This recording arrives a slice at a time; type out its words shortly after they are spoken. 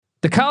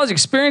The College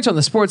Experience on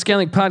the Sports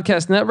Gambling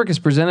Podcast Network is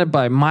presented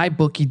by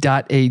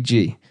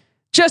MyBookie.ag.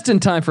 Just in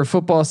time for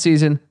football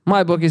season,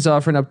 MyBookie is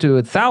offering up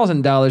to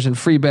 $1,000 in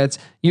free bets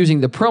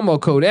using the promo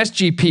code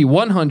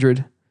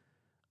SGP100.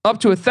 Up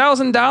to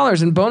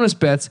 $1,000 in bonus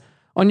bets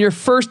on your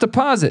first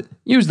deposit.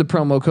 Use the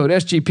promo code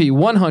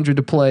SGP100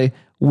 to play,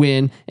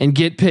 win, and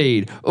get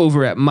paid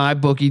over at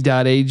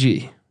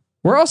MyBookie.ag.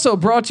 We're also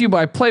brought to you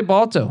by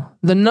PlayBalto,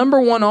 the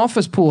 #1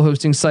 office pool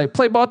hosting site.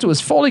 PlayBalto is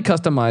fully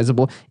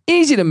customizable,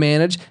 easy to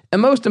manage,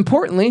 and most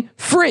importantly,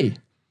 free.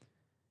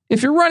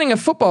 If you're running a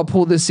football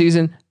pool this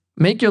season,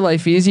 make your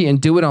life easy and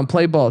do it on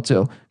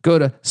PlayBalto. Go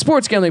to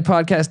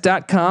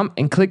sportsgamblingpodcast.com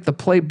and click the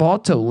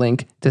PlayBalto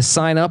link to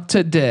sign up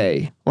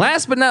today.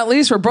 Last but not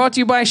least, we're brought to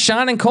you by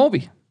Sean and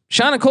Colby.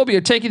 Sean and Colby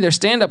are taking their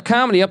stand-up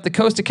comedy up the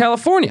coast of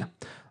California.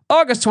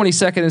 August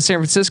 22nd in San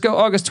Francisco,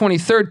 August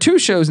 23rd, 2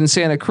 shows in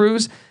Santa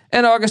Cruz,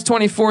 and August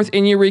 24th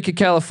in Eureka,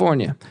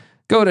 California.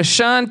 Go to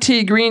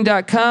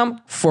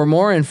SeanTGreen.com for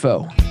more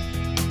info.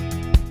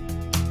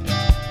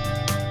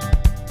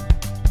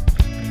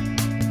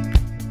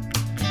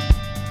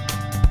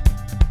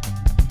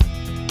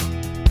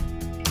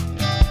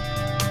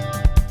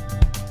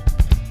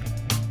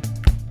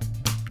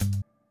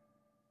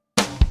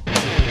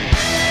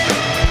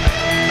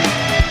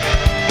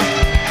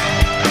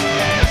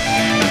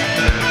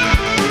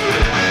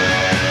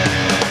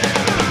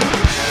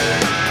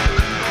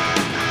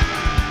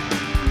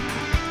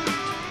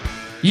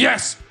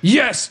 Yes,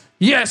 yes,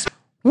 yes.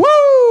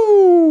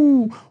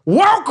 Woo!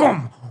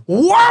 Welcome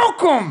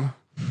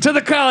to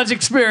the College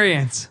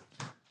Experience.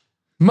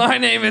 My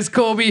name is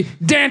Colby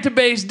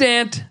Dantabase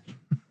Dant.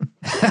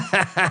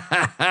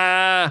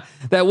 That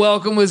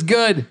welcome was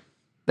good.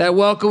 That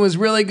welcome was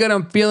really good.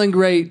 I'm feeling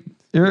great.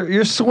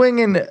 You're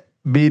swinging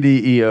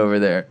BDE over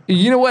there.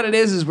 You know what it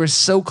is we're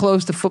so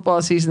close to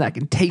football season. I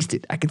can taste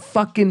it. I can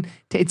fucking.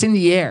 It's in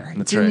the air.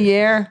 It's in the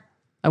air.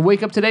 I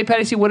wake up today,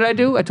 Patty. See, what did I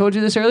do? I told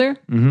you this earlier.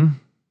 Mm-hmm.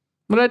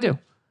 What did I do?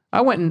 I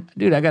went and,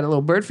 dude, I got a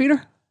little bird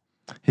feeder.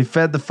 He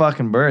fed the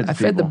fucking birds. I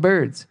fed the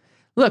birds.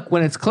 Look,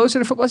 when it's closer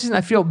to football season,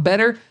 I feel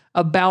better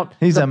about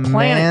He's the a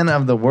planet. man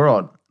of the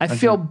world. I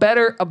feel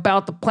better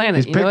about the planet.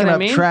 He's You know picking what up I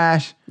mean?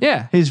 trash.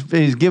 Yeah. He's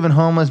giving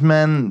homeless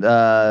men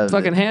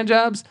Fucking hand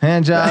jobs.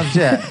 hand jobs.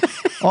 Yeah.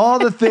 All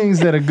the things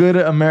that a good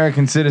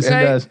American citizen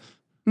Right? does.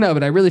 No,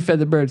 but I really fed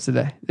the birds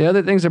today. The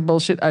other things are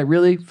bullshit. I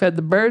really fed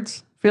the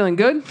birds. Feeling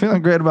good.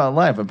 Feeling great about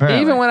life,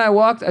 apparently. Even when I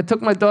walked, I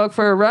took my dog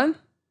for a run.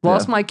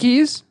 Lost my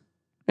keys.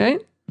 Right?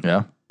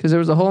 Yeah. Because there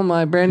was a hole in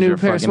my brand new You're a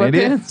pair of fucking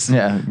idiot. sweatpants.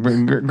 Yeah.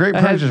 Great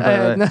purchase, I by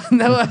the had way.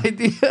 no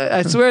idea.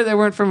 I swear they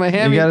weren't for my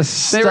hand. You got to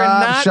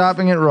stop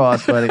shopping at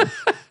Ross, buddy.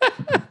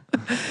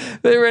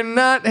 They were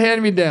not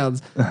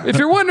hand-me-downs. If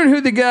you're wondering who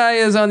the guy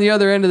is on the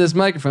other end of this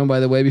microphone, by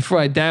the way, before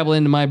I dabble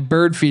into my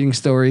bird feeding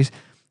stories,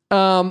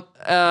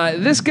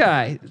 this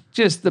guy,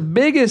 just the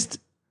biggest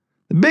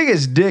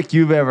dick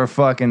you've ever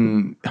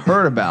fucking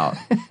heard about.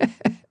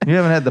 You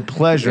haven't had the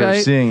pleasure of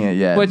seeing it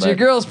yet. But your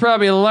girl's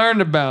probably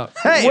learned about.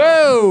 Hey,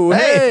 whoa,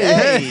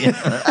 hey.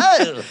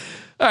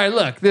 All right,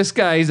 look, this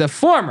guy, he's a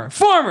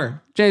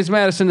former James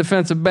Madison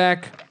defensive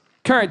back,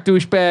 current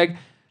douchebag,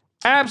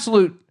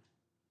 absolute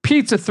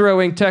pizza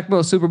throwing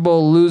Tecmo Super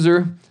Bowl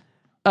loser.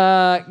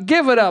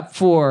 Give it up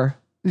for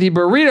the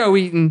burrito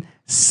eating,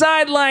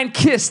 sideline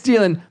kiss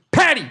stealing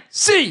Patty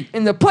C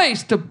in the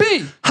place to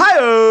be.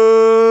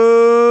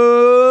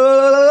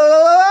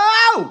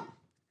 Hi-oh!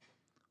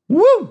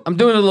 Woo! I'm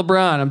doing a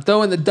LeBron. I'm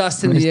throwing the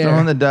dust in He's the air.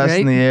 throwing the dust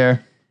in the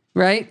air.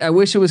 Right? I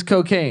wish it was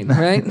cocaine,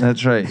 right?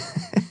 That's right.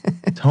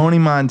 Tony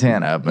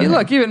Montana up in Hey, there.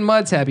 look, even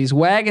Mud's happy. He's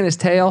wagging his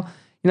tail.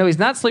 You know, he's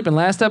not sleeping.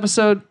 Last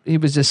episode, he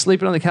was just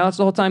sleeping on the couch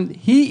the whole time.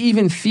 He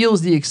even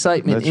feels the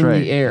excitement That's in right.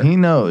 the air. He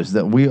knows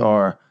that we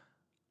are,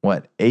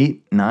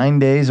 8-9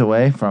 days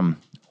away from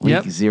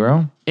week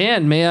 0?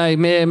 And may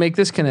I make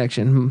this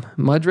connection?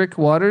 Mudrick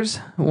Waters,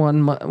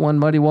 one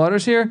Muddy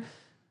Waters here.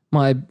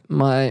 My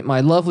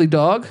lovely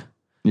dog.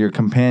 Your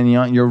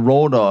companion, your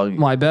roll dog.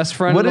 My best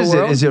friend What in the is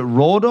world. it? Is it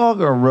roll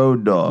dog or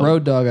road dog?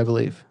 Road dog, I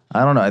believe.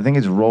 I don't know. I think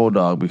it's roll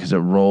dog because he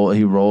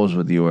rolls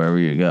with you wherever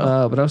you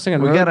go. But I was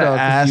thinking We road gotta dog. 'cause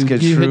ask you a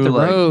hit true, the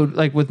like- road.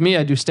 Like with me,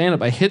 I do stand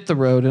up. I hit the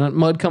road and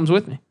Mud comes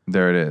with me.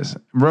 There it is.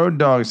 Road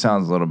dog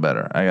sounds a little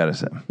better, I gotta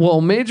say. Well,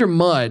 Major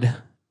Mud,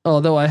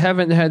 although I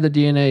haven't had the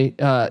DNA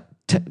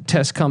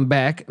test come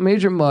back,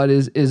 Major Mud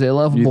is a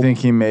lovable. You think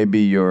he may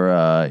be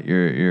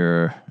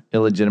your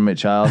illegitimate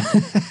child?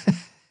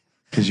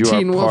 Because you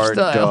Teen are Wolf part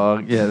style.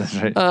 dog. Yeah, that's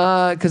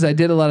right. Because I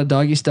did a lot of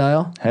doggy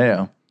style.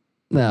 Hey-o.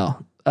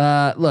 No.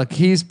 Look,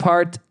 he's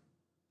part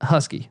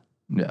husky.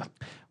 Yeah.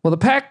 Well, the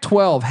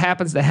Pac-12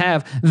 happens to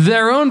have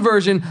their own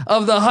version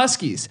of the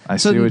Huskies. I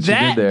see what you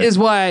that did there. is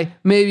why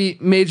maybe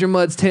Major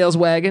Mud's tail's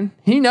wagging.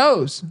 He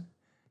knows.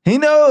 He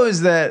knows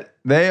that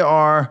they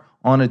are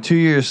on a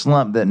 2-year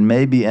slump that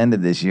may be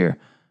ended this year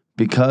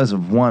because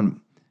of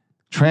one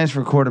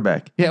transfer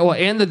quarterback. Yeah, well,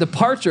 and the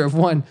departure of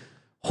one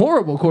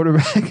horrible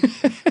quarterback.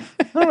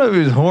 I don't know if he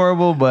was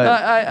horrible, but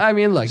I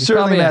mean, look, he's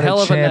certainly probably a not hell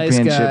a of a nice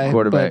championship guy.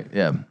 quarterback. but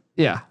Yeah.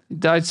 Yeah,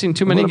 I've seen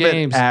too many a little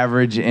games. bit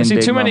average in I've seen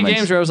big too many moments.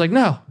 games where I was like,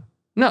 no,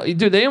 No,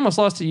 dude, they almost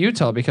lost to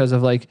Utah because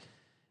of like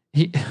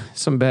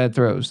some bad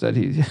throws that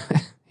he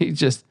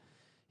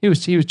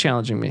was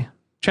challenging me.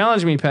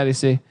 Challenge me, Patty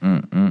C.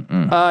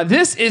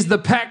 This is the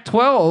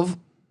Pac-12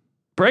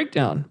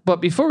 breakdown. But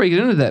before we get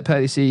into that,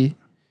 Patty C,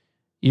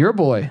 your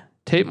boy,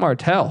 Tate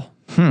Martell.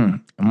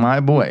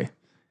 My boy.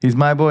 He's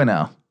my boy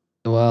now.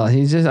 Well,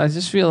 I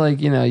just feel like,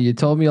 you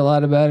told me a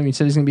lot about him. You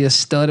said he's going to be a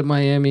stud at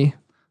Miami.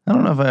 I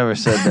don't know if I ever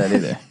said that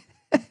either.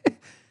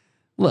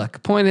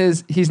 Look, point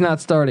is, he's not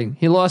starting.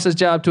 He lost his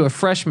job to a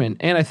freshman,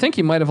 and I think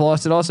he might have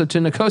lost it also to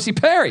N'Kosi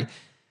Perry.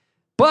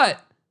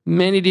 But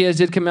Manny Diaz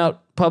did come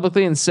out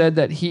publicly and said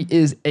that he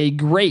is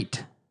the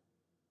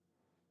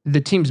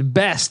team's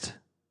best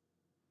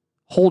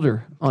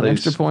holder on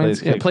extra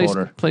points.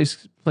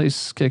 Place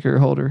kicker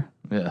holder.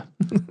 Yeah.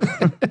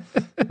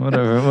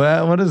 Whatever.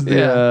 What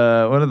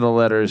are the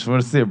letters?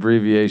 What's the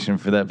abbreviation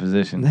for that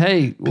position?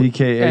 Hey,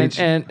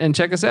 PKH. And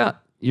check us out.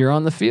 You're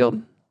on the field.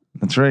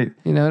 That's right.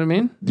 You know what I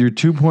mean? Your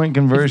 2-point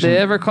conversion. If they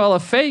ever call a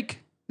fake,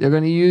 they're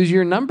going to use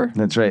your number.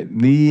 That's right.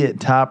 The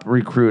top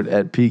recruit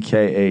at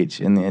PKH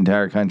in the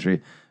entire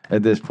country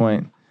at this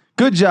point.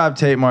 Good job,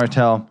 Tate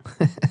Martell.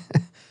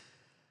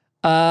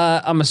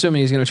 I'm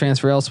assuming he's going to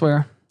transfer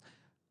elsewhere.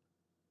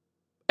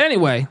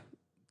 Anyway,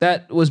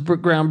 that was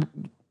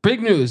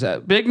big news.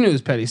 Big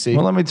news, Petty C.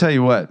 Well, let me tell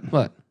you what.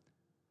 What?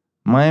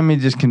 Miami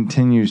just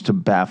continues to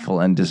baffle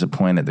and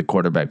disappoint at the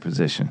quarterback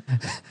position.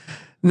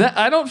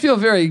 I don't feel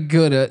very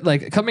good at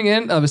like coming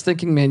in. I was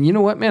thinking, man, you know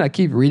what, man? I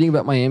keep reading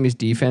about Miami's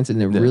defense and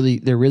they're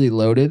really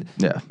loaded.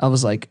 Yeah. I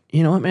was like,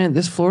 you know what, man?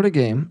 This Florida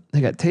game, they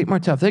got Tate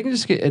Martell. If they can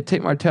just get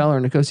Tate Martell or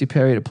N'Kosi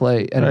Perry to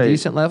play at a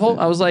decent level,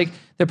 I was like,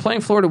 they're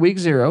playing Florida week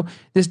 0.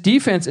 This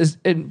defense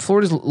and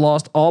Florida's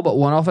lost all but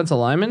one offensive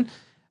lineman.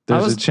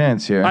 There's a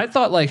chance here. I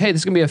thought like, hey,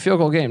 this is gonna be a field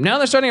goal game. Now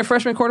they're starting a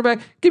freshman quarterback.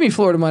 Give me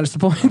Florida minus the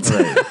points.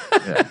 Right.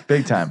 Yeah.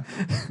 Big time.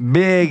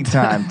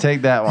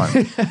 Take that one.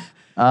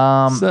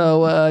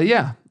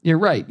 Yeah, you're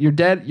right. You're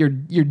dead. You're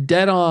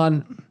dead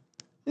on.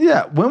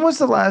 Yeah. When was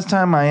the last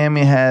time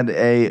Miami had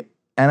a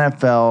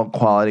NFL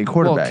quality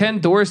quarterback? Well, Ken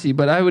Dorsey,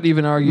 but I would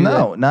even argue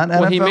not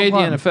NFL. Well, he made the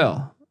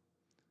NFL.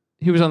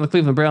 He was on the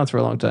Cleveland Browns for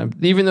a long time,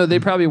 even though they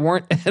probably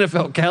weren't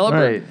NFL caliber.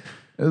 Right.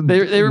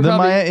 They were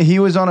probably. He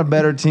was on a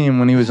better team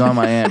when he was on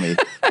Miami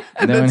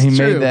than when he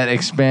made that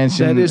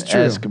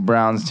expansion-esque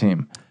Browns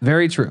team.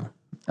 Very true.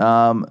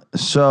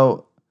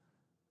 So,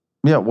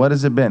 yeah, what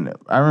has it been?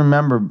 I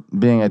remember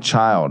being a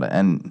child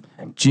and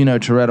Gino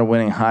Toretta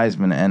winning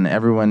Heisman and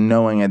everyone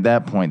knowing at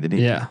that point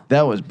that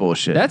that was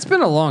bullshit. That's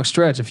been a long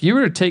stretch. If you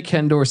were to take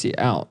Ken Dorsey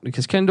out,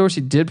 because Ken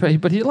Dorsey did play,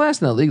 but he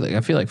lasted in the league like I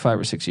feel like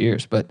 5 or 6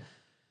 years, but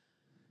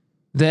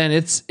then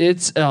it's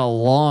a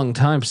long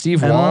time.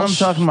 Steve Walsh. I'm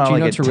talking about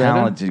Gino like a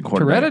talented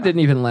quarterback. Toretta didn't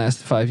even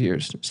last 5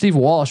 years. Steve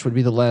Walsh would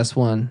be the last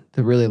one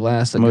to really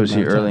last. Was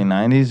he early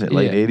 90s,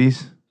 late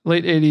 80s?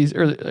 Late 80s,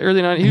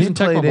 early 90s. He was in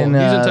Tecmo Bowl. He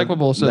was in Tecmo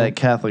Bowl. So that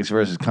Catholics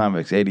versus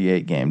Convicts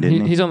 88 game,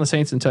 didn't he? He's on the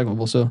Saints in Tecmo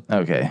Bowl. So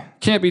okay,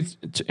 can't be.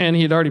 And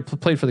he had already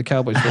played for the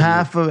Cowboys.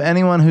 Half of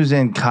anyone who's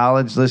in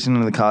college, listening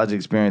to the college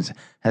experience,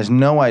 has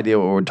no idea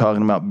what we're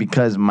talking about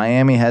because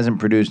Miami hasn't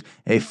produced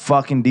a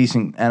fucking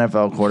decent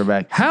NFL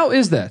quarterback. How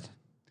is that?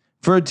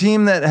 For a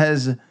team that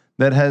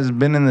has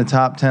been in the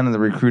top 10 of the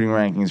recruiting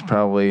rankings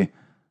probably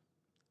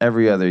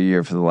every other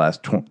year for the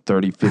last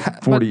 30, 50,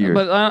 40 years.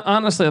 But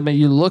honestly, I mean,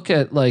 you look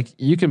at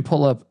you can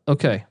pull up,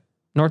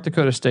 North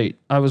Dakota State.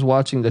 I was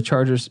watching the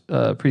Chargers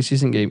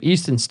preseason game.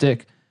 Easton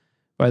Stick,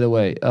 by the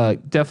way,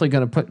 definitely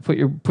going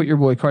to put your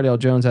boy Cardale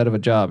Jones out of a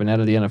job and out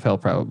of the NFL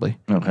probably.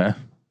 Okay.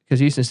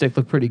 Because Easton Stick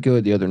looked pretty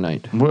good the other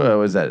night. What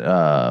was that?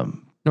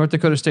 North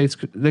Dakota State's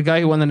the guy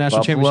who won the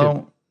national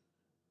championship.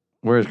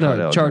 Where's Cardale?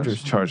 No,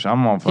 Chargers. Chargers.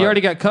 I'm on fire. He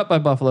already got cut by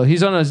Buffalo.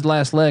 He's on his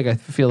last leg, I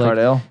feel like.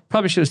 Cardale?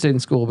 Probably should have stayed in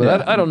school,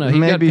 but I don't know. He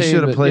maybe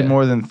should have played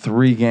more than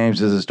 3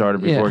 games as a starter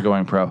before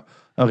going pro.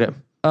 Okay.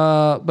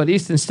 But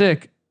Easton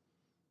Stick,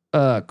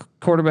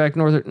 quarterback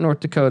North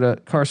Dakota,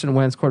 Carson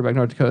Wentz, quarterback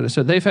North Dakota.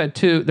 So they've had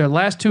their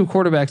last 2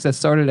 quarterbacks that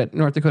started at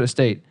North Dakota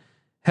State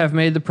have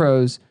made the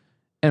pros,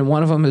 and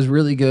one of them is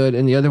really good,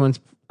 and the other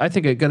one's, I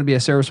think, going to be a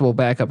serviceable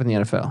backup in the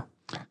NFL.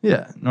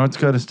 Yeah, North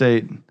Dakota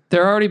State.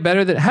 They're already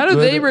better than. How do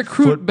they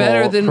recruit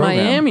better than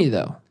Miami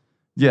though?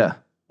 Yeah,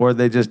 or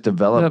they just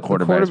develop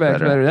quarterbacks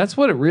better. That's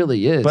what it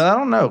really is. But I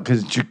don't know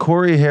because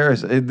Ja'Cory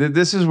Harris.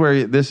 This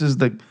is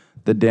the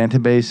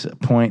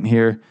database point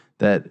here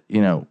that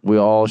we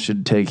all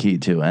should take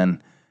heed to. And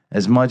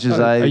as much as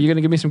are you going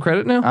to give me some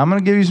credit now? I'm going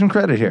to give you some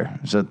credit here.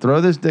 So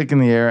throw this dick in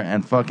the air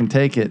and fucking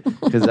take it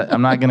because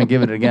I'm not going to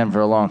give it again for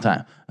a long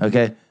time.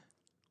 Okay.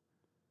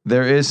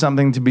 There is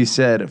something to be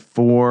said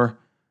for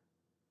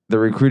the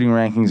recruiting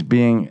rankings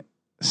being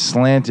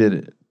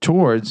slanted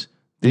towards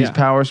these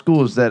power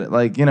schools that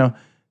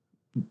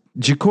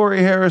Ja'Cory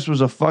Harris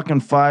was a fucking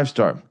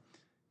 5-star.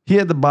 He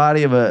had the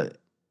body of a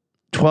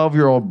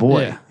 12-year-old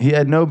boy. Yeah. He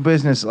had no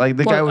business. Guy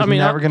was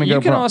never going to go pro.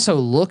 You can also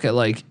look at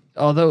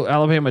although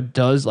Alabama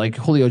does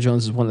Julio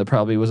Jones is one that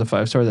probably was a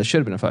 5-star that should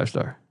have been a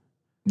 5-star.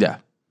 Yeah.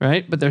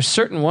 Right. But there's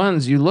certain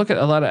ones you look at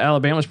a lot of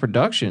Alabama's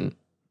production.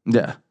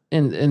 Yeah.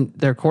 in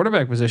their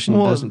quarterback position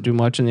doesn't do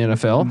much in the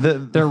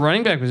NFL. Their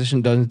running back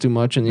position doesn't do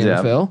much in the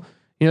NFL.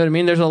 You know what I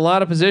mean? There's a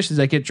lot of positions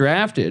that get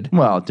drafted.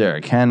 Well,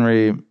 Derrick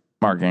Henry,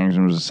 Mark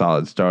Ingram was a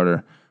solid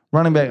starter.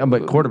 Running back,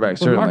 but quarterback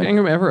certainly. Was Mark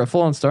Ingram ever a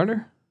full-on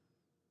starter?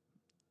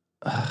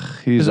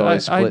 He's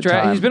always split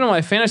time. He's been on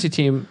my fantasy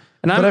team,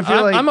 and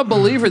I'm a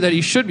believer that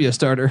he should be a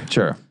starter.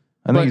 Sure.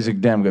 I think he's a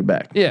damn good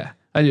back. Yeah,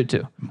 I do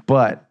too.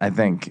 But I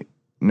think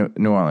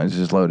New Orleans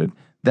is loaded.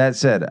 That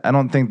said, I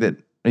don't think that.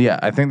 Yeah,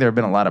 I think there have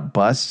been a lot of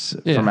busts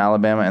from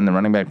Alabama in the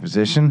running back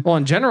position. Well,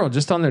 in general,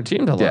 just on their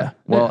team.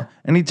 Well,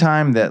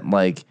 anytime that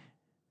like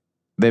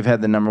they've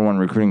had the number one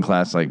recruiting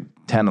class like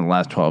 10 of the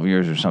last 12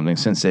 years or something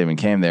since Saban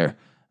came there,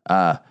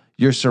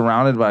 you're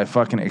surrounded by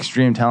fucking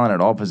extreme talent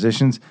at all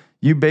positions.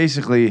 You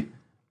basically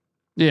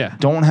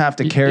don't have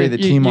to carry the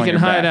team on your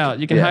back. You can hide out.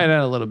 You can hide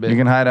out a little bit. You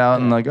can hide out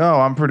and like,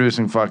 oh, I'm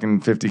producing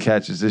fucking 50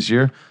 catches this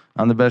year.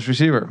 I'm the best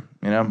receiver.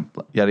 You know,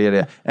 yada, yada,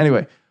 yada.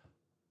 Anyway,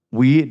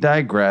 we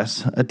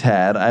digress a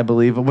tad, I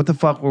believe. What the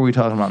fuck were we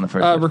talking about in the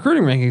first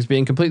recruiting rankings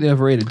being completely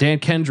overrated. Dan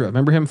Kendra,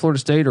 remember him, Florida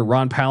State, or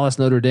Ron Pallas,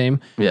 Notre Dame?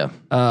 Yeah.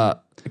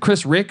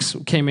 Chris Ricks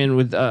came in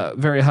with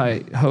very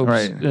high hopes.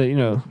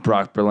 Right.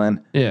 Brock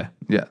Berlin. Yeah.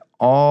 Yeah.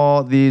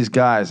 All these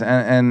guys.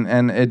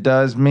 And it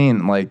does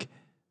mean like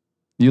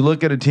you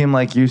look at a team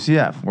like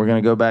UCF. We're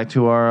going to go back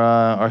to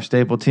our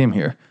staple team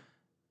here.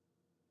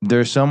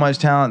 There's so much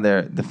talent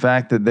there. The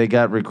fact that they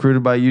got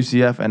recruited by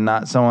UCF and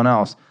not someone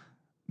else,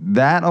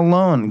 that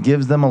alone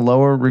gives them a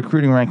lower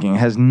recruiting ranking. It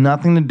has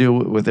nothing to do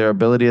with their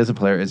ability as a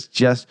player. It's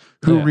just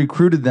who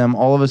recruited them.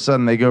 All of a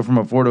sudden, they go from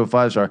a 4 to a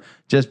 5-star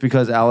just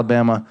because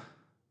Alabama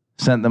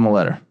sent them a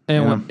letter.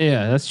 And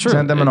that's true.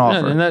 Sent them an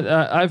offer. And that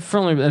I've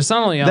firmly. It's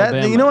not only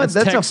Alabama. You know what?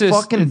 That's Texas, a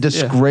fucking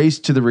disgrace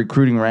to the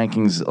recruiting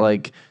rankings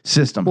like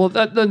system. Well,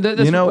 that's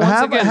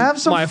have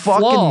some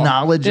fucking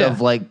knowledge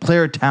of like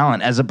player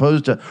talent as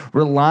opposed to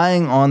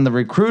relying on the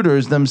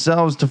recruiters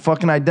themselves to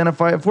fucking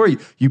identify it for you.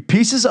 You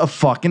pieces of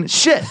fucking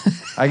shit.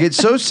 I get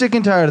so sick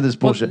and tired of this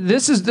bullshit. Well,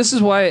 this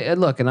is why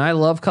look, and I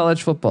love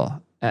college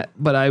football,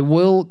 but I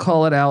will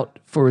call it out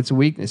for its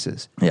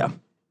weaknesses. Yeah.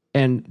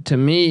 And to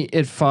me,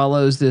 it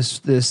follows this,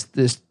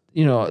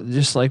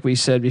 just like we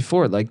said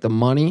before, like the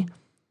money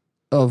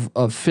of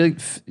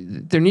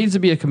there needs to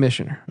be a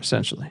commissioner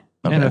essentially,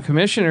 and a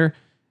commissioner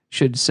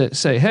should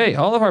say, hey,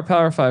 all of our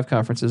Power 5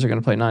 conferences are going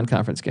to play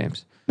non-conference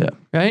games,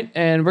 right?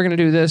 And we're going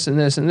to do this and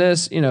this and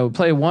this.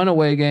 Play one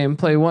away game,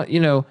 play one,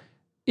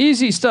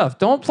 easy stuff.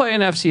 Don't play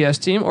an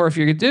FCS team, or if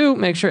you do,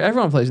 make sure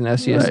everyone plays an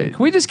FCS team.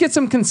 Can we just get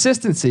some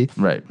consistency?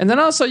 Right. And then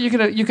also you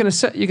can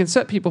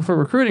set people for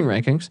recruiting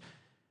rankings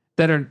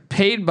that are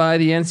paid by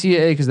the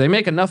NCAA because they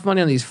make enough money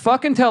on these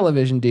fucking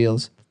television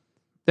deals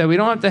that we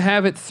don't have to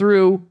have it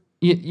through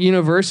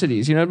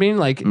universities. You know what I mean?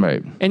 Like,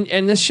 right.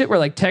 And this shit where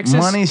like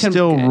Texas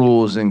still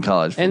rules in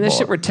college football. And this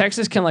shit where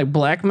Texas can like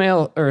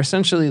blackmail or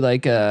essentially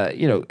like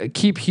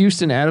keep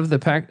Houston out of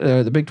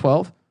the Big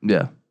 12.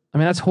 Yeah. I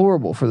mean, that's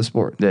horrible for the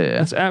sport.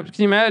 Yeah. Can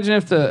you imagine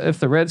if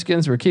the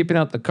Redskins were keeping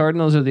out the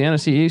Cardinals or the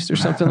NFC East or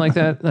something like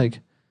that? Like,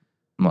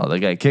 well, they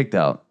got kicked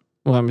out.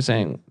 Well, I'm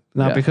saying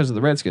not because of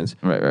the Redskins.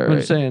 Right.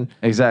 I'm saying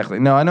exactly.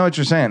 No, I know what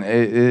you're saying.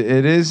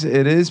 It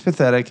is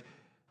pathetic.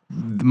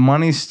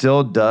 Money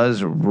still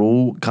does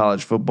rule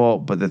college football,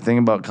 but the thing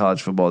about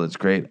college football that's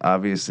great,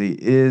 obviously,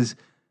 is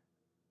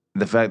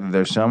the fact that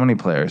there's so many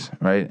players,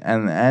 right?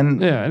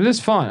 And it is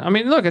fun. I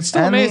mean, look, it's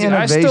still amazing. The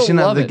innovation I still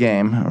love of the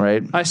game,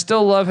 right? I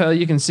still love how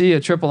you can see a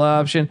triple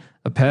option,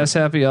 a pass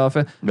happy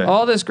offense,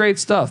 all this great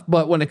stuff.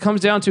 But when it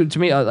comes down to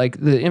me, like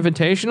the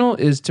Invitational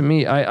is to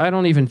me, I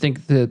don't even think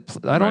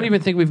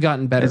even think we've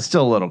gotten better. It's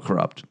still a little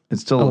corrupt.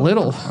 It's still a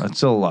little. It's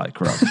still a lot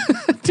corrupt.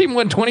 Team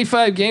won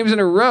 25 games in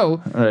a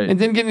row and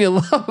didn't get any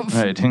love.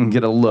 Right, didn't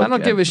get a look. I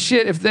don't give a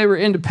shit if they were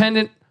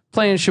independent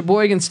playing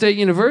Sheboygan State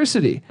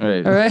University.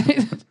 Right. All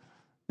right.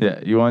 Yeah,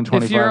 you won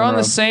 25. If you're on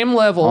the same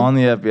level, on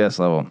the FBS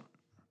level,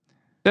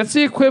 that's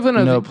the equivalent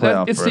of no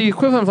playoff. It's the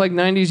equivalent of like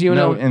 90s UNLV.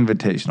 No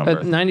invitational.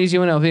 90s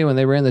UNLV when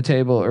they ran the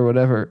table or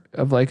whatever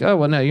of like, oh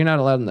well, no, you're not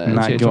allowed in the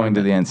not NCAA going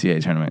to the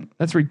NCAA tournament.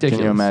 That's ridiculous.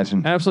 Can you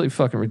imagine? Absolutely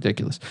fucking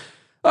ridiculous.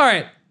 All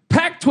right,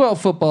 Pac-12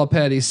 football,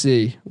 Patty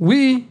C.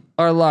 We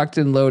are locked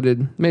and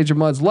loaded. Major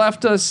Mud's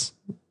left us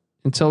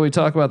until we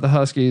talk about the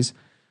Huskies,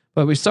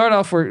 but we start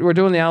off. We're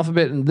doing the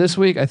alphabet, and this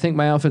week I think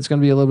my outfit's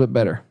going to be a little bit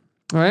better.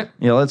 All right.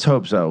 Yeah, let's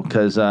hope so.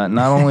 Because not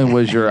only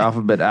was your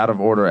alphabet out of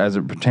order as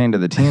it pertained to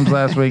the teams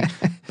last week,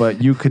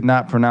 but you could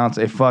not pronounce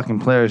a fucking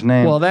player's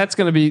name. Well, that's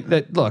going to be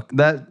that. Look,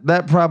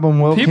 that problem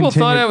will. People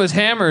continue. thought I was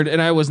hammered,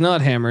 and I was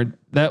not hammered.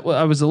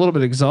 I was a little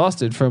bit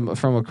exhausted from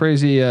a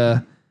crazy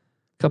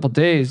couple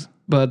days.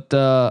 But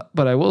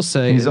I will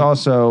say he's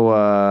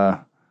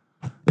also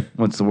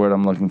what's the word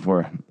I'm looking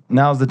for?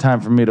 Now's the time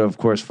for me to, of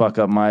course, fuck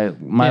up my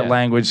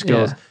language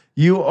skills. Yeah.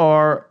 You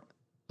are.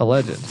 A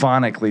legend.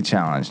 Phonically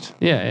challenged.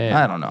 Yeah.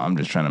 I don't know. I'm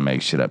just trying to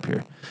make shit up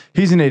here.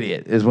 He's an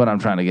idiot is what I'm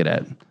trying to get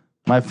at.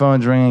 My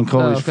phone's ringing.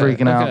 Coley's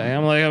freaking out.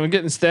 I'm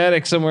getting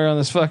static somewhere on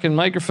this fucking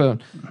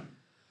microphone.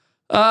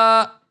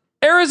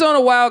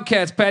 Arizona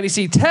Wildcats, Patty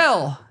C.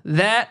 Tell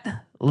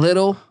that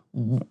little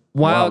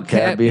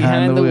Wildcat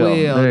behind the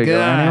wheel. There you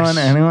Gosh.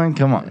 go. Anyone?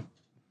 Come on.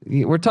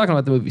 We're talking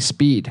about the movie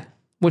Speed,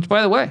 which,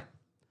 by the way,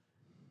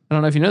 I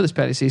don't know if you know this,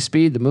 Patty C.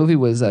 Speed, the movie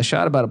was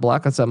shot about a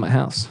block outside my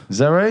house. Is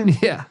that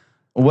right? Yeah.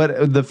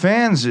 What the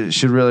fans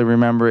should really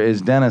remember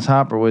is Dennis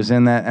Hopper was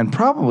in that, and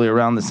probably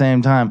around the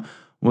same time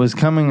was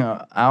coming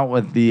out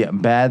with the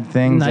Bad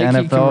Things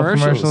Nike NFL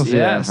commercials.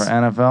 yes. Yeah, for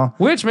NFL.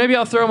 Which maybe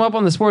I'll throw them up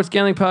on the Sports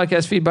Gambling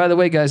Podcast feed. By the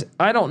way, guys,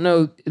 I don't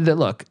know that.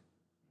 Look,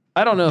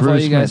 I don't know if all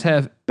you guys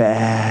have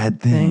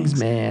Bad things,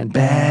 man.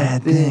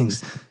 Bad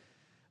things.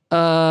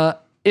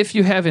 If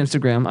you have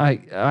Instagram,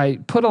 I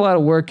put a lot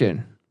of work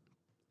in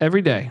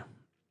every day.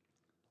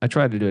 I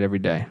try to do it every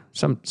day.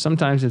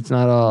 Sometimes it's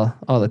not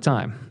all the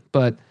time,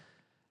 but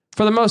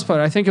for the most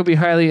part, I think you'll be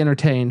highly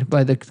entertained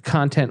by the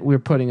content we're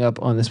putting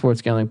up on the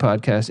Sports Gambling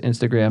Podcast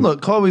Instagram.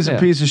 Look, Colby's a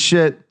piece of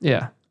shit.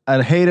 Yeah.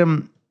 I'd hate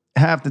him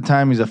half the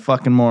time. He's a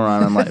fucking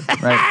moron in life,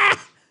 right?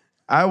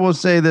 I will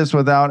say this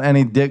without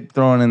any dick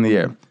thrown in the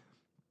air.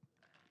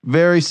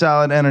 Very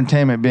solid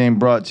entertainment being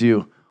brought to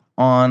you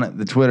on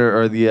the Twitter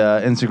or the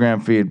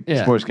Instagram feed,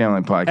 Sports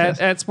Gambling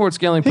Podcast. At Sports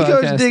Gambling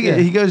Podcast.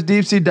 He goes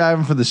deep sea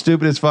diving for the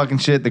stupidest fucking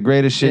shit, the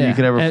greatest shit you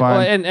could ever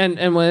find.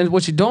 And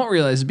what you don't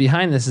realize is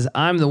behind this is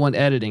I'm the one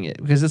editing it,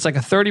 because it's like a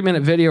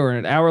 30-minute video or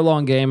an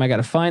hour-long game. I got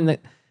to find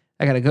that.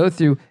 I got to go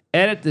through,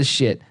 edit this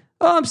shit.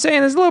 All I'm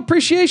saying is a little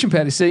appreciation,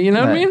 Patty. So you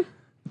know what I mean?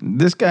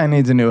 This guy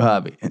needs a new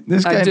hobby.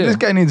 This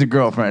guy needs a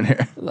girlfriend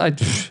here.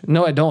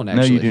 No, I don't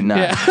actually. No, you do not.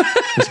 Yeah.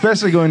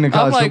 Especially going to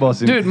college football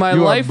season. Dude, my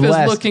life is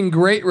looking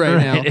great right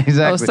now.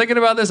 Exactly. I was thinking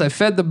about this. I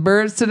fed the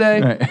birds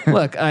today. Right.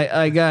 Look,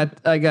 I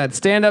got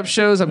stand-up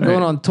shows. I'm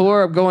going on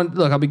tour.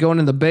 I'll be going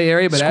in the Bay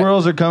Area. But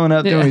squirrels are coming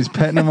up to him. He's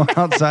petting them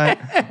outside.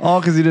 All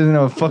because he doesn't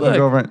have a fucking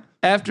girlfriend.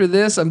 After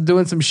this, I'm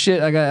doing some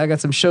shit. I got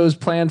some shows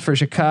planned for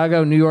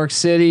Chicago, New York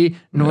City,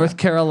 North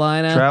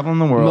Carolina, traveling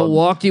the world,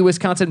 Milwaukee,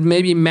 Wisconsin,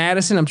 maybe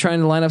Madison. I'm trying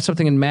to line up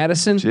something in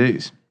Madison.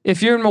 Jeez.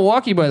 If you're in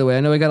Milwaukee, by the way,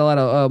 I know we got a lot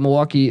of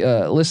Milwaukee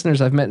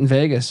listeners I've met in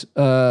Vegas.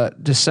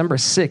 December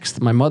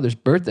 6th, my mother's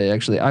birthday,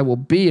 actually. I will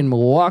be in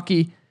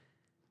Milwaukee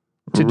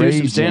to do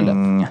some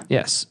stand-up.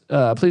 Yes.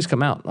 Please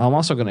come out. I'm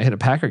also going to hit a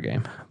Packer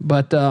game.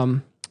 But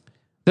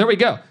there we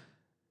go.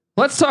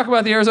 Let's talk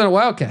about the Arizona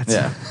Wildcats.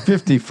 Yeah,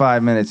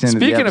 55 minutes into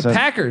Speaking the episode. of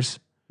Packers,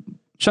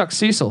 Chuck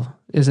Cecil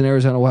is an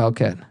Arizona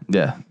Wildcat.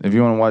 Yeah, if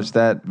you want to watch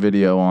that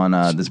video on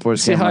the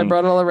Sports See how I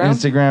brought it all around?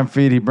 Instagram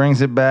feed, he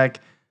brings it back.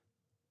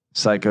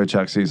 Psycho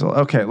Chuck Cecil.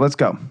 Okay, let's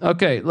go.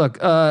 Okay,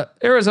 look,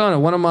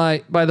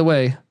 Arizona, by the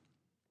way,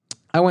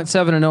 I went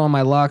 7-0 on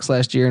my locks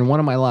last year, and one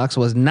of my locks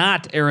was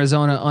not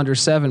Arizona under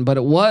 7, but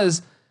it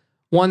was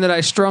one that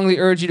I strongly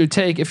urge you to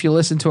take if you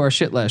listened to our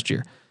shit last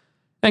year.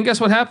 And guess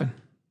what happened?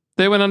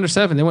 They went under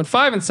 7. They went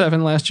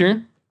 5-7 last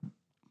year.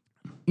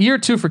 Year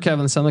 2 for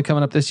Kevin Sumlin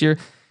coming up this year.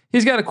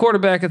 He's got a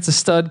quarterback that's a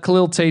stud,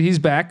 Khalil Tate. He's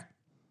back.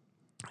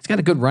 He's got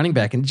a good running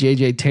back in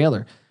J.J.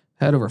 Taylor.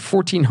 Had over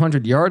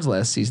 1,400 yards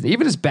last season.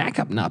 Even his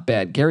backup, not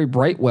bad. Gary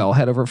Brightwell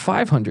had over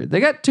 500. They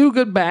got 2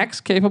 good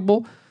backs,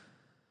 capable.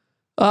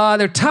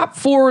 Their top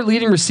 4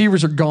 leading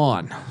receivers are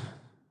gone.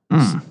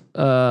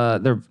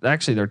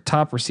 Their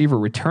top receiver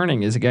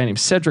returning is a guy named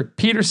Cedric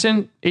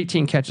Peterson,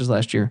 18 catches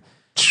last year.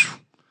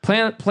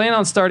 Plan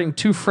on starting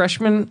 2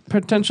 freshmen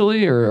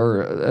potentially,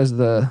 or as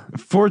the.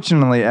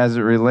 Fortunately, as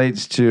it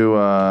relates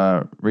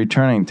to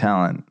returning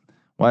talent,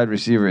 wide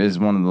receiver is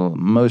one of the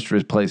most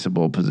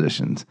replaceable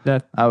positions.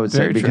 That I would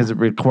say, because it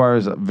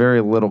requires very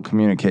little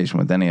communication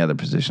with any other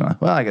position.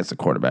 Well, I guess the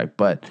quarterback,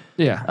 but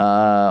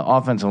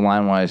offensive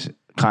line wise,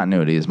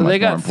 continuity is much more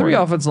important. They got 3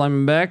 offensive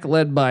linemen back,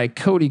 led by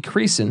Cody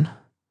Creason,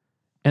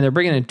 and they're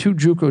bringing in 2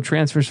 JUCO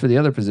transfers for the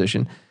other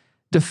position.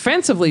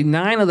 Defensively,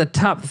 9 of the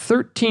top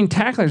 13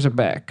 tacklers are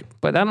back,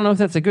 but I don't know if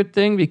that's a good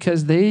thing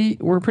because they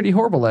were pretty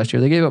horrible last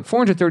year. They gave up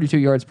 432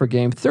 yards per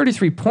game,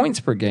 33 points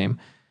per game,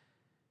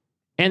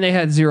 and they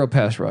had 0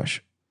 pass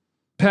rush.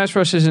 Pass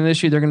rush is an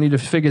issue. They're going to need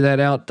to figure that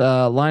out.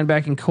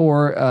 Linebacking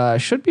core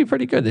should be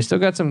pretty good. They still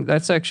got some.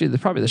 That's actually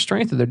probably the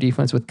strength of their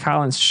defense with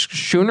Colin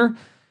Schooner,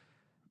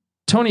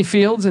 Tony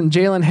Fields, and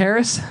Jalen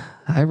Harris.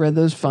 I read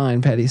those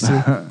fine, Patty C.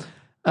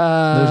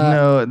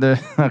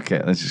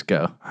 Okay, let's just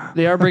go.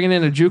 They are bringing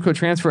in a JUCO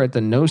transfer at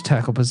the nose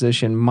tackle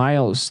position,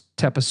 Miles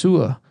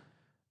Tapasua.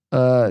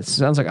 It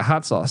sounds like a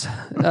hot sauce.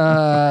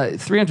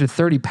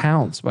 330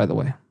 pounds, by the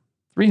way.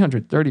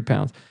 330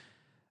 pounds.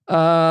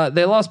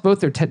 They lost both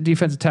their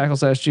defensive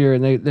tackles last year,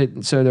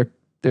 and so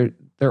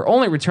their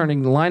only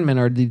returning linemen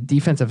are the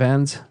defensive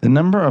ends. The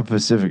number of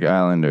Pacific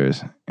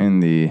Islanders in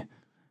the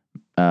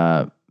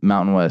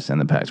Mountain West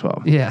and the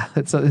Pac-12. Yeah,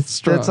 it's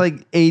strong. That's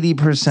like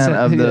 80%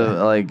 of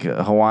the like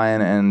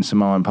Hawaiian and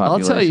Samoan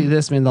population. I'll tell you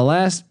this, man. The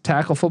last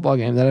tackle football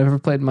game that I've ever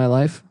played in my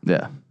life.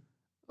 Yeah.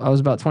 I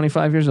was about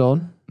 25 years old.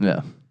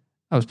 Yeah.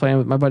 I was playing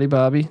with my buddy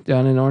Bobby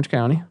down in Orange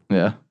County.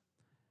 Yeah.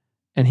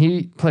 And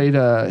he played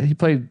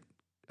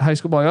high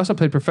school ball. He also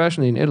played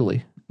professionally in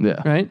Italy.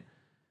 Yeah. Right?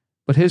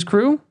 But his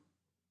crew,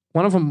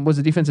 one of them was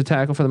a defensive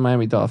tackle for the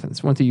Miami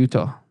Dolphins, went to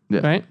Utah.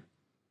 Yeah. Right?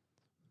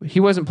 He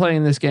wasn't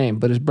playing this game,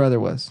 but his brother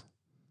was.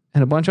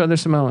 And a bunch of other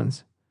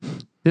Samoans.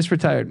 This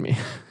retired me.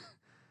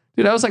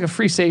 Dude, I was like a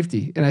free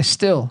safety, and I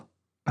still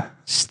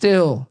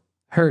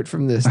hurt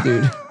from this,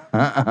 dude.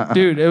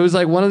 Dude, it was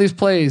like one of these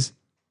plays.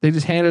 They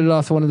just handed it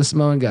off to one of the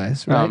Samoan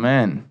guys. Right? Oh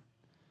man,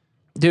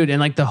 dude, and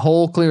like the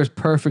hole clears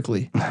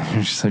perfectly.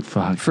 You're just like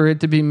fuck. For it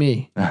to be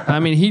me. I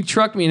mean, he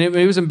trucked me, and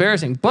it was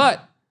embarrassing,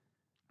 but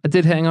I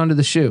did hang on to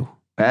the shoe.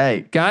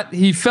 Hey,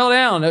 he fell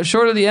down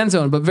short of the end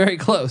zone, but very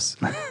close.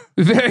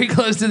 Very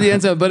close to the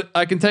end zone. But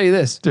I can tell you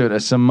this. Dude, a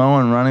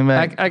Samoan running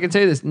back. I can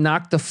tell you this.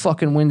 Knocked the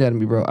fucking wind out of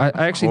me, bro.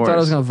 I actually thought I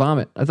was going to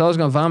vomit. I thought I was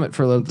going to vomit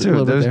for a little Dude,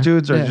 bit those there.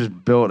 dudes are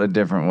just built a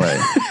different way.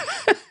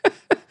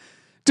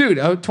 Dude,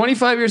 I was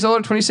 25 years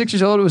old, 26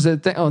 years old. It was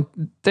on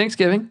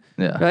Thanksgiving.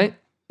 Yeah. Right?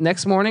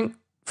 Next morning,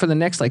 for the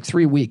next like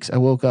 3 weeks, I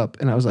woke up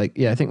and I was like,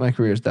 yeah, I think my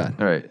career's done.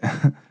 All right.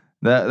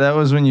 That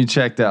was when you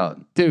checked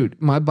out.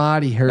 Dude, my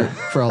body hurt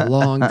for a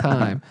long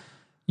time.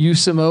 You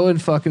Samoan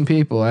fucking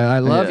people. I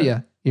love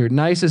you. You're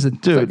nice as a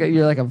dude.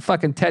 You're like a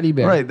fucking teddy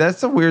bear. Right.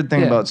 That's the weird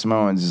thing about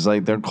Samoans is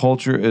like their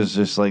culture is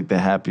just like the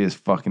happiest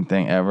fucking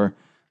thing ever.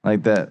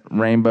 Like that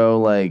rainbow,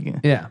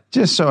 like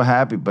just so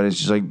happy. But it's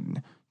just like,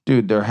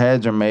 dude, their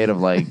heads are made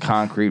of like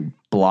concrete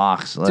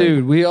blocks. Like,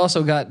 dude, we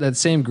also got that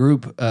same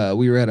group.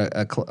 We were at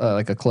a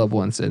club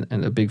once, and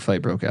a big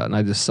fight broke out, and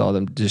I just saw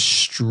them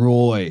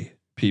destroy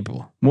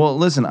people. Well,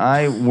 listen,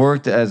 I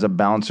worked as a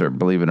bouncer,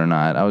 believe it or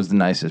not. I was the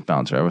nicest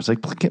bouncer. I was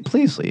like,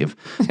 please leave.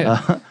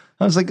 Yeah.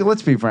 I was like,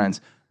 let's be friends.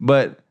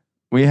 But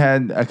we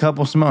had a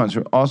couple Samoans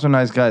who were also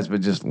nice guys, but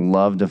just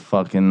love to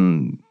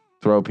fucking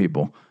throw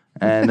people.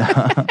 And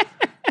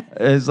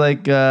it's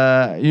like,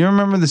 you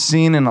remember the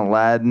scene in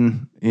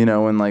Aladdin, you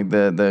know, when like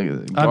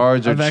the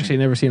guards I've actually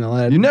never seen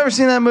Aladdin. You've never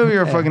seen that movie?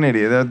 You're a fucking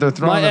idiot. They're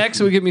throwing my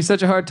ex would give me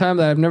such a hard time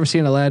that I've never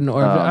seen Aladdin,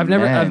 or I've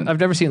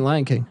never seen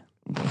Lion King.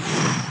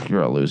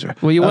 You're a loser.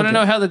 Well, you want to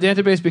know how the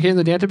database became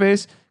the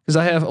database? Because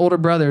I have older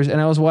brothers, and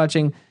I was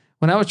watching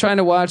when I was trying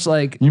to watch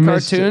like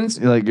cartoons.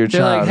 Like your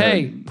childhood. They're like,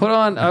 hey, put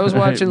on. I was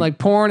watching like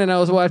porn, and I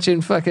was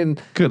watching fucking.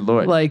 Good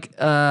lord. Like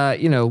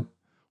you know.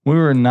 We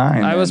were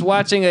 9. I was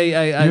watching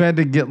a you had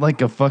to get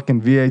like a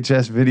fucking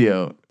VHS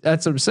video.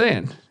 That's what I'm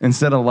saying.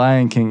 Instead of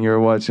Lion King, you were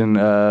watching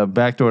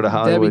Backdoor to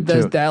Hollywood.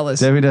 Debbie Does Dallas.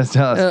 Debbie Does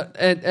Dallas.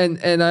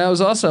 And I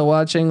was also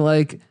watching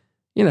like,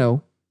 you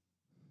know,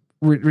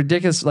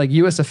 ridiculous like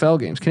USFL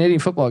games, Canadian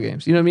football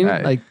games. You know what I mean?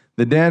 Right. Like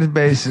the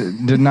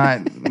database did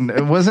not.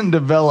 It wasn't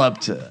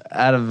developed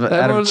out of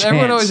chance.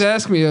 Everyone always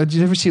asks me, "Did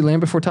you ever see Land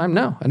Before Time?"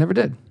 No, I never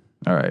did.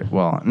 All right.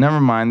 Well, never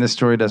mind. This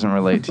story doesn't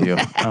relate to you.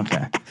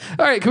 Okay.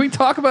 All right. Can we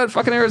talk about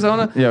fucking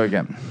Arizona? Yeah, we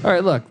can. All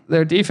right. Look,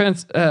 their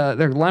defense, their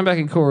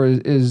linebacking core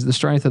is the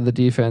strength of the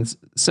defense.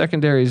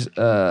 Secondaries,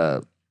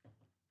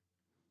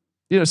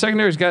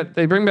 secondaries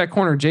they bring back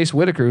corner Jace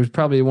Whitaker, who's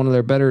probably one of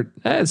their better.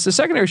 The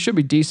secondary should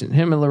be decent.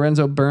 Him and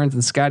Lorenzo Burns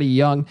and Scotty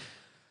Young.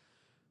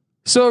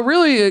 So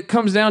really, it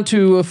comes down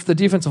to if the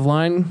defensive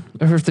line,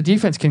 or if the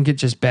defense can get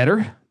just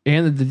better,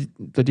 and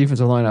the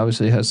defensive line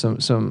obviously has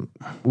some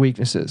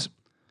weaknesses.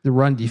 The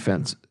run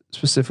defense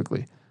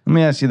specifically. Let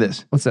me ask you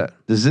this. What's that?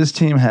 Does this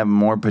team have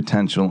more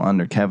potential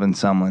under Kevin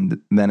Sumlin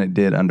than it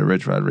did under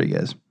Rich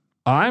Rodriguez?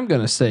 I'm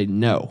going to say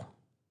no.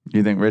 Do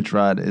you think Rich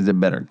Rod is a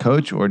better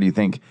coach, or do you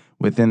think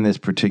within this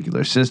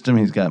particular system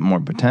he's got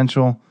more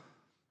potential?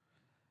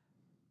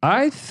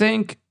 I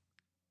think,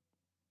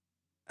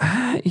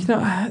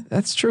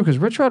 that's true, because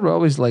Rich Rod would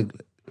always like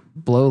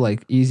blow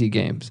like easy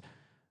games.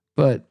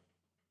 But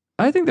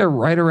I think they're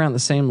right around the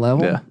same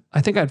level. Yeah. I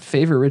think I'd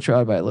favor Rich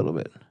Rod by a little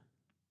bit.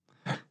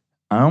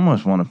 I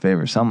almost want to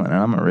favor Sumlin, and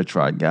I'm a Rich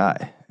Rod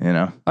guy, you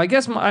know? I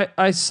guess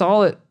I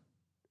saw it.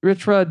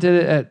 Rich Rod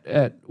did it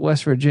at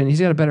West Virginia. He's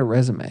got a better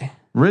resume.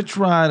 Rich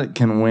Rod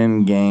can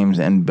win games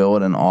and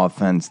build an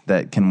offense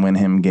that can win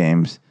him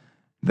games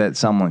that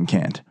Sumlin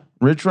can't.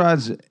 Rich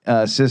Rod's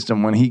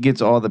system, when he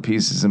gets all the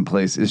pieces in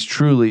place, is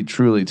truly,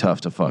 truly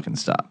tough to fucking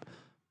stop.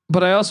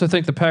 But I also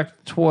think the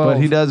Pac-12...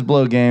 But he does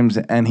blow games,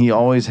 and he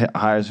always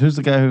hires... Who's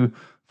the guy who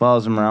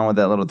follows him around with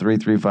that little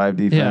 3-3-5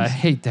 defense? Yeah, I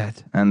hate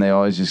that. And they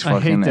always just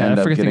fucking end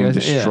up getting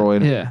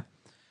destroyed. Yeah.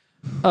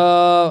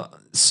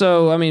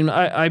 So, I mean,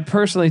 I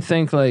personally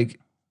think, like...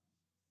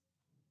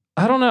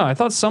 I don't know. I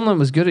thought Sumlin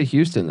was good at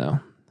Houston, though.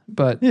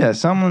 But yeah,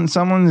 someone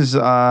is.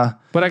 But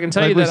I can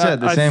tell like you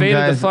that I faded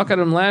guys, the fuck out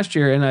of him last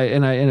year, and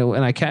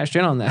I cashed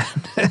in on that.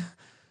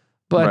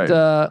 But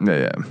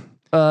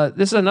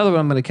this is another one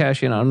I'm going to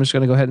cash in on. I'm just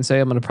going to go ahead and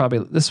say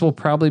this will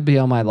probably be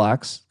on my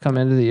locks come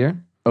end of the year.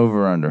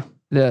 Over under.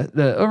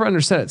 The over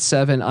under set at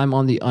 7. I'm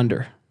on the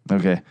under.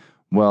 Okay.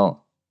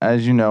 Well,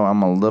 as you know,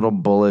 I'm a little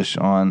bullish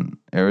on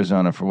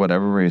Arizona for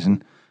whatever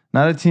reason.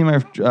 Not a team I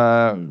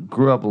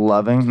grew up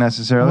loving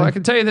necessarily. Well, I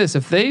can tell you this: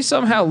 if they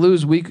somehow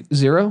lose week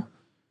 0,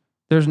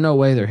 there's no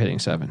way they're hitting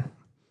 7.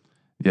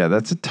 Yeah,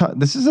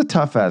 this is a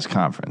tough ass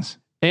conference.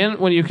 And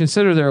when you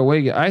consider their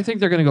away game, I think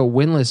they're going to go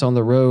winless on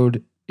the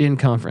road in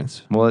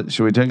conference. Well,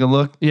 should we take a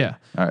look? Yeah.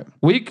 All right.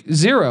 Week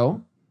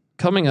 0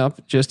 coming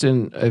up just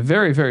in a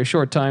very, very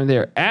short time.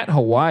 They're at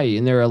Hawaii,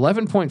 and they're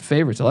 11-point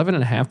favorites,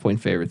 11.5-point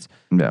favorites.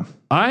 Yeah.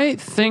 I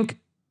think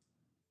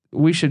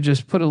we should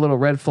just put a little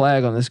red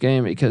flag on this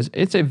game because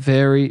it's a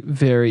very,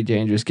 very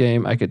dangerous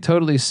game. I could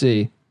totally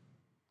see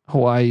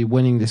Hawaii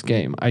winning this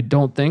game. I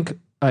don't think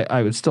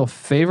I would still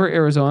favor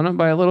Arizona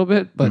by a little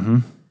bit, but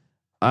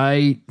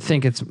I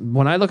think it's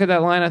when I look at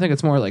that line, I think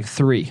it's more like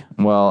 3.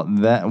 Well,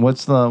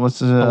 what's the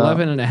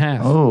 11.5.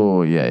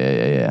 Oh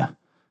yeah.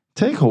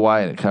 Take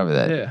Hawaii to cover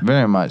that. Yeah.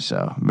 Very much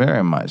so.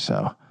 Very much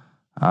so.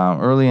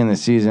 Early in the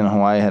season,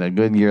 Hawaii had a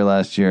good year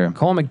last year.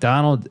 Cole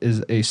McDonald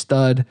is a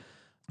stud.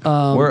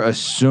 We're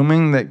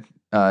assuming that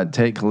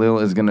Tate Khalil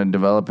is going to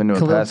develop into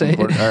a passing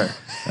quarterback.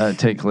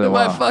 Tate Khalil.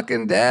 My Wow.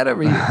 fucking dad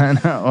every year. I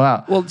know.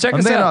 Wow. Well, check I'm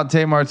us thinking out. about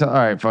Tate Martell. All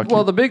right. Fuck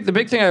Well, you. the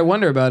big thing I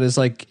wonder about is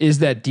like, is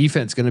that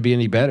defense going to be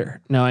any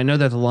better? Now I know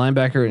that the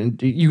linebacker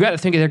and you got to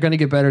think they're going to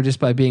get better just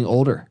by being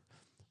older,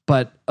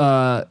 but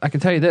I can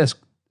tell you this: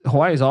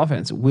 Hawaii's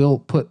offense will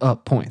put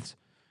up points.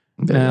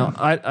 Now,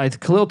 I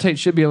Khalil Tate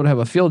should be able to have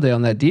a field day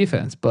on that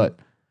defense, but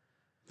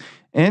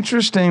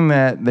Interesting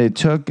that they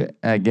took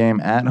a game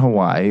at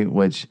Hawaii,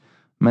 which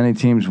many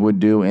teams would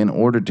do in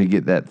order to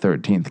get that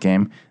 13th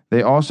game.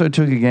 They also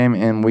took a game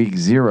in week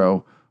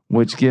 0,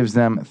 which gives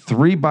them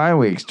 3 bye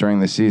weeks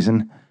during the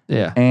season,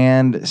 yeah,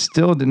 and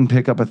still didn't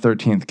pick up a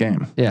 13th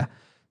game. yeah.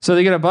 So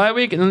they get a bye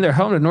week, and then they're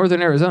home to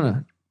Northern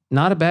Arizona.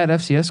 Not a bad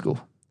FCS school.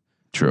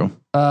 True.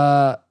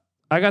 I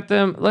got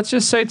them. Let's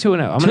just say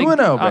 2-0.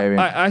 2-0, baby.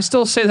 I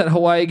still say that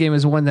Hawaii game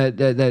is one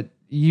that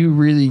you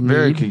really need.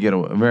 Very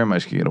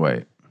much could get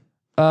away.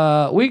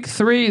 Week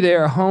 3, they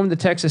are home to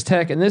Texas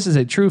Tech, and this is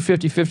a true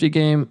 50-50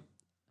 game.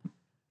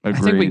 Agreed.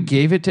 I think we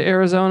gave it to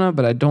Arizona,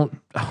 but I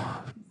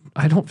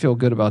don't feel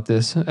good about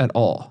this at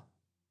all.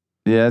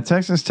 Yeah,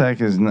 Texas Tech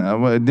is.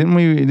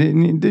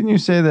 Didn't you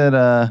say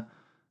that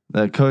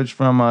the coach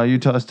from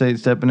Utah State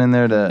stepping in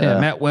there to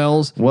Matt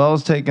Wells.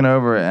 Wells taking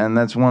over, and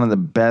that's one of the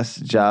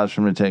best jobs for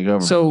him to take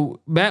over.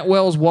 So Matt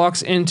Wells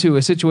walks into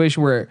a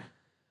situation where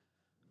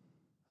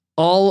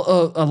a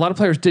lot of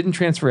players didn't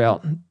transfer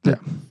out. Yeah.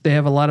 They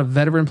have a lot of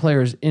veteran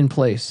players in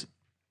place.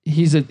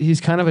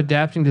 He's kind of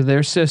adapting to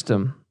their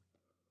system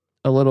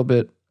a little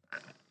bit.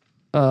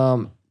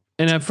 And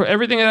for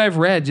everything that I've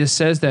read, just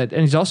says that,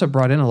 and he's also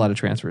brought in a lot of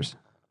transfers.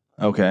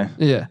 Okay.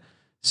 Yeah.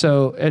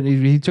 So, and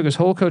he took his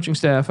whole coaching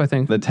staff, I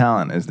think. The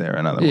talent is there,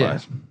 in other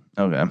words.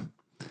 Okay.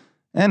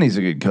 And he's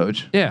a good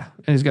coach. Yeah,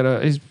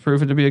 and he's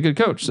proven to be a good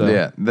coach. So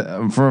Yeah.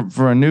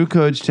 For a new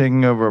coach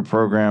taking over a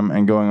program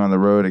and going on the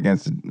road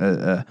against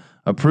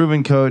a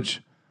proven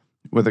coach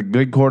with a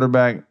good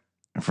quarterback,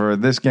 for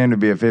this game to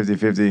be a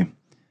 50-50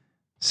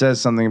 says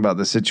something about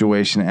the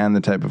situation and the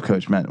type of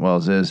coach Matt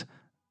Wells is.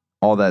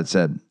 All that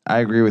said, I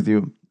agree with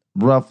you.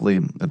 Roughly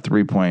a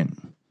 3-point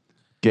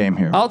game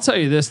here. I'll tell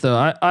you this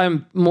though,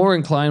 I'm more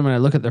inclined when I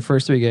look at their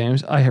first 3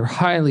 games. I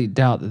highly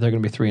doubt that they're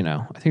going to be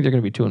 3-0. I think they're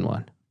going to be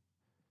 2-1.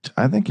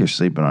 I think you're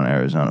sleeping on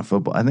Arizona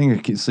football. I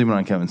think you're sleeping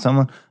on Kevin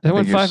Sumlin. They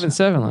went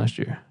 5-7 last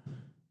year.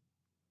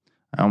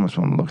 I almost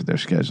want to look at their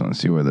schedule and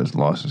see where those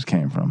losses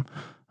came from.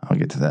 I'll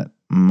get to that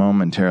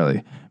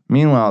momentarily.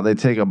 Meanwhile, they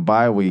take a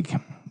bye week.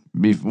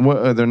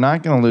 They're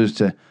not going to lose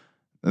to.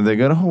 They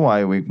go to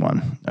Hawaii week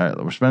 1. All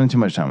right, we're spending too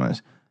much time on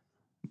this.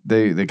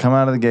 They come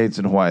out of the gates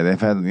in Hawaii. They've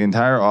had the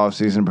entire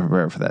offseason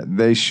prepared for that.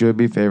 They should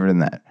be favored in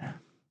that.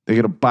 They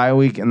get a bye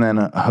week and then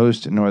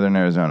host Northern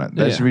Arizona.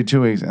 That should be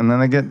 2 weeks. And then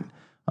they get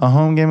a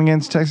home game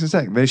against Texas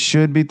Tech. They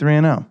should be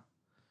 3-0.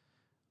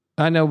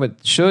 I know,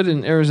 but should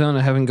and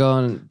Arizona haven't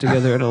gone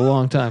together in a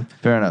long time.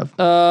 Fair enough.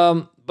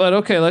 But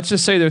okay, let's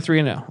just say they're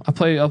 3-0.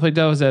 I'll play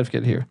devil's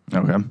advocate here.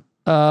 Okay.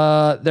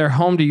 They're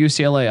home to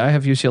UCLA. I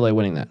have UCLA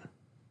winning that.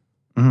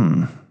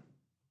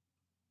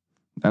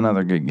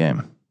 Another good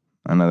game.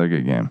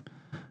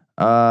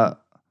 We're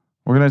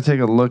going to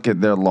take a look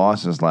at their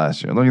losses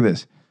last year. Look at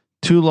this.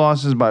 2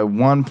 losses by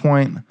 1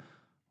 point,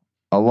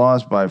 a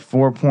loss by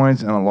 4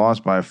 points, and a loss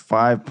by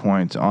 5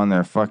 points on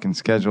their fucking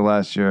schedule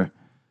last year.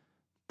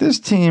 This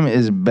team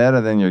is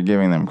better than you're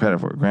giving them credit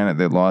for. Granted,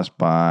 they lost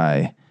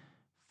by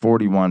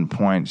 41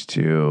 points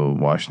to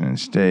Washington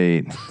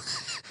State.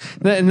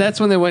 And that's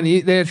when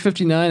they had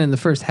 59 in the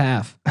first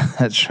half.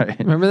 That's right.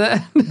 Remember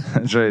that?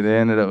 That's right. They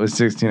ended up with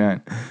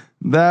 69.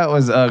 That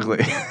was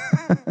ugly.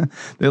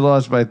 They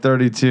lost by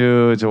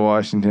 32 to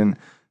Washington.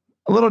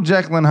 A little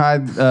Jekyll and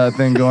Hyde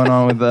thing going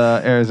on with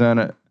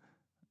Arizona.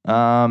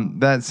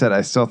 That said,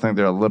 I still think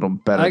they're a little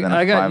better than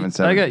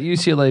 5-7. I got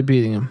UCLA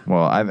beating them.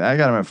 Well, I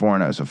got them at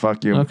 4-0, so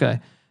fuck you.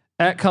 Okay.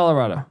 At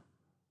Colorado.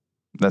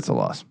 That's a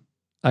loss.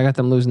 I got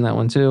them losing that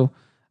one too.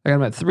 I got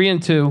them at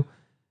 3-2.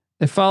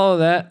 They follow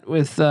that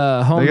with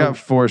home. They got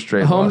 4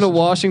 straight home losses. to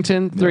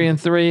Washington,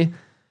 3-3.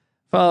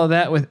 Follow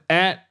that with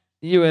at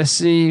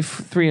USC,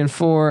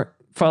 3-4.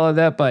 Follow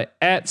that by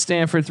at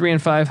Stanford,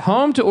 3-5.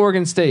 Home to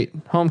Oregon State,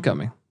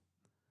 homecoming.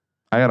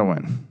 I got to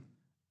win.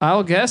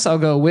 I'll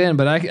go win,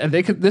 but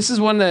they could. This is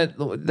one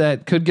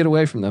that could get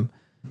away from them.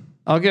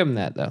 I'll give them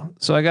that though.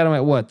 So I got them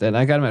at what then?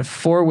 I got them at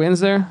 4 wins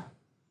there.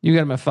 You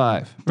got them at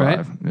 5,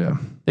 right? 5, yeah.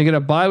 They get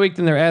a bye week,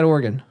 then they're at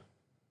Oregon.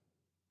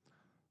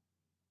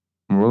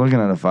 We're looking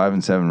at a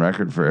 5-7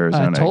 record for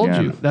Arizona. I told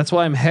again. you. That's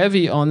why I'm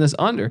heavy on this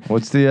under.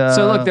 What's the?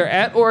 So look, they're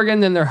at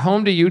Oregon, then they're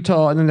home to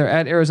Utah, and then they're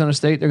at Arizona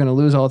State. They're going to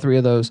lose all 3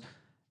 of those.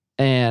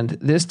 And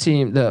this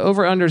team, the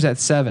over/under is at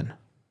 7.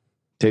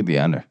 Take the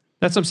under.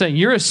 That's what I'm saying.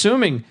 You're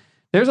assuming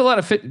there's a lot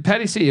of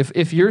Patty C.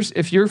 If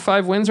you're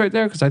 5 wins right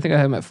there, because I think I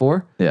have him at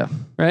 4. Yeah.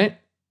 Right.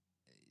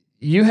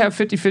 You have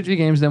 50-50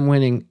 games them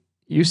winning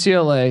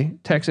UCLA,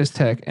 Texas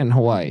Tech, and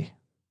Hawaii.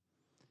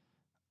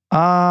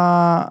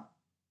 UCLA.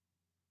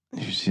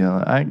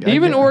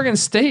 Even Oregon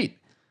State.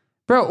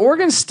 Bro,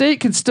 Oregon State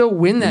could still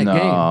win that game.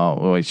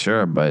 No, wait,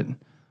 sure, but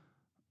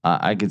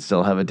I could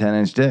still have a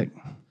 10-inch dick.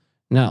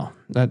 No,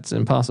 that's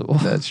impossible.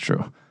 That's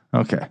true.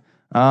 Okay.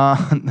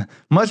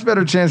 Much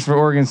better chance for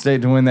Oregon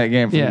State to win that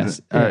game. Yes.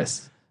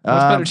 Much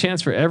better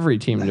chance for every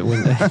team to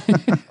win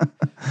that.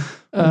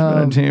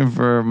 Better team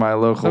for my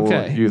local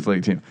youth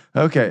league team.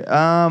 Okay.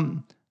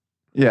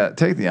 Yeah,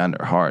 take the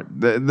under hard.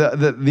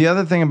 The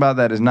other thing about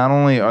that is not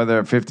only are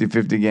there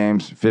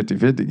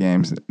 50-50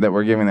 games that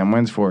we're giving them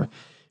wins for,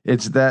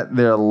 it's that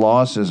their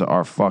losses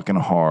are fucking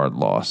hard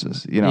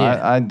losses. You know,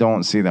 I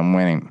don't see them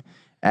winning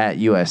at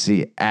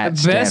USC, at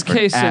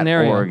Stanford, at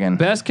Oregon.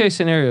 Best case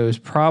scenario is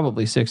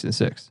probably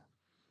 6-6.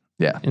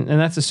 Yeah, and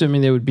that's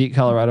assuming they would beat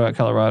Colorado at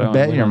Colorado.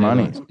 Bet your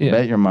money. Yeah.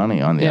 Bet your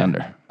money on the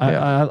under.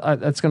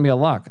 That's going to be a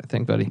lock, I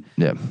think, buddy.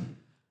 Yeah.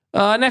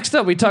 Next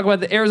up, we talk about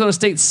the Arizona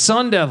State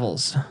Sun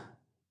Devils.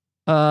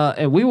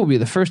 And we will be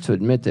the first to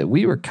admit that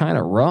we were kind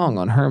of wrong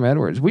on Herm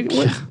Edwards. We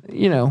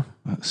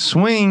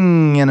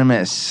swing and a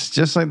miss,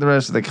 just like the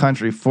rest of the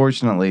country,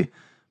 fortunately.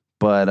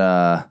 But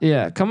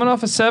coming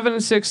off a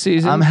 7-6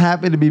 season, I'm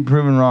happy to be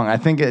proven wrong. I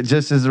think it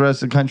just as the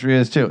rest of the country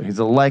is too. He's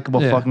a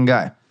likable fucking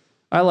guy.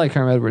 I like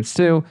Herm Edwards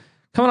too.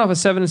 Coming off a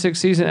 7-6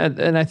 season,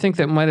 and I think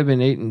that might have been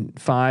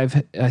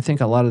 8-5. I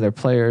think a lot of their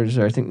players,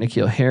 or I think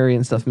N'Keal Harry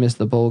and stuff, missed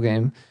the bowl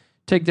game.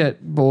 Take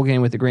that bowl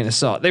game with a grain of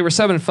salt. They were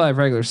 7-5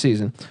 regular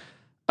season.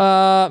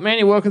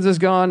 Manny Wilkins is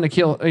gone.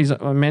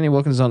 Manny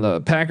Wilkins is on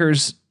the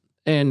Packers,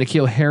 and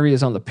N'Keal Harry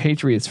is on the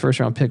Patriots. First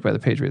round pick by the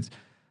Patriots.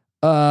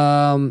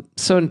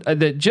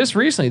 That just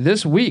recently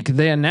this week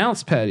they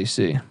announced Patty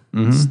C.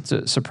 Mm-hmm.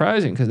 It's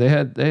surprising because they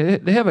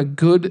have a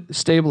good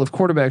stable of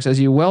quarterbacks, as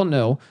you well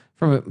know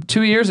from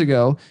 2 years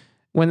ago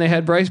when they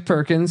had Bryce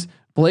Perkins,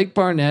 Blake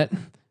Barnett,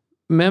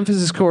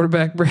 Memphis's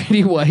quarterback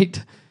Brady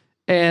White,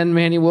 and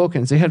Manny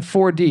Wilkins. They had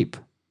 4 deep.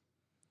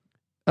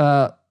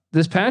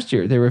 This past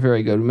year, they were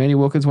very good. Manny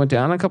Wilkins went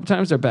down a couple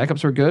times. Their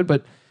backups were good,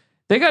 but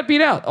they got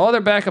beat out. All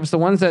their backups, the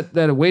ones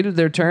that waited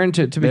their turn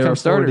to become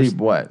starters. 4 deep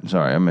what?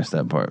 Sorry, I missed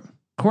that part.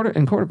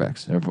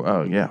 Quarterbacks.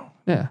 Oh, yeah.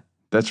 Yeah.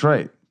 That's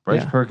right.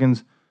 Bryce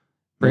Perkins.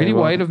 Brady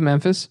White of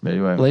Memphis.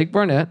 Blake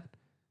Barnett.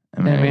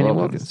 And Manny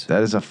Wilkins.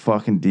 That is a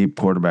fucking deep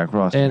quarterback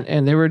roster.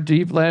 And they were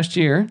deep last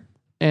year,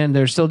 and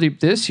they're still deep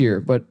this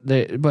year. But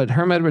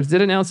Herm Edwards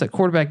did announce that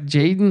quarterback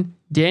Jaden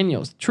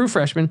Daniels, true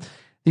freshman,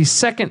 the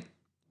second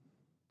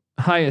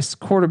highest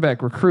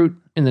quarterback recruit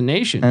in the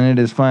nation. And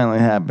it has finally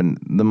happened.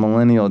 The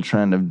millennial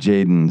trend of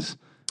Jadens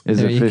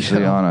is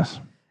officially on us.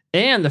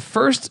 And the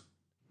first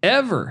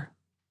ever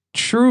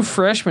true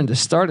freshman to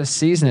start a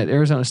season at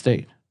Arizona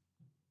State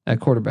at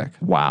quarterback.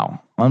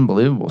 Wow.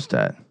 Unbelievable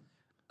stat.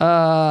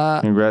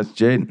 Congrats,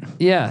 Jaden.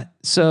 Yeah.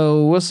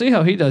 So we'll see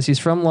how he does. He's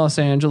from Los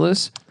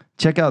Angeles.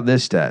 Check out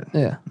this stat.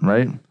 Yeah.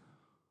 Right?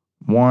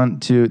 1,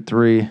 2,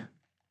 3,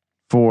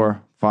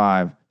 4,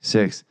 5,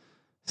 6,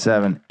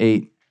 7,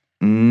 8,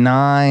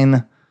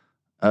 9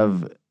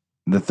 of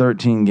the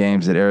 13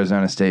 games that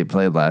Arizona State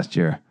played last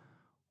year,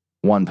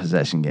 1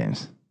 possession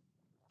games.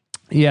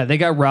 Yeah, they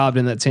got robbed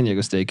in that San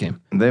Diego State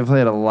game. They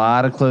played a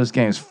lot of close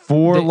games.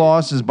 4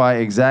 losses by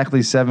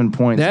exactly 7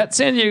 points. That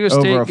San Diego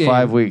State over a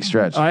 5-week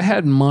stretch. I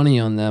had money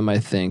on them. I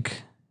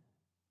think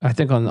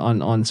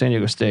on San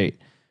Diego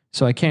State.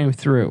 So I came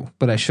through,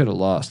 but I should have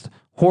lost.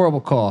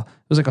 Horrible call. It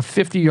was like a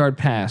 50-yard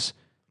pass,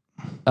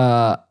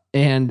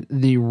 and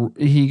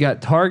he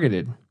got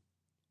targeted,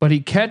 but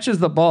he catches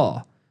the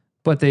ball.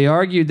 But they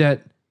argued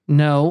that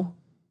no,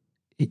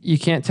 you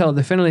can't tell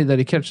definitively that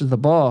he catches the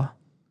ball,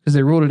 because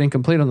they ruled it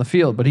incomplete on the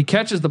field, but he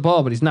catches the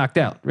ball, but he's knocked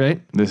out,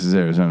 right? This is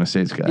Arizona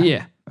State's guy.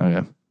 Yeah.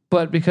 Okay.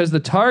 But because the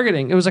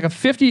targeting, it was like a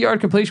 50-yard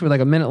completion with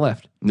like a minute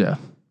left. Yeah.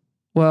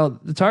 Well,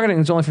 the targeting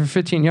was only for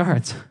 15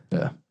 yards.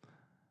 Yeah.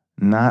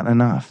 Not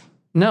enough.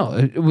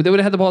 No, they would have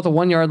had the ball at the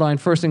 1 yard line,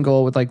 first and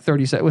goal with like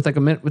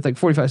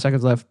 45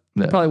 seconds left.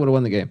 Yeah. Probably would have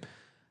won the game.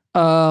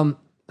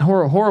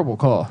 Horrible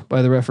call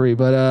by the referee,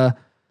 but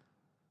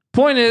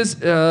point is,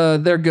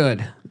 they're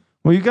good.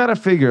 Well, you got to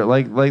figure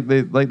like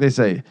they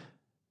say.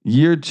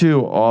 Year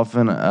 2,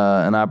 often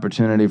an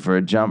opportunity for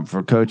a jump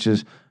for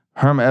coaches.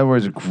 Herm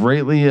Edwards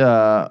greatly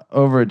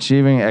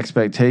overachieving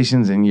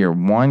expectations in year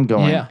 1,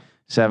 going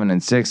 7-6,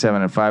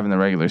 7-5 in the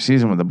regular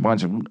season with a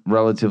bunch of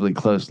relatively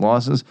close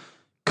losses.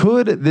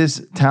 Could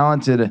this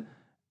talented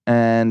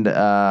and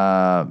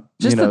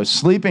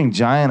sleeping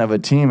giant of a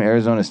team,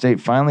 Arizona State,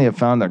 finally have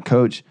found their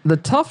coach? The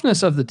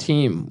toughness of the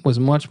team was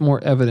much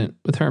more evident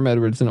with Herm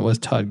Edwards than it was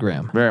Todd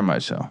Graham. Very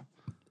much so.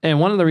 And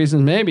one of the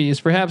reasons maybe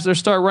is perhaps their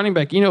star running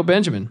back,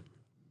 Benjamin.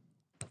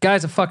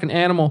 Guy's a fucking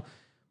animal.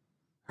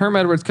 Herm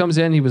Edwards comes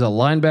in. He was a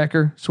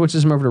linebacker,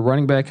 switches him over to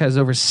running back, has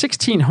over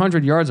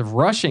 1,600 yards of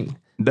rushing.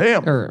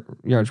 Damn. Or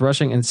yards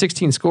rushing and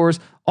 16 scores.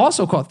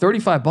 Also caught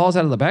 35 balls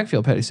out of the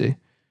backfield, Petty C.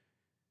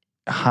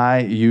 High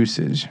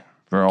usage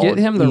For Get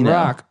him the Eno.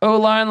 rock.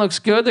 O-line looks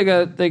good. They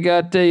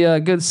got a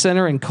good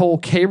center in Cole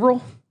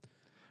Cabrel.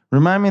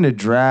 Remind me to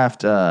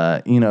draft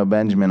Eno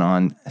Benjamin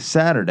on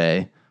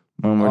Saturday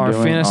when we're Our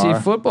doing fantasy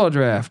football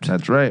draft.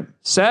 That's right.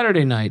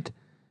 Saturday night.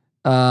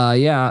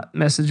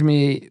 Message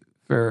me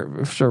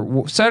for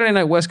sure. Saturday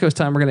night West Coast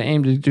time. We're going to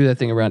aim to do that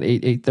thing around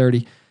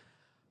 8:30.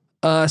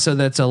 So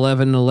that's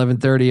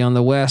 11:30 on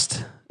the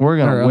West. We're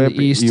going to whip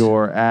the East.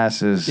 your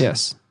asses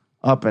Yes.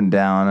 up and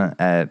down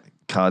at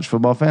College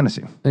Football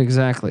Fantasy.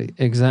 Exactly.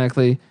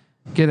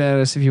 Get at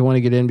us if you want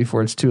to get in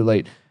before it's too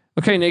late.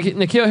 Okay,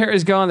 N'Keal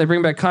Harry's gone. They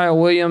bring back Kyle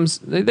Williams.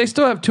 They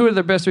still have two of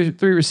their best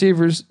three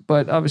receivers,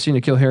 but obviously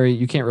N'Keal Harry,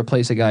 you can't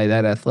replace a guy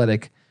that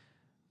athletic.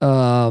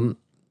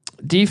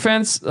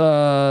 Defense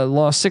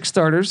lost 6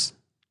 starters.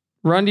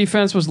 Run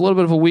defense was a little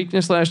bit of a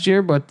weakness last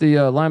year, but the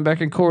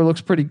linebacking core looks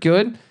pretty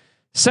good.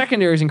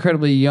 Secondary is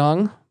incredibly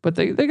young, but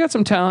they got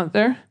some talent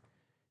there.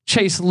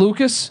 Chase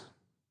Lucas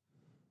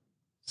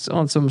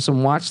on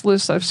some watch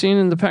lists I've seen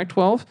in the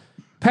Pac-12.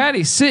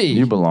 Patty C.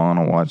 You belong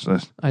on a watch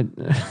list.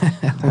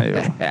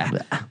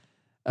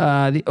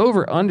 The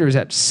over-under is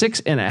at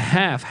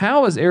 6.5.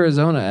 How is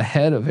Arizona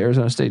ahead of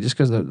Arizona State? Just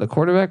because of the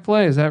quarterback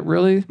play? Is that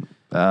really?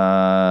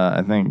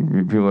 I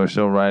think people are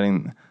still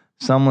riding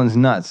someone's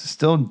nuts.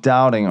 Still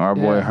doubting our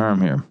boy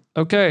Herm here.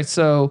 Okay,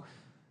 so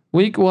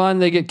week 1,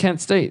 they get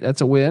Kent State.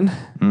 That's a win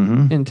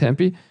in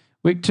Tempe.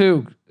 Week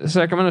 2,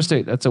 Sacramento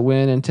State. That's a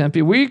win in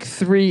Tempe. Week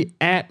 3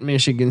 at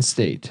Michigan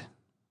State.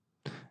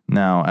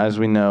 Now, as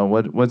we know,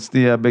 what's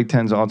the Big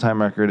Ten's all-time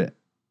record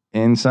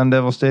in Sun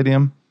Devil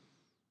Stadium?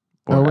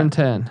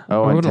 0-10.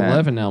 0-10.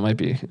 11 now might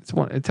be. It's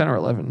 10 or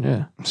 11.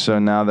 Yeah. So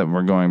now that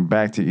we're going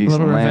back to East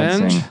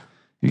Lansing,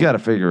 you got to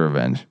figure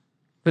revenge.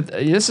 But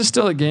this is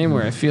still a game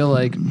where I feel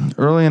like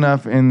early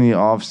enough in the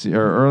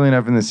early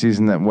enough in the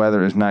season that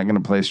weather is not going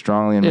to play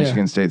strongly in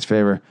Michigan State's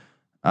favor.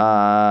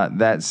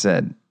 That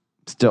said,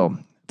 still,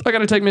 I got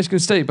to take Michigan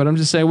State, but I'm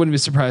just saying it wouldn't be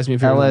surprised me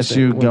if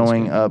LSU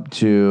going up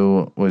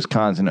to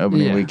Wisconsin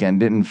opening weekend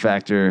didn't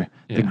factor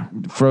the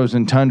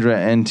frozen tundra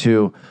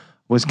into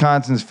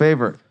Wisconsin's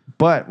favor.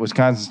 But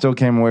Wisconsin still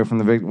came away from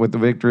with the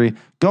victory.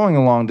 Going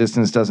a long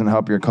distance doesn't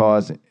help your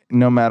cause,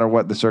 no matter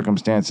what the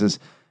circumstances.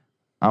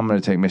 I'm going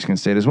to take Michigan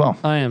State as well.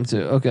 I am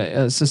too.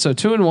 Okay, so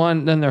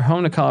 2-1. Then they're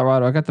home to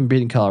Colorado. I got them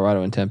beating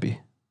Colorado in Tempe.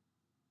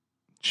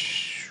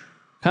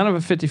 Kind of a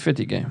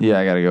 50-50 game. Yeah,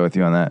 I got to go with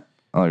you on that.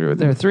 I'll agree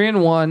with you. They're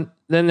 3-1.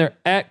 Then they're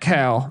at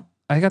Cal.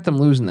 I got them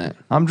losing that.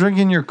 I'm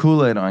drinking your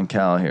Kool-Aid on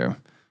Cal here.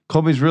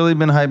 Colby's really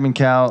been hyping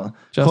Cal.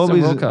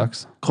 Justin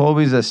Wilcox.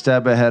 Colby's a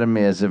step ahead of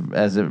me as it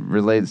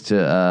relates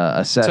to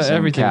assessing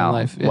everything Cal. in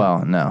life. Yeah.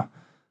 Well, no,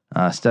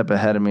 step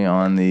ahead of me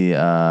on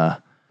the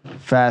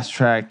fast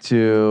track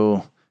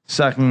to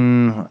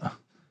sucking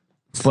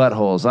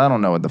buttholes. I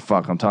don't know what the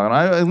fuck I'm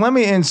talking. Let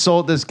me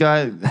insult this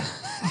guy.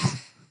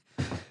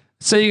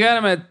 So you got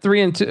him at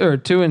 3-2 or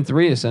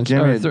 2-3 essentially.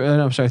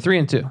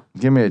 3-2.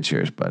 Give me a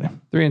cheers, buddy.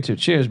 3-2.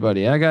 Cheers,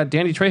 buddy. I got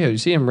Danny Trejo. You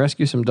see him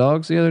rescue some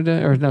dogs the other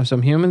day, or no,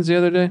 some humans the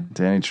other day.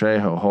 Danny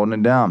Trejo holding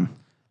it down.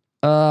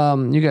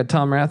 You got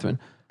Tom Rathman.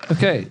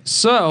 Okay,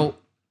 so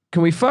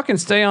can we fucking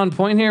stay on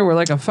point here? We're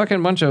like a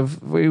fucking bunch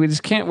of we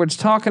just can't. We're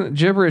just talking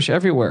gibberish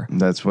everywhere.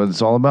 That's what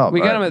it's all about.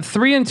 We got them at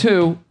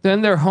 3-2.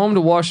 Then they're home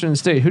to Washington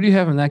State. Who do you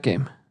have in that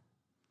game?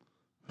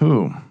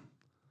 Who?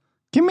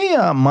 Give me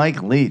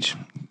Mike Leach.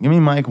 Give me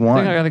Mike 1.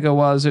 I think I got to go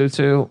Wazoo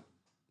too.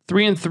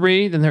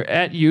 3-3. Then they're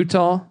at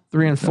Utah.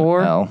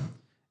 3-4.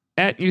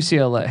 At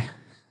UCLA.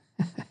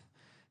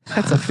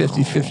 That's a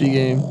 50-50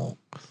 game.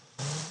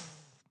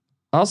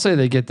 I'll say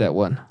they get that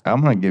one.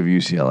 I'm going to give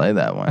UCLA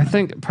that one. I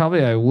think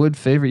probably I would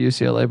favor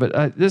UCLA,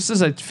 but this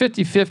is a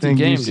 50-50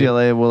 game.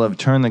 UCLA will have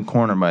turned the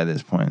corner by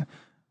this point.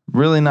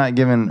 Really not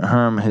giving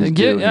Herm his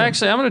due.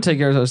 Actually, I'm going to take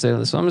Arizona State on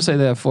this one. I'm going to say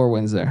they have 4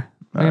 wins there.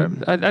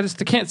 I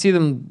just can't see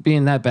them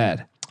being that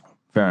bad.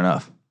 Fair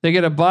enough. They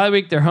get a bye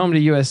week. They're home to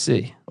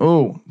USC.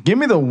 Oh, give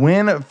me the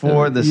win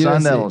for the USC.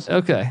 Sun Devils.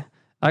 Okay.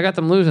 I got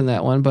them losing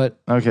that one,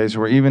 but okay, so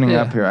we're evening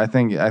up here. I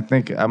think I'm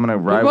gonna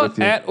ride with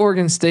you. At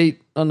Oregon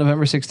State on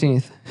November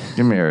 16th.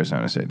 Give me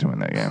Arizona State to win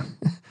that game.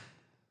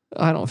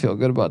 I don't feel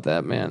good about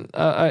that, man.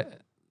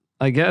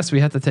 I guess we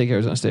have to take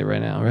Arizona State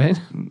right now, right?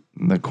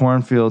 The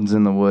cornfields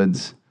in the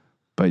woods,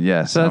 but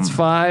yes. So that's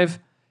 5.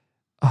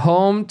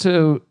 Home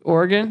to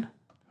Oregon.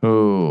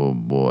 Oh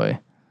boy,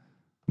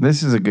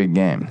 this is a good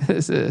game.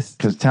 This is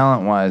because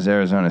talent-wise,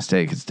 Arizona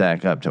State could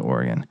stack up to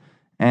Oregon,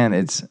 and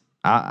it's.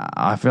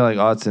 I feel like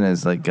Autzen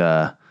is like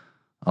a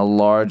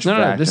large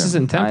factor. No, this is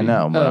in Tempe. I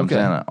know, but I'm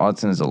saying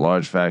Autzen is a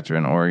large factor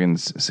in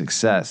Oregon's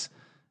success,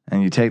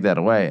 and you take that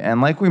away.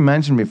 And like we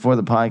mentioned before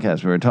the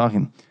podcast, we were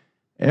talking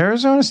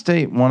Arizona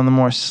State, one of the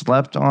more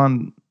slept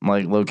on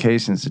like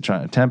locations to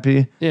try.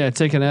 Tempe,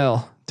 take an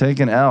L.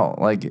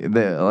 Like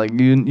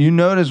you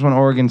notice when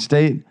Oregon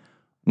State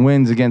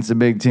wins against a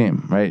big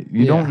team, right?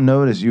 You don't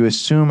notice. You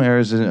assume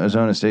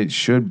Arizona State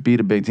should beat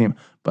a big team.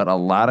 But a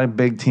lot of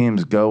big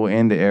teams go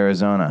into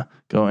Arizona,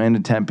 go into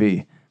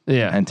Tempe,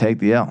 and take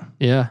the L.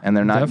 Yeah, and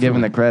they're not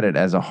given the credit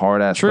as a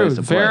hard ass place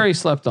to play. Very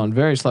slept on.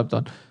 Very slept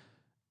on.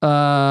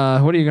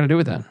 What are you going to do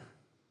with that?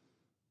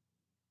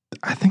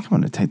 I think I'm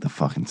going to take the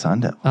fucking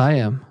Sun Devils. I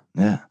am.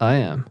 Yeah. I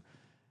am.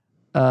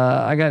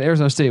 I got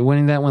Arizona State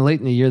winning that one late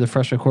in the year. The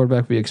freshman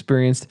quarterback will be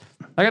experienced.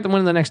 I got them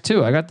winning the next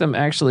two. I got them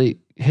actually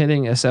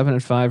hitting a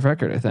 7-5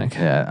 record, I think.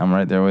 Yeah, I'm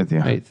right there with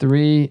you. Wait,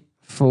 3,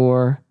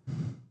 4,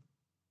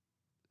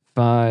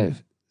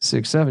 5,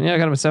 6, 7. Yeah, I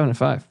got them at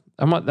 7-5.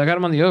 I got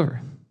them on the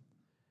over.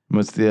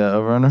 What's the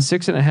over-under?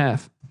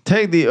 6.5.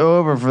 Take the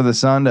over for the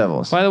Sun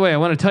Devils. By the way, I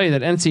want to tell you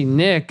that NC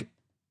Nick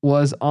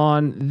was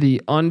on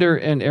the under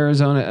in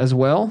Arizona as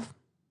well.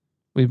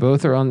 We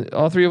both are on.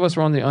 All three of us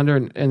were on the under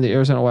in the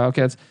Arizona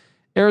Wildcats.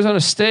 Arizona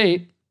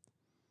State,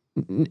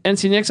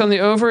 NC Nick's on the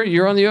over.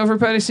 You're on the over,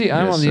 Patty C.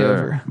 I'm Yes, on the sir.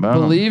 over. Boom.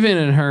 Believing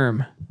in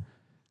Herm.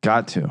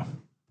 Got to.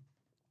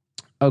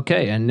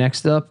 Okay, and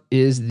next up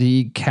is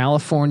the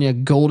California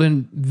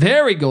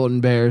very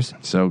golden Bears.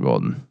 So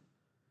golden.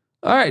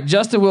 All right,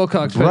 Justin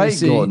Wilcox, Patty Bright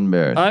C. golden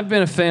Bears. I've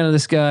been a fan of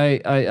this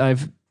guy.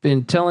 I've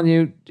been telling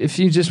you, if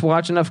you just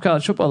watch enough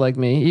college football like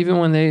me, even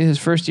when his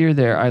first year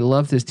there, I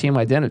loved his team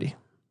identity.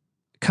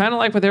 Kind of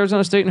like with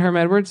Arizona State and Herm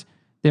Edwards,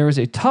 there was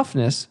a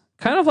toughness,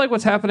 kind of like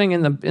what's happening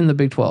in the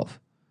Big 12.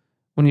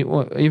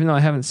 Even though I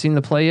haven't seen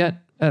the play yet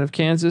out of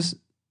Kansas,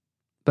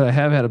 but I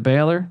have had a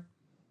Baylor.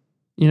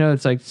 You know,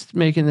 it's like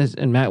making this,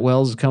 and Matt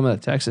Wells is coming to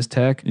Texas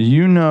Tech.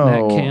 You know,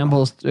 Matt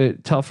Campbell's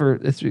tougher.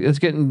 It's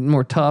getting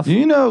more tough.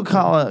 You know,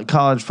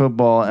 college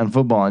football and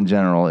football in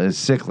general is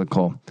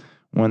cyclical.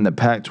 When the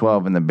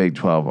Pac-12 and the Big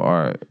 12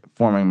 are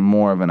forming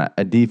more of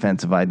a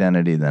defensive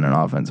identity than an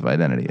offensive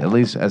identity, at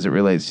least as it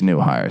relates to new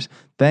hires.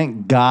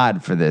 Thank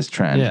God for this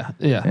trend.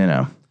 Yeah.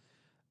 You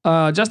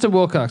know, Justin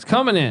Wilcox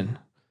coming in.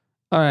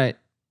 All right.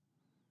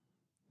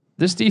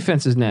 This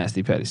defense is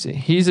nasty, Patty C.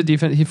 He's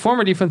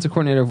former defensive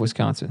coordinator of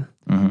Wisconsin.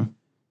 Mm-hmm.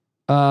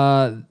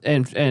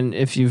 And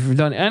if you've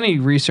done any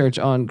research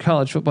on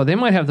college football, they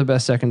might have the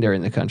best secondary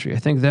in the country. I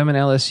think them and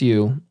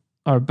LSU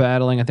are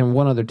battling. I think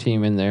one other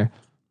team in there,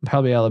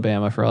 probably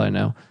Alabama for all I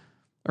know,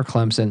 or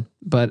Clemson,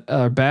 but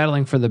are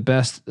battling for the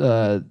best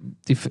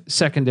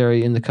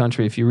secondary in the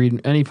country. If you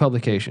read any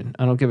publication,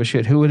 I don't give a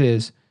shit who it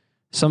is.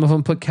 Some of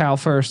them put Cal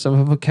first, some of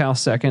them put Cal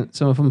second,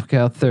 some of them put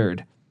Cal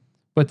third,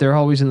 but they're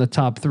always in the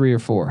top 3 or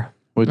 4.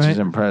 Which right? is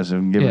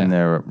impressive given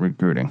their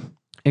recruiting.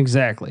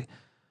 Exactly.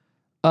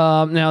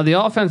 Now the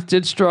offense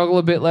did struggle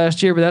a bit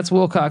last year, but that's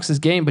Wilcox's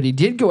game. But he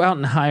did go out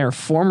and hire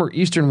former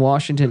Eastern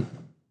Washington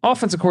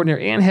offensive coordinator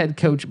and head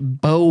coach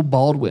Bo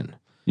Baldwin.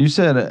 You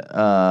said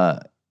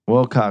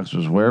Wilcox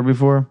was where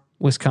before?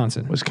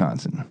 Wisconsin.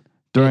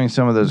 During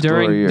some of those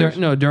glory years.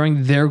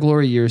 During their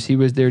glory years, he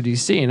was their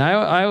DC. And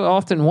I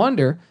often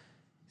wonder,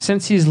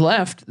 since he's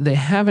left, they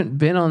haven't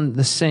been on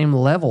the same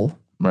level.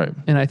 Right.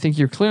 And I think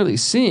you're clearly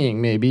seeing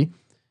maybe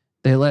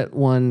they let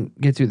one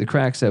get through the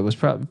cracks that was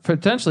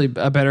potentially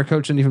a better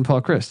coach than even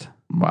Paul Chryst.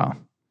 Wow.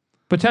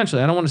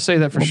 Potentially. I don't want to say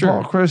that for sure.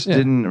 Paul Chryst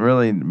didn't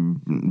really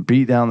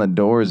beat down the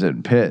doors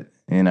at Pitt,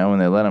 when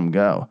they let him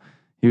go.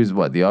 He was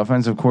the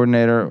offensive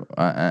coordinator,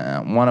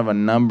 one of a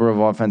number of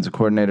offensive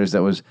coordinators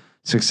that was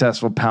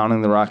successful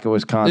pounding the rock at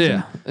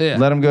Wisconsin. Yeah.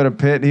 Let him go to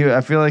Pitt.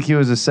 I feel like he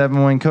was a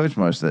 7-win coach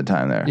most of the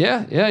time there.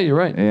 Yeah, you're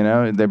right.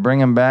 They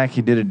bring him back.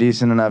 He did a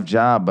decent enough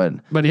job,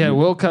 but he had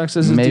Wilcox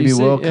as his maybe DC.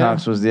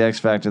 Wilcox was the X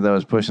factor that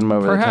was pushing him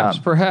over the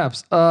top.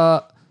 Perhaps.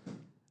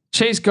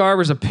 Chase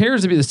Garbers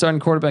appears to be the starting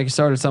quarterback. He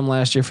started some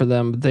last year for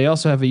them. But they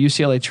also have a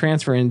UCLA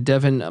transfer in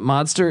Devin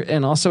Modster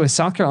and also a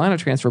South Carolina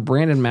transfer,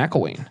 Brandon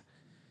McElwain.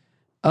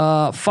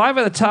 5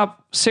 of the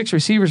top 6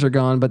 receivers are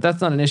gone, but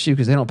that's not an issue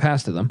because they don't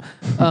pass to them.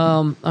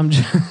 I'm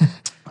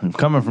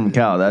coming from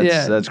Cal.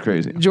 That's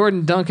crazy.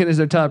 Jordan Duncan is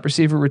their top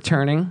receiver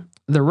returning.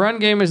 The run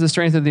game is the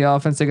strength of the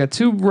offense. They got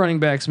 2 running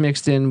backs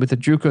mixed in with the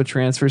JUCO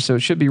transfer, so it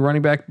should be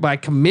running back by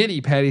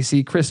committee. Patty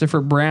C. Christopher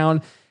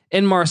Brown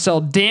and Marcel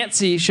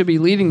Dancy should be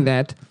leading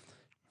that.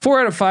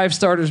 4 out of 5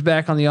 starters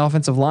back on the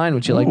offensive line,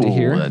 which you like to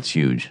hear. That's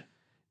huge.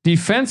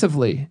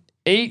 Defensively,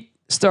 8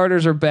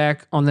 starters are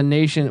back on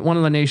one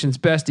of the nation's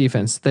best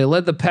defense. They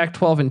led the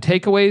Pac-12 in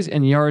takeaways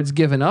and yards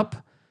given up.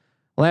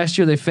 Last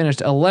year, they finished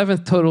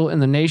 11th total in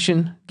the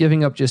nation,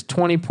 giving up just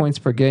 20 points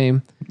per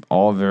game.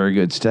 All very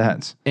good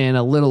stats. And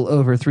a little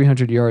over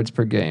 300 yards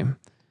per game.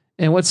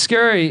 And what's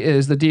scary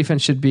is the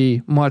defense should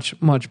be much,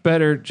 much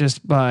better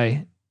just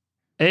by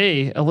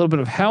a little bit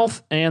of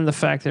health and the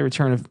fact they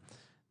return of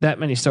that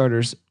many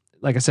starters.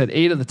 Like I said,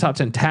 8 of the top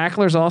 10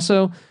 tacklers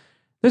also.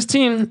 This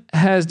team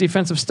has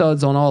defensive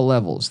studs on all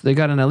levels. They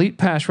got an elite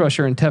pass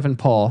rusher in Tevin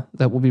Paul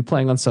that will be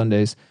playing on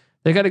Sundays.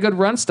 They got a good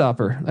run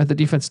stopper at the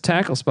defensive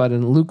tackle spot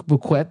in Luke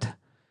Bouquet.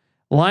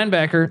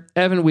 Linebacker,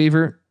 Evan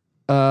Weaver,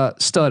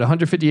 stud,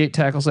 158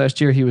 tackles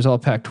last year. He was all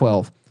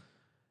Pac-12.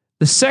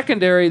 The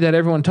secondary that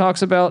everyone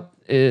talks about,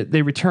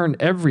 they returned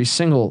every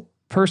single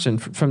person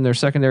from their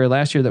secondary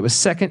last year that was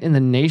second in the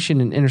nation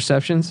in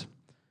interceptions.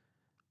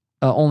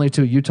 Only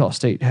to Utah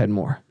State had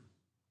more.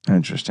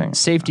 Interesting.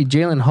 Safety,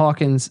 Jalen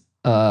Hawkins,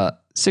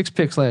 6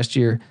 picks last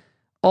year,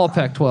 all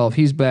Pac-12.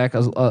 He's back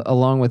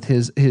along with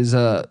his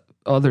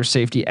other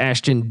safety,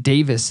 Ashton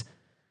Davis.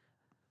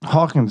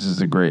 Hawkins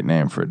is a great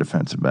name for a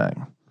defensive back.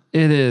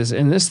 It is,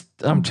 and this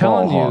I'm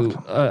telling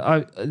you.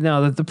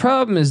 Now that the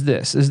problem is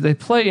this: is they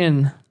play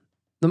in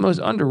the most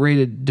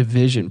underrated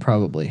division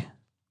probably.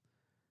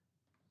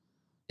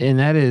 And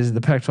that is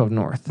the Pac-12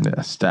 North.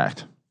 Yeah,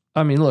 stacked.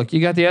 I mean, look,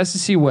 you got the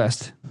SEC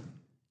West,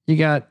 you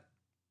got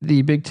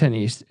the Big Ten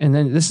East, and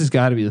then this has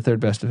got to be the third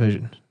best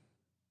division.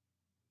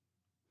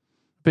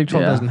 Big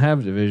 12 doesn't have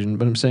a division,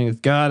 but I'm saying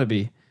it's got to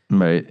be.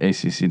 Right.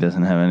 ACC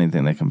doesn't have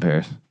anything that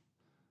compares.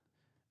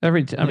 I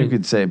mean, you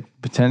could say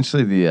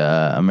potentially the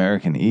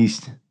American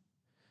East.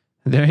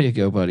 There you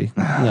go, buddy.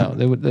 No,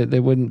 they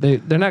wouldn't.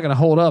 They're not going to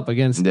hold up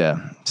against.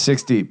 Yeah,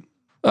 6 deep.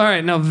 All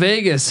right, now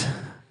Vegas,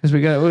 because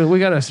we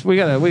gotta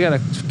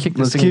kick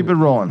this. Let's keep it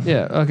rolling.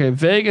 Yeah. Okay.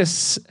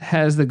 Vegas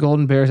has the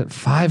Golden Bears at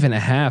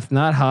 5.5.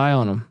 Not high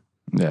on them.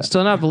 Yeah.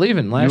 Still not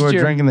believing. Last year, you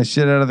year, were drinking the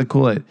shit out of the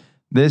Kool-Aid.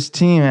 This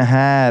team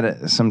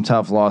had some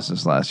tough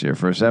losses last year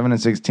for a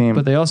 7-6 team.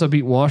 But they also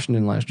beat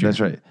Washington last year. That's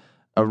right.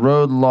 A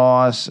road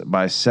loss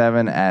by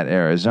 7 at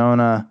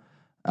Arizona.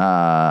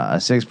 A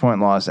 6-point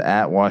loss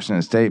at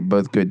Washington State.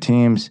 Both good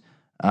teams.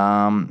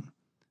 A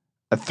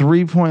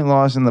 3-point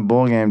loss in the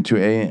bowl game to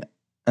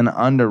an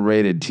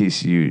underrated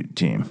TCU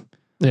team.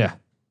 Yeah.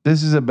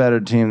 This is a better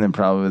team than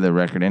probably the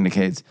record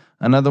indicates.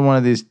 Another one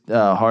of these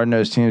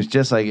hard-nosed teams,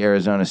 just like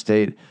Arizona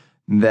State,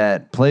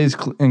 that plays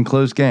in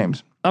close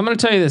games. I'm going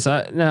to tell you this.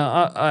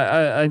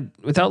 I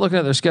without looking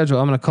at their schedule,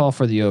 I'm going to call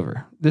for the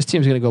over. This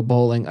team's going to go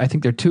bowling. I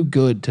think they're too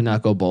good to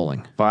not go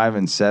bowling.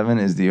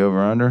 5-7 is the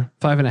over/under.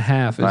 5.5.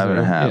 5.5.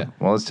 Yeah.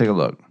 Well, let's take a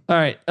look. All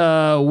right.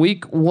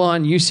 Week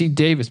 1, UC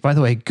Davis. By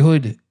the way,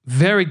 good,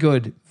 very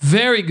good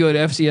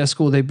FCS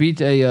school. They beat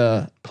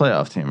a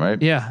playoff team,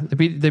 right? Yeah, they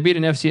beat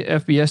an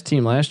FBS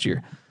team last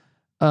year.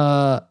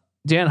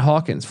 Dan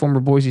Hawkins,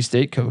 former Boise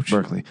State coach.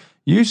 Berkeley.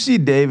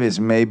 UC Davis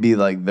may be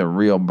like the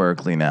real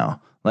Berkeley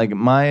now. Like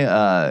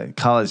my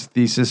college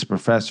thesis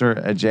professor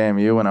at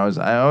JMU, when I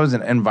was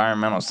an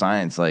environmental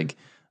science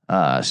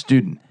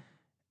student,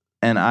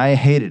 and I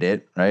hated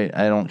it. Right,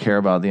 I don't care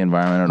about the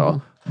environment at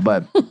all.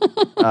 But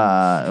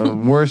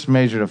worst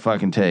major to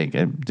fucking take.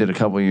 I did a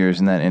couple years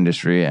in that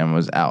industry and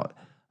was out.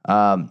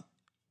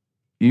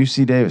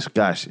 UC Davis,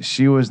 gosh,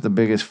 she was the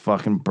biggest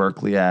fucking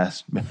Berkeley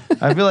ass.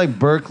 I feel like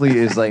Berkeley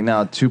is like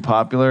now too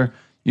popular.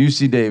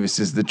 UC Davis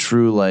is the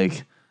true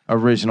like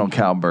original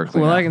Cal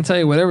Berkeley. Well, now. I can tell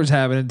you whatever's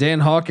happening. Dan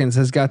Hawkins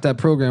has got that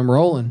program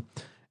rolling.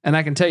 And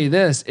I can tell you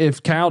this,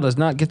 if Cal does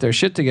not get their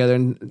shit together,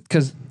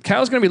 because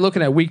Cal's going to be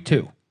looking at week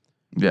 2.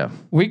 Yeah.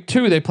 Week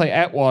 2, they play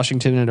at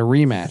Washington in a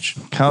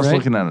rematch. Cal's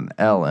looking at an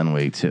L in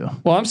week 2.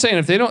 Well, I'm saying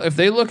if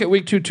they look at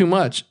week 2 too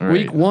much,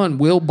 week 1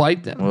 will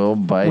bite them.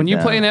 When you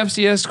play an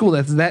FCS school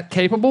that's that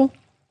capable.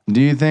 Do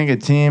you think a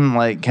team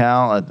like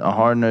Cal, a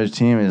hard-nosed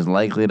team, is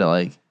likely to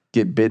like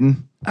get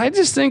bitten? I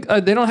just think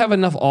they don't have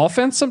enough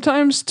offense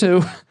sometimes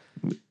to.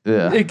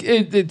 Yeah.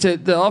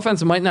 The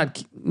offense might not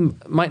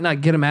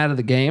get them out of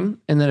the game,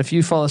 and then if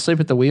you fall asleep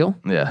at the wheel.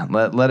 Yeah.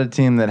 Let a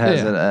team that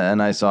has a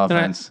nice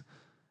offense.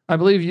 I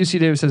believe UC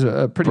Davis has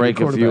a pretty break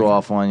good a few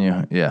off on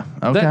you. Yeah.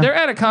 Okay. Their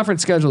out of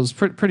conference schedule is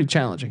pretty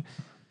challenging.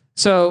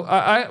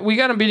 So we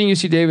got them beating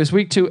UC Davis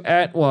week 2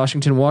 at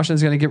Washington.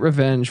 Washington's going to get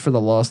revenge for the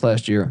loss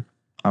last year.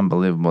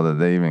 Unbelievable that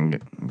they even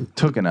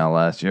took an L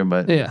last year,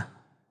 but yeah.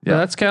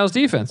 That's Cal's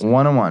defense.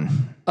 1-1.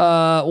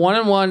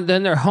 1-1.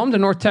 Then they're home to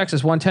North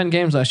Texas. Won 10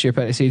 games last year.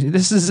 Petty season.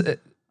 This is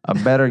a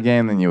better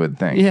game than you would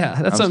think. Yeah,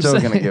 that's what I'm still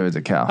saying. going to give it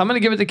to Cal. I'm going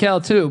to give it to Cal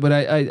too, but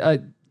I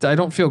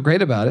don't feel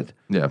great about it.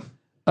 Yeah.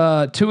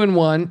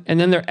 2-1, and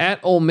then they're at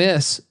Ole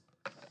Miss.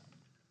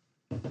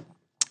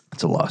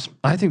 It's a loss.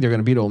 I think they're going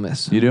to beat Ole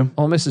Miss. You do?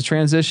 Ole Miss is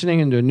transitioning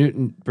into a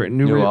new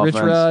Rich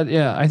Rod.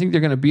 Yeah, I think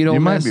they're going to beat Ole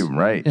Miss. You might be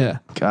right. Yeah.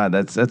 God,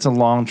 that's a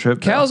long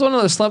trip. Cal's one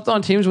of those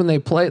slept-on teams when they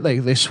played.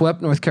 Like they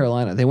swept North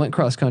Carolina. They went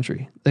cross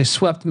country. They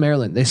swept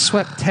Maryland. They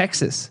swept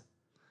Texas.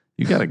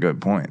 You got a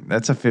good point.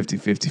 That's a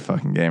 50-50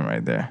 fucking game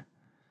right there.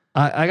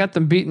 I got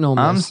them beating Ole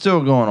Miss. I'm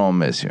still going Ole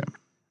Miss here.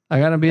 I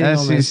got them beating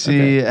Ole Miss. SEC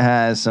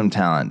has some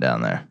talent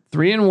down there.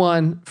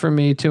 3-1 for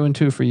me,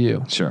 2-2 for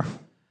you. Sure.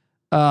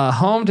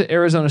 Home to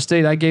Arizona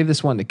State. I gave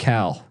this one to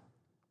Cal.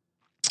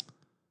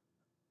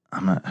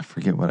 I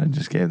forget what I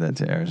just gave that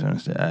to Arizona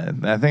State.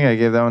 I think I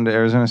gave that one to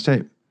Arizona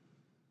State.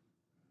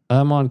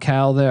 I'm on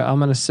Cal there. I'm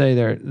going to say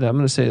I'm going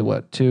to say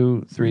what?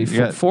 2, 3,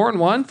 4,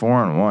 4-1.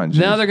 4-1. Geez.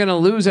 Now they're going to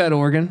lose at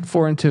Oregon.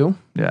 4-2.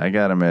 Yeah, I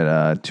got them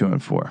at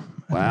 2-4.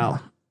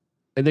 Wow.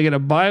 They get a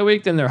bye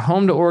week. Then they're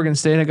home to Oregon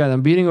State. I got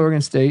them beating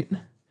Oregon State.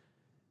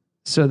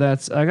 So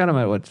I got them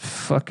at what?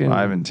 Fucking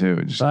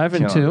 5-2.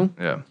 5-2.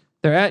 Yeah.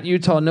 They're at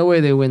Utah. No way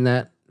they win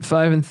that.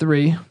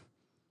 5-3.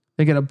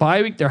 They get a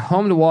bye week. They're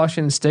home to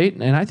Washington State,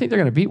 and I think they're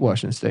going to beat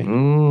Washington State.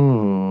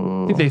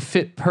 Ooh. I think they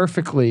fit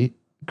perfectly.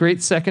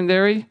 Great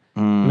secondary.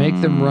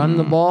 Make them run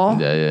the ball.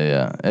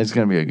 Yeah. It's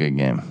going to be a good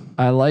game.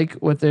 I like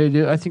what they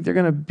do. I think they're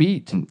going to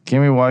beat.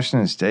 Give me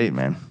Washington State,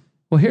 man.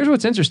 Well, here's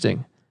what's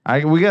interesting.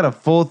 We got a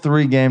full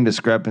 3-game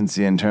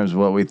discrepancy in terms of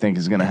what we think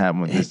is going to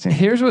happen with this team.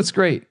 Here's what's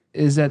great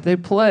is that they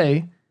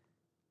play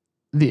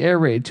the air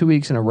raid 2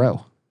 weeks in a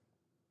row.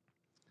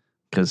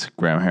 Because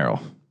Graham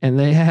Harrell. And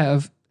they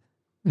have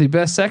the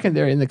best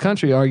secondary in the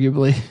country,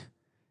 arguably.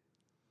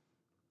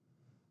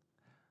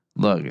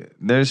 Look,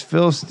 there's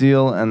Phil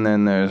Steele and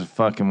then there's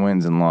fucking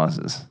wins and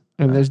losses.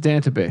 And there's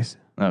Dantabase.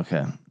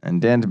 Okay.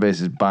 And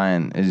Dantabase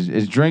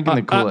is drinking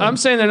the Kool-Aid. I'm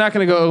saying they're not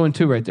going to go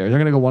 0-2 right there. They're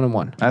going to go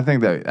 1-1. I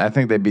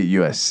think they beat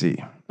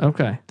USC.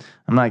 Okay.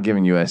 I'm not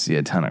giving USC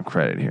a ton of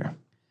credit here.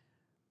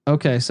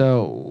 Okay,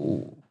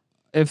 so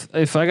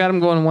if I got them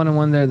going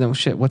 1-1 there, then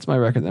shit. What's my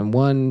record then?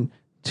 1,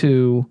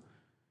 2,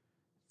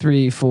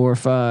 3, 4,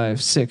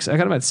 5, 6. I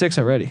got them at 6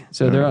 already.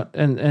 So they're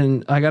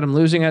and I got them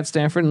losing at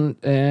Stanford,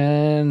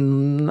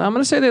 and I'm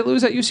going to say they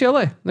lose at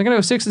UCLA. They're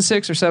going to go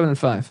 6-6 or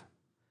 7-5.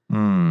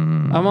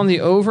 I'm on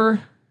the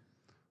over.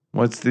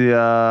 What's the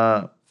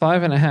 5.5?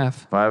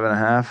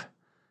 5.5.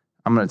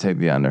 I'm going to take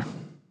the under.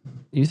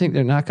 You think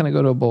they're not going to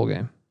go to a bowl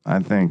game? I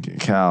think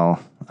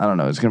Cal. I don't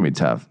know. It's going to be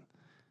tough.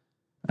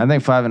 I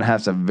think 5.5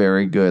 is a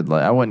very good.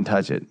 Like I wouldn't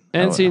touch it.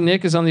 NC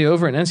Nick is on the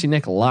over, and NC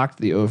Nick locked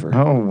the over.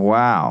 Oh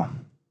wow.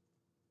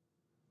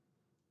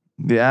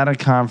 The out of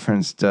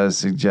conference does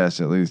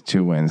suggest at least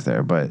 2 wins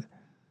there, but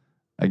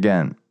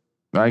again,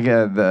 I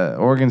get the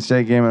Oregon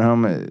State game at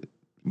home,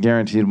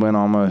 guaranteed win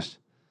almost.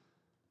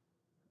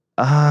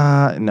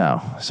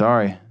 No,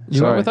 sorry.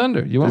 You went with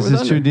under. This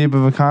is too deep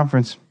of a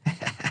conference.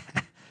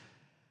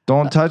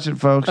 Don't touch it,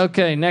 folks.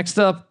 Okay, next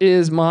up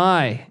is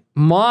my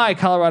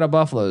Colorado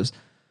Buffaloes.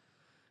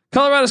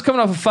 Colorado's coming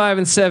off a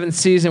 5-7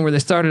 season where they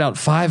started out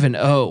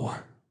 5-0.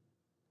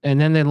 And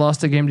then they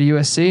lost a game to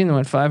USC and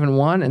went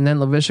 5-1. And then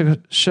Laviska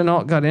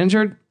Shenault got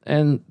injured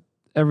and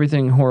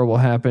everything horrible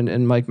happened.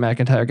 And Mike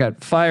McIntyre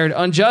got fired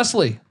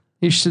unjustly.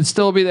 He should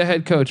still be the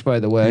head coach,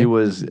 by the way. He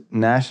was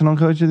National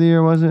Coach of the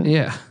Year, was it?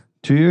 Yeah.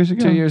 2 years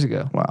ago? 2 years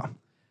ago. Wow.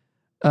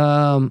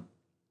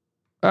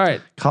 All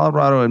right.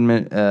 Colorado's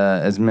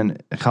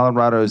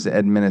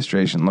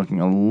administration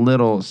looking a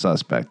little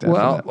suspect.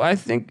 Well, I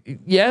think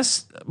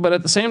yes, but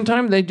at the same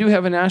time, they do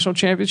have a national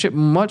championship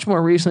much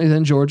more recently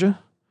than Georgia,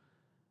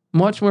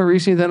 much more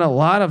recently than a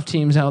lot of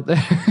teams out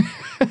there.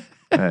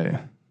 Hey,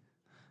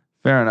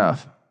 fair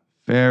enough.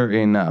 Fair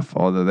enough.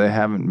 Although they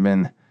haven't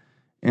been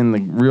in the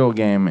real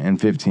game in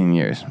 15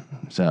 years,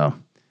 so.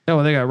 Oh,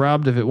 well, they got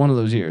robbed of it one of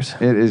those years.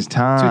 It is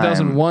time.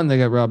 2001, they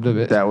got robbed of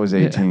it. That was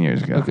 18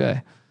 years ago.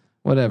 Okay,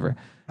 whatever.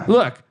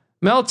 Look,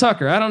 Mel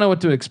Tucker. I don't know what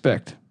to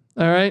expect.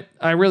 All right,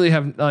 I really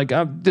have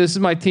this is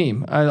my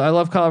team. I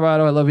love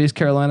Colorado. I love East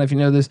Carolina. If you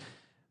know this,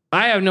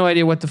 I have no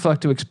idea what the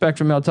fuck to expect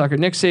from Mel Tucker.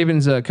 Nick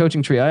Saban's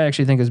coaching tree, I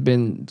actually think has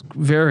been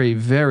very,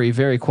 very,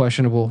 very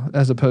questionable.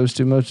 As opposed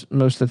to most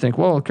that think,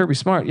 well, Kirby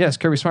Smart. Yes,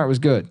 Kirby Smart was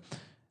good.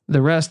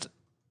 The rest,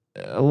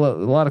 a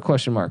lot of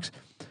question marks.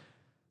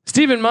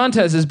 Steven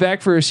Montez is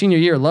back for his senior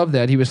year. Love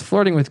that. He was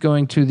flirting with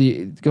going to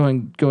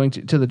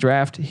the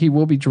draft. He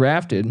will be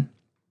drafted.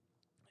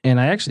 And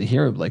I actually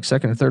hear like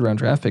 2nd or 3rd round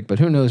draft pick, but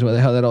who knows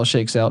how that all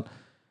shakes out.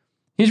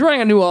 He's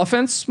running a new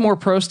offense, more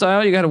pro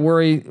style. You got to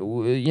worry,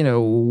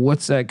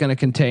 what's that going to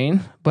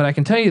contain? But I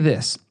can tell you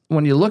this,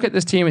 when you look at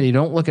this team and you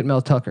don't look at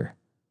Mel Tucker,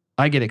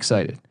 I get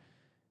excited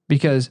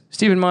because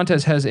Steven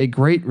Montez has a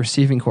great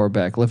receiving core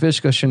back.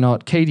 Laviska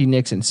Shenault, KD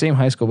Nixon, same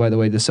high school, by the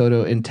way,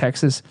 DeSoto in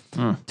Texas.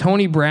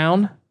 Tony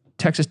Brown,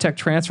 Texas Tech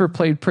transfer,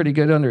 played pretty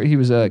good he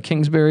was a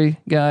Kingsbury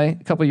guy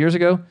a couple of years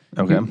ago.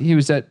 Okay. He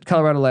was at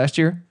Colorado last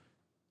year.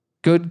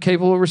 Good,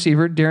 capable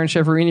receiver. Darren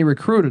Cheverini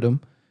recruited him.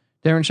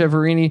 Darren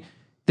Cheverini,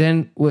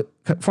 then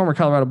former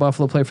Colorado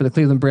Buffalo, played for the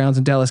Cleveland Browns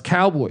and Dallas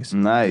Cowboys.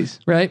 Nice.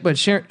 Right? But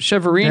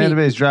Cheverini...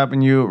 Database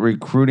dropping you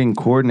recruiting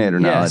coordinator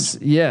knowledge.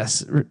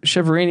 Yes.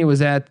 Cheverini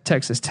was at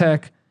Texas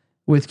Tech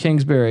with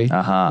Kingsbury.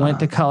 Went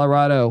to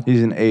Colorado.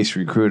 He's an ace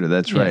recruiter.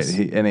 That's right.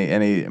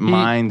 He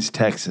mines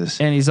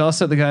Texas. And he's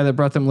also the guy that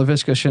brought them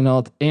Laviska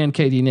Shenault and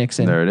KD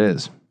Nixon. There it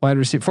is.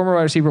 Former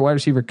wide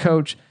receiver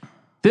coach.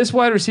 This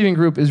wide receiving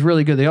group is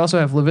really good. They also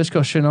have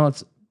Laviska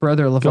Shenault's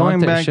brother, Levante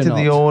Going back Shenault.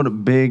 to the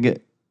old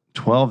Big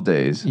 12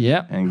 days.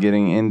 Yeah. And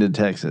getting into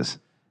Texas.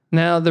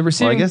 Now, the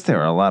receiving... Well, I guess there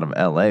were a lot of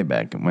LA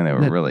back when they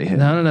were really hit.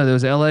 No. There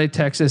was LA,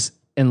 Texas,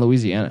 and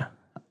Louisiana.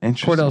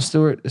 Interesting. Cordell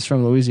Stewart is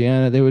from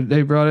Louisiana.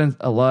 They brought in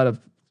a lot of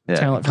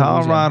talent from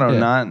Colorado,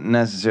 Louisiana. not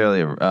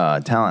necessarily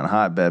a talent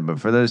hotbed, but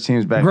for those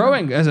teams back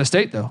growing as a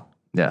state, though.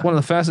 Yeah. One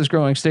of the fastest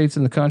growing states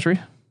in the country.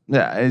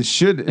 Yeah, it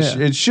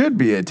should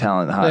be a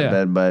talent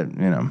hotbed, but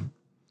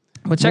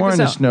But check more us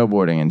into out.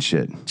 snowboarding and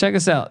shit. Check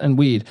us out and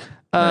weed.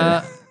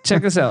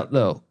 Check us out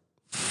though.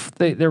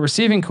 Their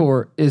receiving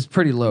core is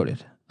pretty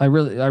loaded. I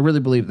really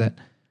believe that.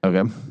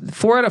 Okay.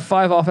 4 out of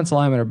 5 offensive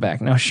linemen are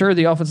back. Now, sure,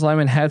 the offensive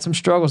linemen had some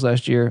struggles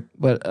last year,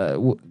 but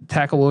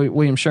tackle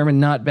William Sherman,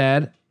 not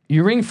bad.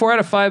 You ring 4 out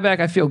of 5 back,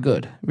 I feel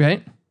good,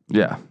 right?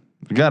 Yeah.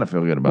 You got to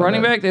feel good about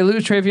Running that. back, they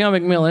lose Travion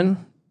McMillan,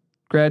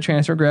 grad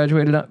transfer,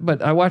 graduated up.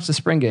 But I watched the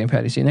spring game,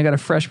 Patty C, and they got a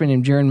freshman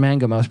named Jaron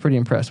Mangum I was pretty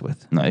impressed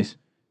with. Nice.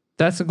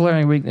 That's the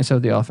glaring weakness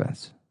of the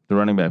offense. The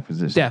running back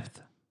position.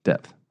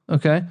 Depth.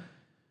 Okay.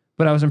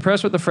 But I was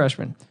impressed with the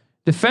freshman.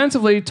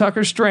 Defensively,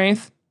 Tucker's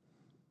strength,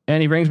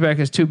 and he brings back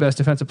his 2 best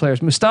defensive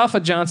players. Mustafa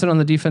Johnson on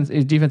the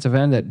defensive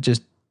end that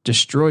just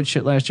destroyed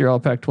shit last year, all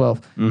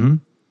Pac-12. Mm-hmm.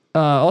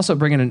 Also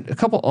bringing in a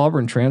couple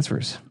Auburn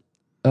transfers.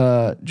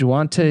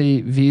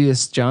 Juante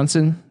Vias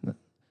Johnson,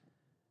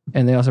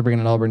 and they also bring in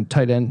an Auburn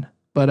tight end.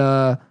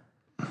 But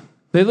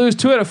they lose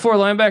 2 out of 4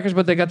 linebackers,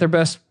 but they got their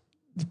best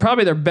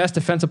probably their best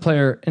defensive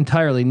player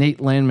entirely, Nate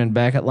Landman,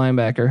 back at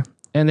linebacker.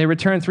 And they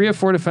returned 3 of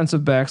 4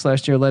 defensive backs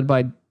last year, led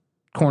by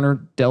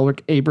corner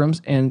Delrick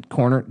Abrams and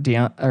corner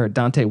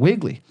Dante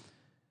Wigley.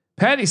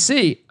 Patty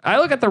C, I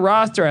look at the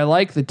roster. I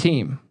like the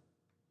team.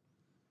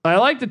 I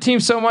like the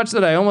team so much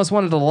that I almost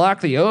wanted to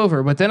lock the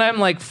over, but then I'm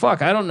like,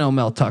 fuck, I don't know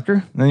Mel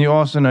Tucker. Then you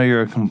also know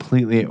you're a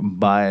completely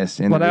biased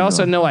individual. But I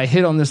also know I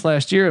hit on this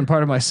last year in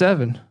part of my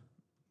 7.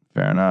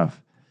 Fair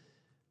enough.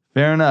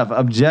 Fair enough.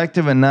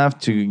 Objective enough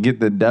to get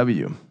the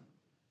W.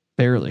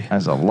 Barely.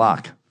 As a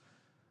lock.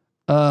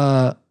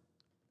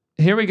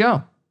 Here we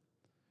go.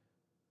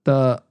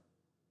 The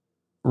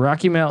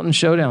Rocky Mountain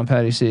Showdown,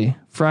 Patty C.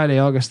 Friday,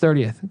 August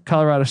 30th,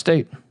 Colorado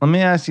State. Let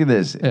me ask you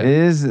this. Yeah.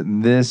 Is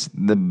this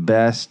the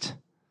best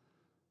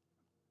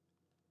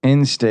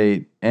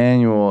in-state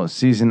annual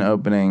season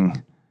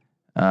opening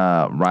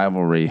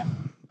rivalry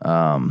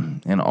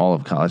in all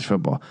of college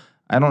football?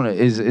 I don't know.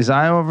 Is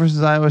Iowa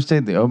versus Iowa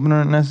State the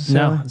opener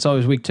necessarily? No, it's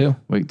always week 2.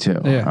 Week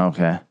 2. Yeah.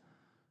 Okay.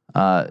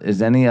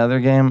 Is any other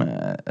game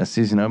a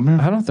season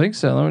opener? I don't think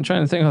so. I'm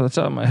trying to think off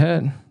the top of my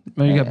head. I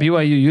mean, you got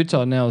BYU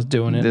Utah now is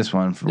doing it. This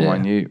one for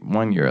 1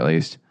 year at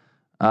least.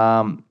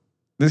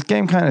 This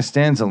game kind of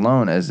stands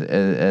alone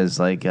as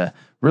like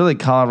really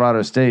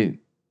Colorado State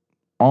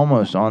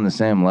almost on the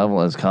same level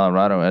as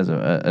Colorado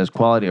as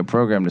quality of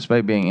program,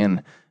 despite being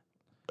in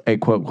a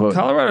quote.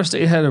 Colorado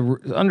State had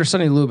under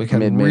Sonny Lubick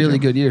had really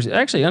good years.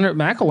 Actually, under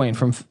McElwain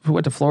who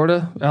went to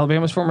Florida,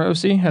 Alabama's former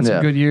OC, had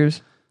some good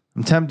years.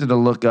 I'm tempted to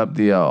look up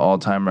the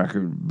all-time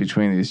record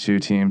between these two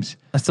teams.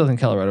 I still think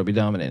Colorado will be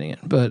dominating it,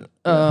 but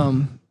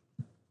the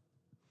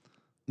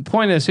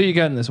point is, who you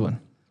got in this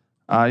one?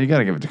 You got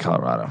to give it to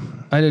Colorado.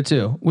 I do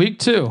too. Week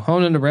 2,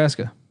 home to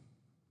Nebraska.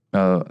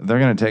 They're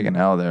going to take an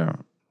L there.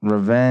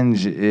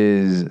 Revenge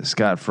is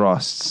Scott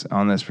Frost's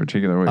on this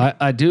particular week.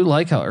 I do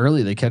like how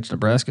early they catch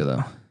Nebraska,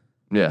 though.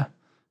 Yeah,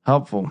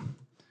 helpful.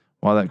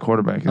 While that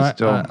quarterback is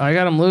still, I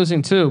got them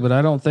losing too, but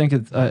I don't think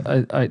it's.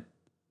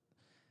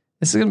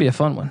 This is gonna be a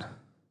fun one.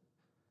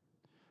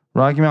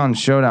 Rocky Mountain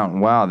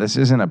Showdown. Wow, this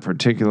isn't a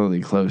particularly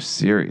close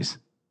series.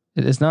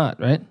 It is not,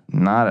 right?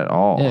 Not at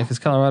all. Yeah, because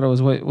Colorado was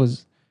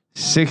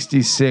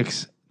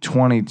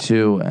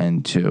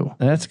 66-22-2.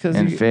 That's because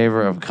in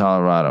favor of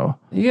Colorado.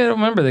 You gotta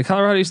remember that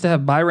Colorado used to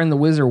have Byron the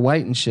Whizzer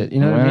White and shit. You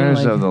know what I mean?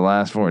 Winners of the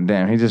last 4.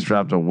 Damn, he just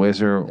dropped a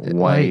Whizzer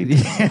White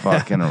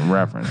fucking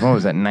reference. What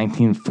was that?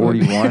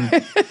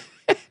 1941.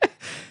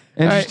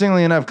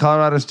 Interestingly enough,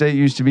 Colorado State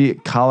used to be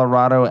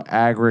Colorado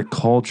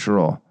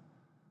Agricultural.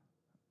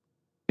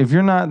 If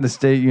you're not the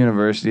state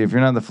university, if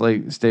you're not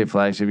the state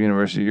flagship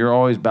university, you're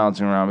always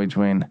bouncing around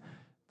between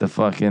the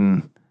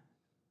fucking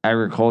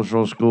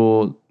agricultural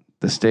school,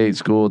 the state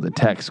school, the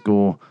tech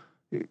school.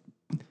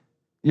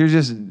 You're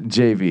just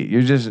JV.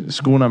 You're just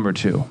school number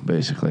 2,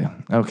 basically.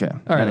 Okay.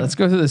 All right, let's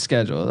go through the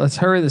schedule. Let's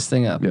hurry this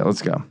thing up. Yeah,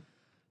 let's go.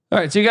 All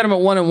right, so you got them at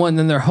 1-1.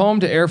 Then they're home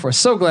to Air Force.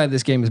 So glad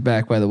this game is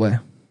back, by the way.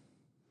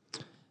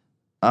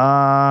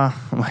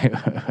 Wait.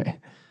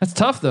 That's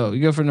tough though.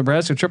 You go for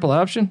Nebraska triple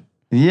option.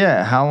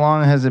 Yeah. How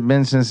long has it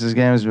been since this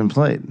game has been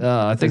played?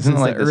 I think since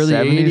like the early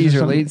 80s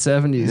or late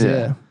 70s.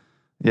 Yeah.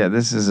 Yeah.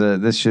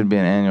 This should be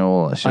an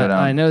annual showdown.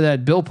 I know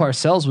that Bill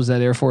Parcells was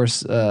at Air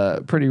Force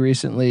pretty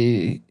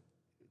recently.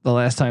 The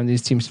last time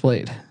these teams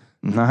played.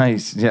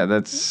 Nice. Yeah.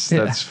 That's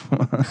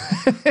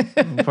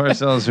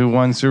Parcells who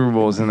won Super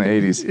Bowls in the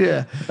 80s.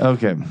 Yeah.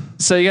 Okay.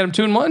 So you got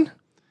them 2-1.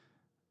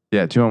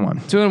 Yeah,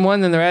 2-1.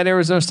 2-1. Then they're at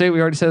Arizona State. We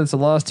already said it's a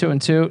loss.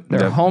 2-2.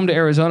 They're home to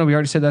Arizona. We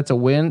already said that's a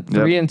win.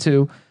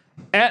 3-2.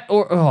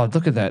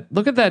 Look at that.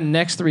 Look at that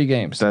next 3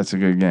 games. That's a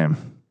good game.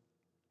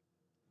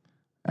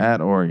 At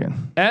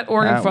Oregon. At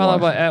Oregon,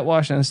 followed by at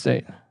Washington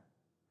State.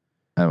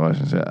 At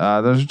Washington State.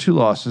 Those are 2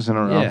 losses in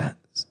a row. Yeah,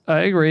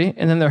 I agree.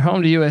 And then they're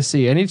home to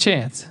USC. Any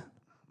chance?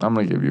 I'm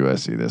gonna give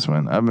USC this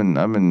one. I've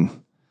been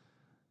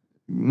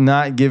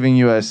not giving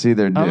USC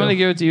their due. I'm gonna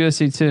give it to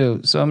USC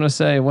too. So I'm gonna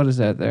say, what is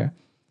that there?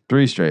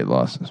 3 straight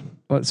losses.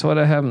 So what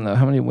I have them though?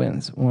 How many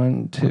wins?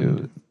 1,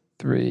 2,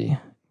 3.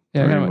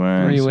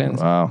 Yeah, 3 wins.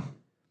 Wow.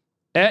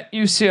 At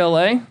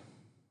UCLA,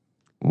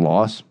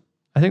 loss.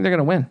 I think they're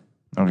gonna win.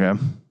 Okay.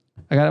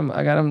 I got them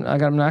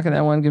knocking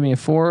that one. Give me a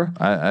 4.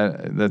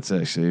 That's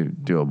actually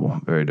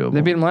doable. Very doable.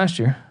 They beat them last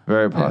year.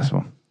 Very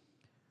possible.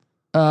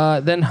 Yeah.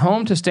 Then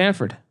home to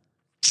Stanford.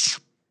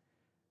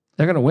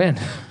 They're gonna win.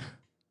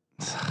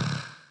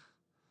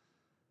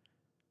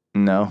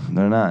 No,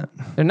 they're not.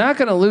 They're not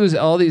going to lose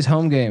all these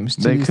home games.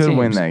 They could teams.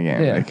 win that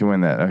game. Yeah. They could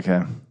win that.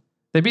 Okay.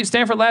 They beat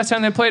Stanford last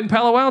time they played in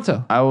Palo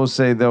Alto. I will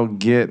say they'll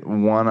get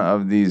one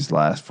of these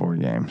last 4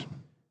 games.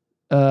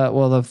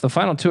 Well, the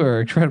final 2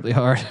 are incredibly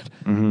hard.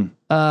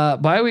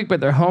 Mm-hmm. Bye week, but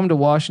they're home to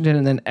Washington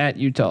and then at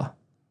Utah.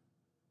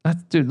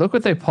 Dude, look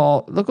what they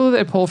pull. Look who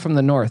they pull from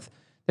the north.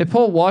 They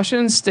pull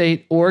Washington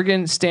State,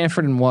 Oregon,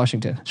 Stanford, and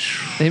Washington.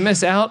 They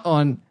miss out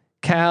on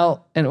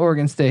Cal and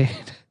Oregon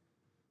State.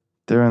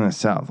 They're in the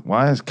South.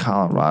 Why is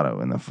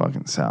Colorado in the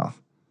fucking South?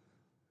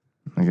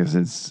 I guess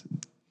it's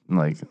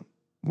like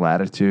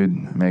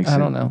latitude makes I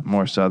don't know.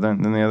 More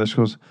southern than the other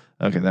schools.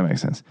 Okay, that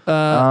makes sense.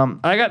 I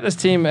got this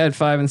team at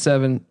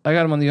 5-7. I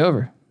got them on the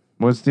over.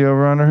 What's the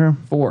over under here?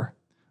 4.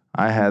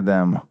 I had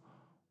them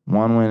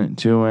 1 win,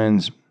 2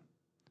 wins,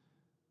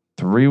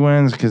 3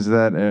 wins because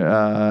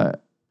that.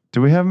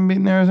 Do we have them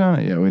beating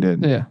Arizona? Yeah, we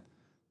did. Yeah.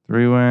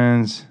 3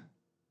 wins.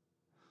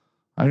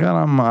 I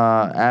got them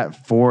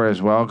at 4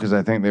 as well because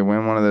I think they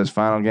win one of those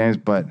final games.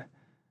 But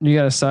You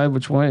got to decide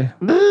which way.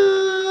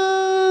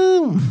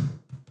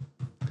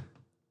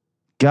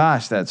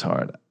 Gosh, that's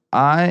hard.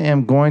 I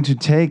am going to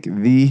take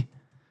the.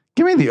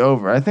 Give me the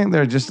over. I think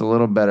they're just a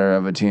little better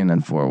of a team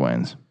than 4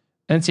 wins.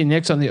 NC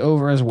Nick's on the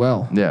over as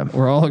well. Yeah.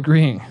 We're all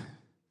agreeing.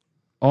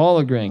 All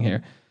agreeing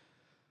here.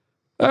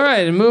 All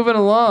right, and moving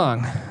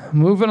along.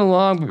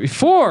 But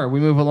before we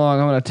move along,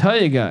 I'm going to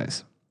tell you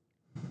guys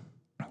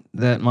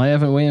that my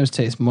Evan Williams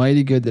tastes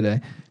mighty good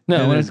today.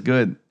 No, it is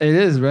good. It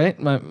is, right?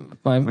 My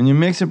When you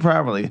mix it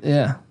properly.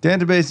 Yeah.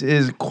 Dantabase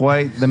is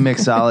quite the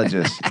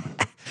mixologist.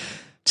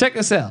 Check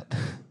this out.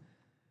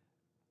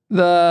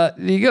 The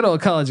good old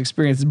college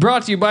experience is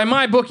brought to you by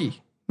MyBookie.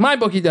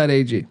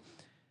 MyBookie.ag.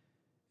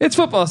 It's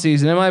football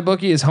season, and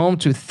MyBookie is home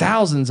to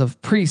thousands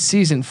of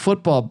preseason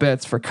football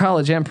bets for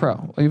college and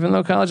pro. Even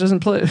though college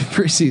doesn't play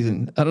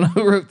preseason, I don't know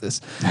who wrote this.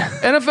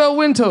 NFL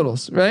win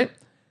totals, right?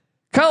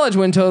 College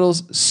win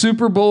totals,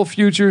 Super Bowl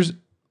futures,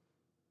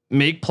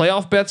 make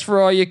playoff bets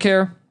for all you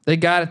care. They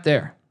got it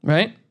there,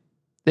 right?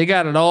 They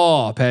got it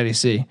all, Patty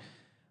C.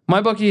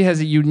 MyBookie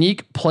has a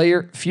unique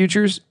player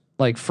futures,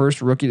 like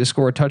first rookie to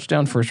score a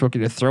touchdown, first rookie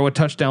to throw a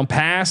touchdown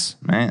pass.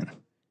 Man.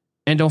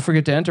 And don't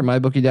forget to enter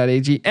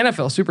MyBookie.ag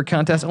NFL Super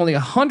Contest. Only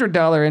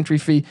 $100 entry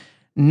fee,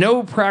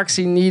 no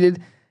proxy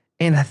needed,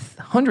 and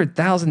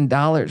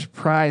 $100,000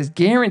 prize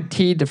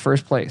guaranteed to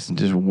first place.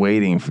 Just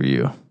waiting for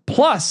you.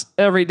 Plus,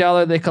 every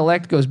dollar they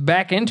collect goes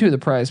back into the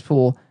prize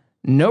pool.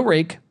 No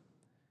rake.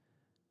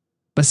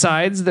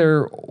 Besides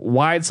their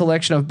wide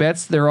selection of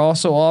bets, they're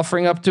also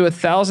offering up to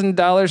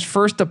 $1,000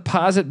 first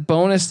deposit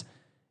bonus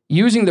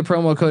using the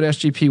promo code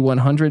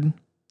SGP100.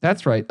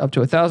 That's right, up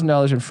to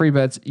 $1,000 in free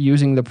bets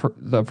using the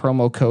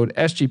promo code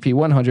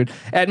SGP100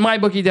 at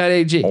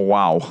MyBookie.ag. Oh,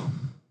 wow.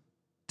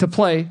 To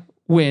play,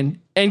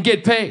 win, and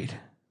get paid.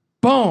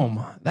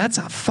 Boom. That's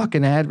a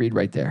fucking ad read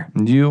right there.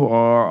 You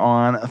are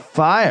on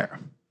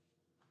fire.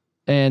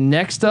 And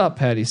next up,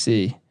 Patty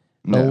C,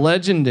 the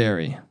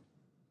legendary,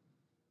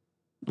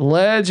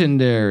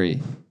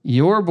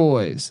 your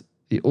boys,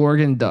 the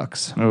Oregon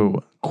Ducks.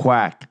 Oh,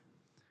 quack.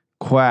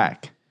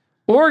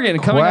 Oregon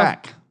coming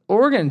up.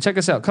 Oregon, check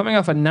us out. Coming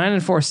off a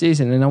 9-4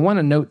 season, and I want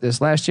to note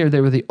this: last year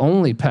they were the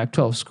only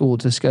Pac-12 school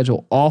to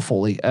schedule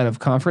awfully out of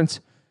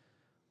conference,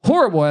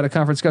 horrible out of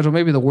conference schedule,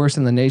 maybe the worst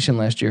in the nation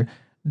last year.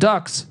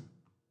 Ducks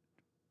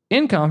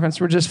in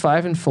conference were just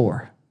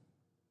 5-4.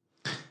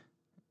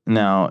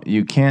 Now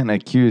you can't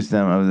accuse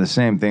them of the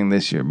same thing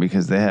this year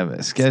because they have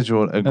it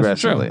scheduled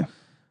aggressively.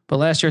 But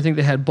last year I think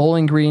they had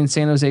Bowling Green,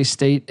 San Jose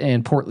State,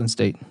 and Portland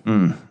State.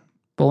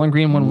 Bowling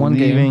Green won one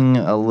game. Leaving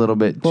a little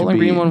bit. Bowling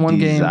Green won one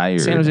desired.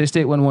 game. San Jose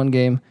State won one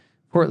game.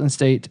 Portland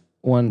State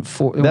won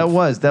 4. That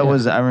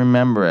was. I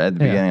remember at the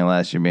beginning of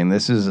last year being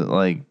this is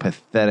like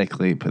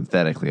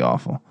pathetically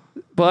awful.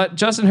 But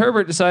Justin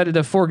Herbert decided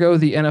to forego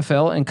the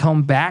NFL and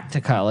come back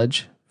to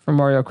college for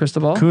Mario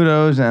Cristobal.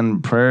 Kudos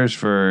and prayers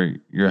for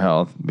your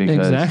health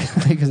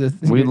because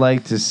we'd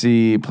like to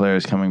see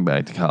players coming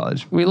back to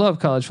college. We love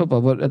college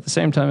football, but at the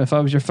same time, if I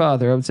was your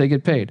father, I would say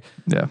get paid.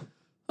 Yeah.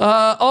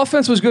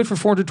 Offense was good for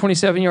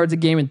 427 yards a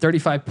game and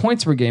 35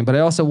 points per game, but I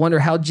also wonder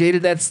how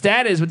jaded that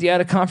stat is with the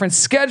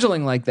out-of-conference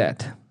scheduling like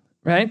that,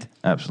 right?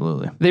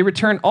 Absolutely. They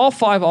return all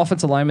 5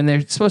 offensive linemen.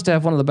 They're supposed to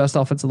have one of the best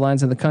offensive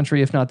lines in the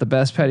country, if not the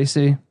best, Patty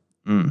C.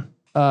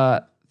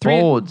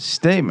 Bold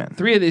statement.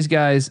 3 of these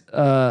guys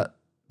have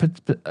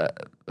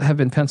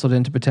been penciled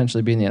in to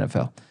potentially be in the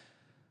NFL.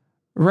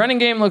 Running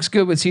game looks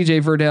good with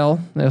CJ Verdell.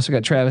 They also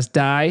got Travis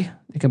Dye.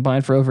 They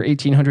combined for over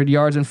 1,800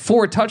 yards and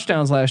 4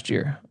 touchdowns last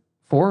year.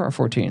 4 or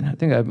 14? I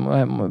think I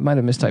might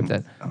have mistyped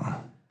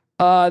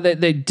that.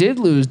 They did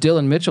lose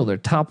Dylan Mitchell, their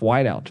top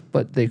wideout,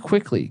 but they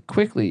quickly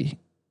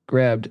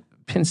grabbed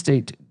Penn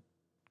State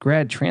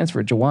grad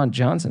transfer Jawan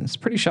Johnson. It's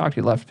pretty shocked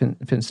he left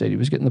Penn State. He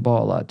was getting the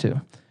ball a lot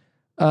too.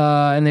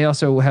 And they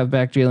also have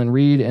back Jalen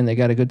Reed, and they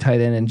got a good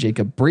tight end in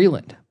Jacob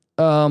Breland.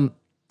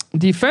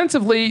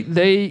 Defensively,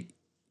 they,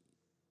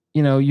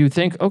 you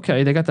think,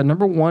 okay, they got the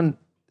number 1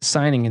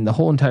 signing in the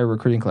whole entire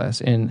recruiting class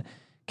in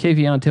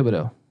Kayvon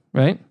Thibodeau,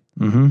 right?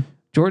 Mm-hmm.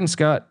 Jordan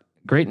Scott,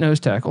 great nose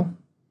tackle.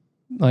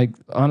 Like,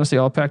 honestly,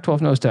 all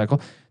Pac-12 nose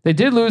tackle. They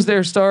did lose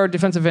their star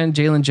defensive end,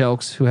 Jalen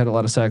Jelks, who had a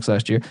lot of sacks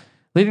last year.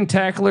 Leading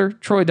tackler,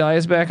 Troy Dye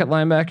is back at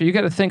linebacker. You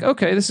got to think,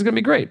 okay, this is going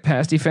to be great.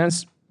 Pass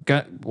defense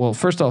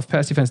first off,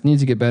 pass defense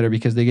needs to get better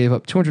because they gave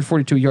up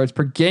 242 yards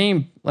per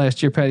game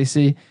last year, Patty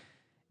C,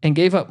 and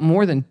gave up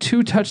more than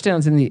 2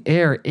 touchdowns in the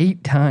air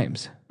 8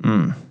 times.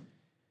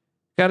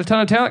 Got a ton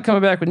of talent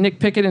coming back with Nick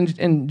Pickett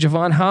and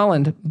Javon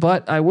Holland,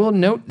 but I will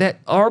note that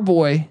our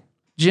boy,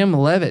 Jim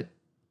Leavitt,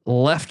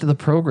 left the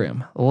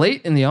program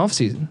late in the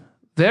offseason,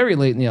 very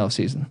late in the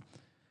offseason.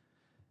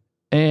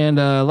 And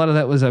a lot of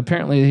that was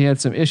apparently he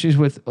had some issues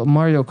with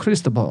Mario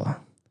Cristobal.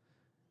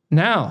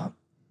 Now,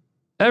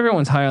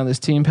 everyone's high on this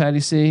team,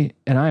 Patty C,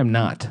 and I am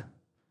not.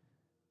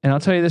 And I'll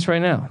tell you this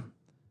right now.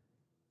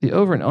 The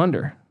over and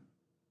under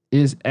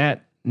is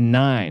at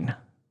 9.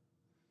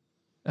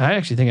 I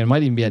actually think it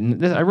might even be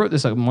at, I wrote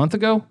this like a month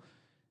ago.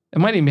 It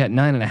might even be at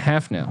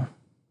 9.5 now.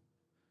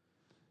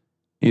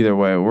 Either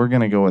way, we're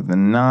going to go with the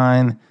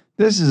 9.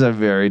 This is a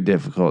very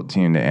difficult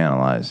team to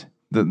analyze.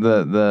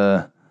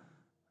 The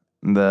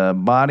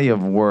body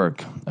of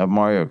work of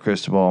Mario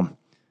Cristobal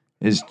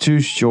is too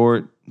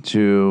short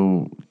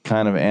to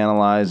kind of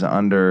analyze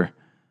under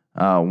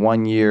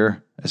 1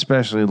 year,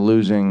 especially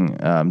losing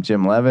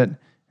Jim Leavitt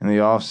in the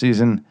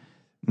offseason.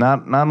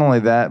 Not only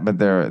that, but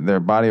their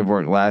body of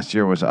work last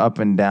year was up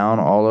and down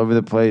all over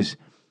the place.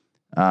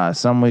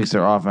 Some weeks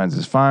their offense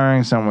is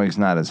firing, some weeks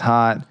not as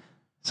hot.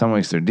 Some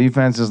weeks their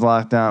defense is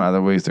locked down, other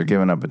weeks they're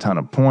giving up a ton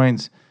of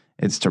points.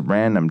 It's to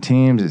random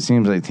teams. It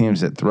seems like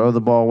teams that throw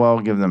the ball well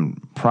give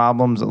them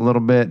problems a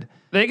little bit.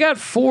 They got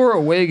 4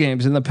 away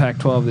games in the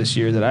Pac-12 this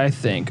year that I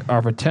think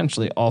are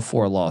potentially all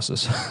 4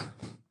 losses.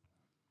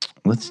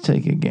 Let's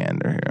take a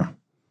gander here.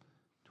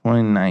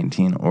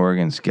 2019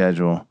 Oregon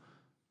schedule.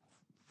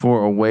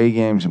 4 away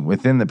games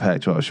within the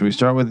Pac-12. Should we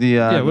start with the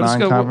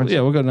non-conference?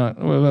 We'll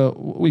go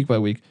week by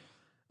week.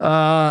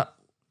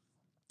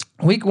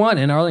 Week 1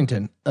 in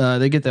Arlington,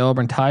 they get the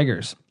Auburn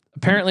Tigers.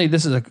 Apparently,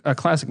 this is a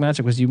classic matchup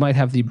because you might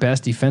have the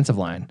best defensive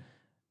line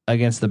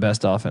against the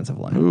best offensive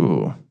line.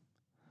 Ooh.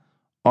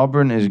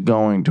 Auburn is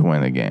going to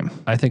win the game.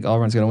 I think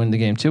Auburn's going to win the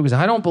game too because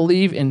I don't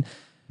believe in,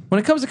 when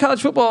it comes to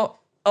college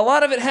football, a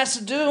lot of it has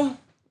to do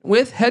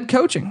with head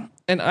coaching.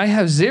 And I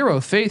have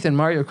zero faith in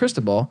Mario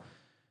Cristobal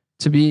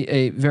to be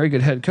a very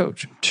good head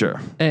coach. Sure.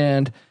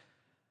 And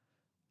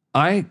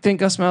I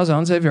think Gus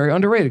Malzahn's a very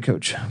underrated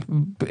coach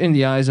in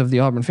the eyes of the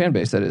Auburn fan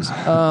base, that is.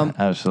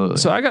 Absolutely.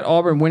 So I got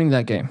Auburn winning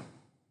that game.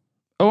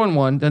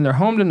 0-1. Then they're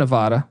home to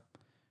Nevada.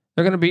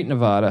 They're going to beat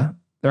Nevada.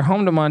 They're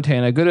home to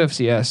Montana. Good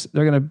FCS.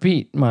 They're going to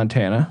beat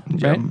Montana.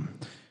 Right?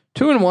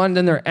 2-1.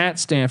 Then they're at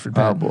Stanford.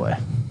 Oh, boy.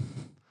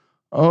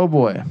 Oh,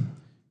 boy.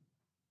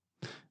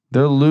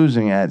 They're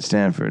losing at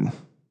Stanford.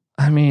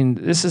 I mean,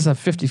 this is a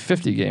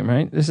 50-50 game,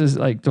 right? This is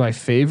like, do I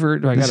favor?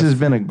 This has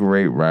been a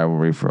great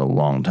rivalry for a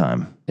long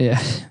time. Yeah.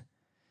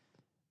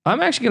 I'm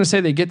actually going to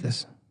say they get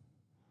this.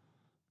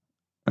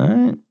 All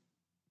right.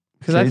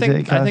 Because I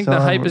think the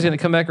hype is going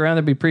to come back around.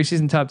 There'll be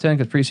preseason top 10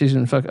 because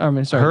preseason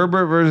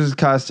Herbert versus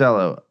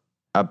Costello,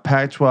 a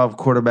Pac-12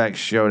 quarterback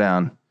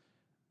showdown.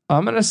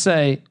 I'm going to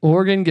say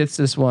Oregon gets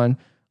this one.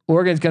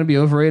 Oregon's going to be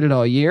overrated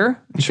all year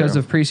because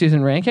of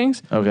preseason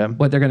rankings. Okay.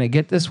 But they're going to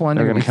get this one.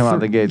 They're going to come out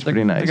the gates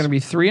pretty nice. They're going to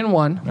be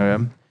 3-1.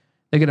 Okay.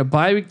 They get a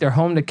bye week. They're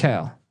home to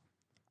Cal.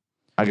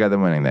 I got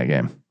them winning that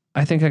game.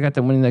 I think I got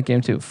them winning that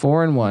game too.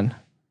 4-1.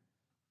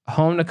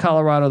 Home to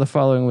Colorado the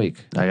following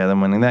week. I got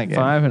them winning that game.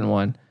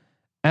 5-1.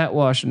 At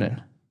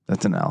Washington.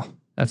 That's an L.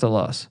 That's a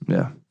loss.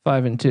 Yeah.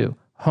 5-2.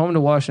 Home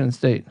to Washington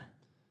State.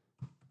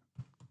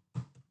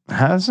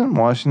 Hasn't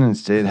Washington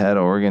State had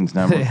Oregon's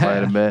number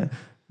quite a bit?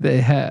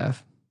 They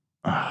have.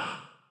 I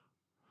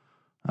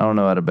don't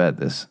know how to bet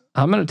this.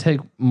 I'm going to take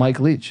Mike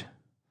Leach.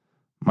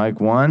 Mike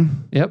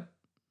won? Yep.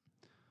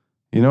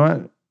 You know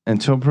what?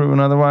 Until proven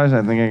otherwise,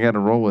 I think I got to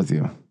roll with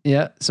you.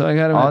 Yeah, so I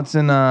got to.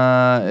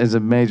 Autzen is a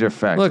major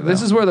factor. Look,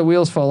 this is where the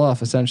wheels fall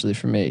off essentially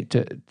for me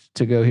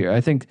to go here.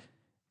 I think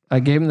I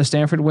gave them the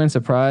Stanford win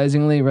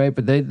surprisingly, right?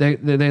 But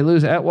they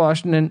lose at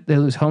Washington, they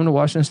lose home to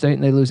Washington State,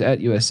 and they lose at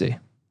USC.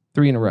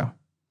 3 in a row.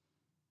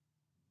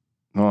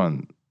 Hold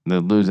on. They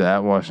lose at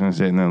Washington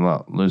State and then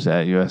lose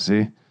at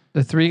USC.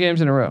 The 3 games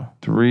in a row.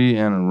 3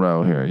 in a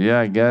row here. Yeah,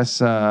 I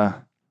guess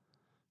I'm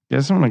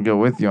gonna go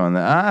with you on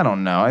that. I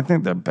don't know. I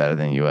think they're better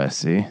than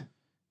USC.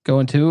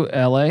 Going to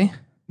LA.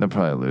 They'll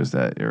probably lose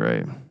that. You're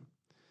right.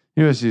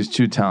 USC is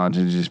too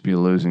talented to just be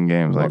losing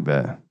games like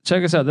that.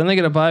 Check us out. Then they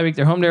get a bye week.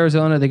 They're home to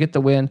Arizona. They get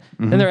the win.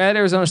 Then they're at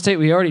Arizona State.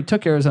 We already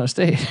took Arizona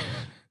State.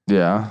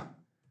 Yeah.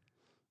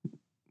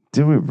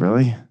 Did we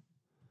really?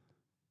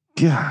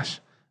 Gosh.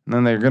 And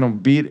then they're going to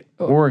beat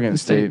Oregon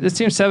State. This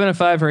team's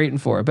 7-5 or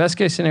 8-4. Best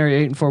case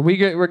scenario, 8-4.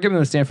 We're giving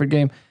them the Stanford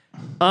game.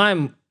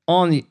 I'm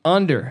on the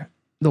under.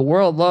 The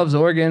world loves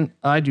Oregon.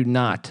 I do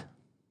not.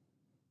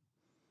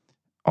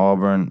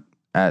 Auburn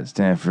at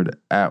Stanford,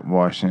 at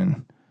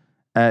Washington,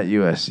 at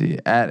USC,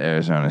 at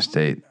Arizona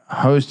State,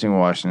 hosting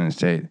Washington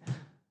State,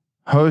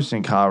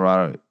 hosting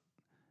Colorado.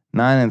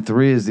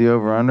 9-3 is the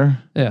over/under.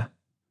 Yeah.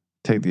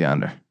 Take the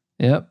under.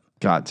 Yep.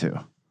 Got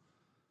to.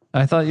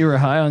 I thought you were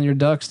high on your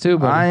Ducks too,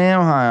 but I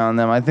am high on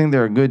them. I think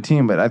they're a good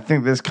team, but I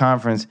think this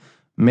conference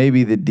may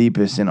be the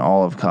deepest in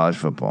all of college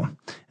football.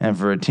 And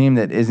for a team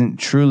that isn't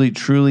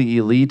truly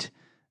elite,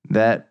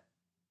 that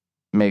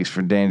makes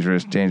for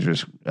dangerous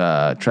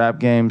trap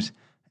games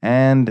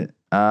and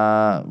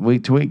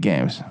week-to-week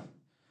games.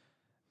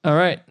 All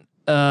right.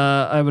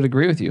 I would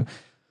agree with you.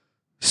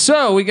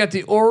 So we got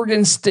the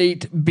Oregon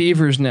State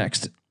Beavers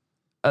next.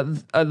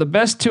 The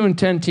best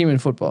 2-10 team in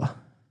football.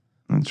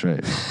 That's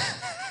right.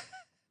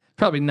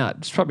 Probably not.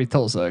 It's probably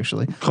Tulsa,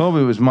 actually.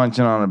 Colby was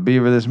munching on a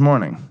beaver this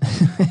morning.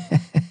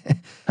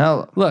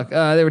 Hell, look,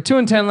 they were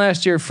 2-10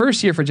 last year,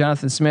 first year for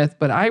Jonathan Smith,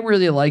 but I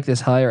really like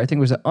this hire. I think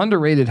it was an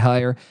underrated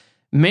hire.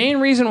 Main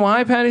reason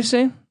why, Patty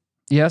C,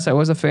 Yes, I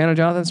was a fan of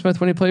Jonathan Smith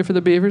when he played for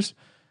the Beavers.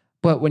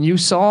 But when you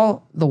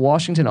saw the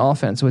Washington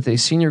offense with a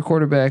senior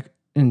quarterback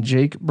in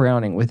Jake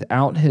Browning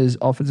without his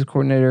offensive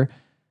coordinator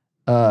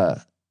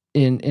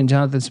in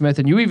Jonathan Smith,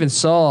 and you even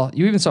saw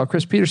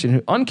Chris Peterson,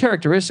 who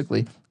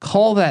uncharacteristically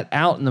call that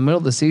out in the middle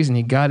of the season.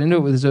 He got into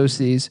it with his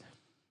OCs,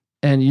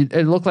 and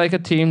it looked like a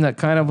team that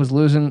kind of was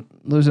losing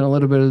a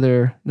little bit of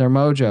their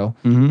mojo.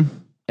 Mm-hmm.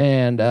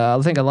 And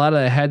I think a lot of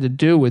that had to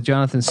do with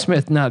Jonathan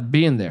Smith not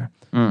being there.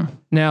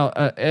 Now,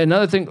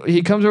 another thing,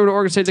 he comes over to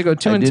Oregon State to go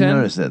 2-10. I did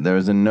notice that there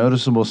was a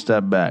noticeable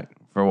step back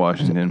for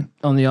Washington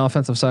on the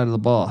offensive side of the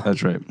ball.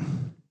 That's right.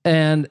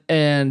 And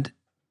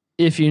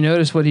if you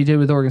notice what he did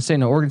with Oregon State,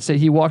 now Oregon State,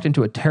 he walked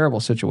into a terrible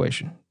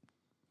situation.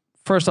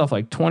 First off,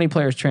 like 20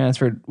 players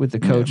transferred with the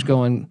coach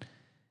going,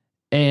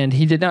 and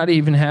he did not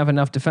even have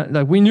enough defense.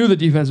 Like we knew the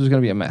defense was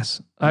going to be a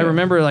mess. I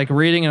remember like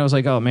reading, and I was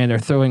like, oh man, they're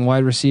throwing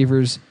wide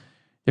receivers.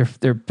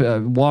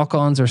 Their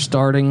walk-ons are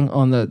starting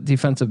on the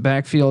defensive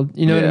backfield.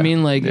 You know what I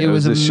mean? Like it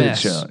was a mess,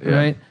 show,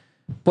 right?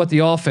 But the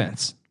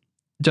offense,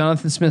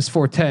 Jonathan Smith's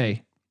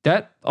forte,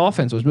 that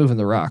offense was moving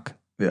the rock.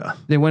 Yeah.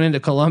 They went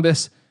into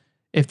Columbus.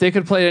 If they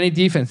could play any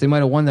defense, they might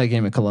have won that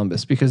game in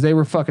Columbus because they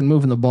were fucking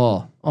moving the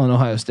ball on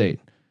Ohio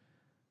State.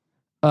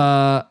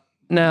 Now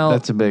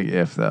that's a big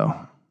if though.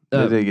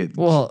 They get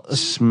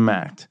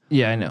smacked.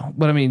 Yeah, I know.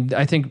 But I mean,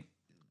 I think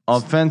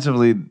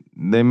offensively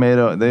they made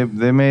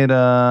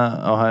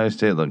Ohio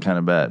State look kind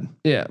of bad.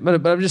 Yeah,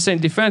 but I'm just saying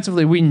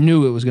defensively, we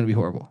knew it was going to be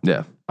horrible.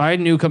 Yeah, I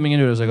knew coming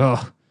into it, I was like,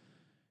 oh,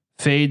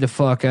 fade the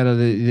fuck out of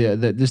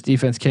this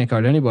defense can't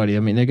guard anybody. I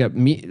mean, they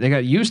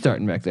got you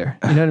starting back there.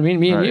 You know what I mean?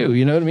 Me and you.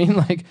 You know what I mean?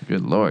 Like,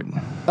 good lord.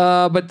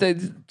 But they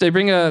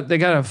got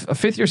a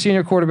fifth year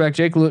senior quarterback,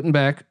 Jake Luton,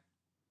 back.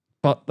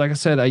 But like I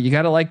said, you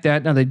got to like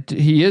that. Now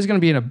he is going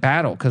to be in a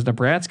battle because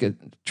Nebraska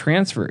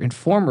transfer and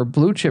former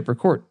blue chip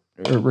recruit,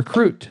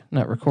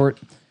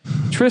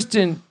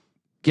 Tristan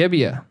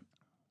Gebbia.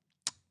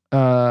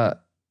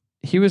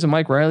 He was a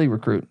Mike Riley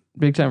recruit,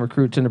 big time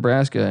recruit to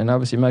Nebraska, and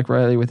obviously Mike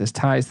Riley with his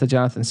ties to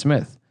Jonathan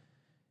Smith.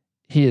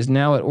 He is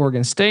now at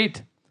Oregon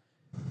State.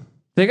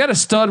 They got a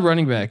stud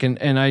running back, and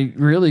I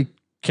really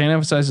can't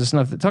emphasize this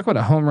enough. Talk about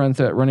a home run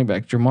threat running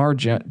back,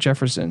 Jamar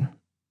Jefferson.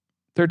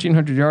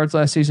 1,300 yards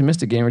last season,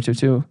 missed a game or two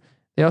too.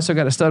 They also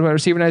got a stud wide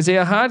receiver in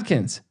Isaiah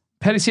Hodgins.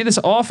 Petty, see, this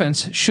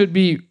offense should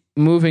be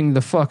moving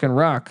the fucking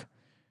rock.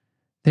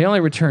 They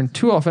only returned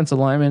 2 offensive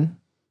linemen,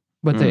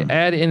 but they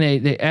add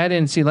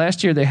in. See,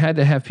 last year they had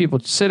to have people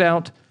sit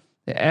out.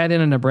 They add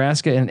in a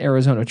Nebraska and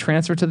Arizona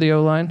transfer to the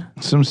O-line.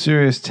 Some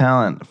serious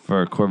talent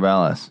for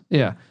Corvallis.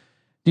 Yeah,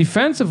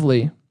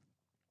 defensively,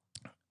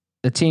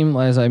 the team,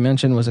 as I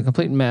mentioned, was a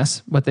complete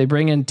mess. But they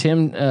bring in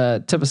Tim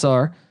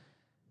Tibesar,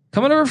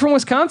 coming over from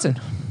Wisconsin.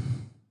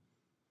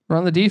 We're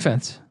on the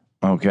defense.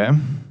 Okay.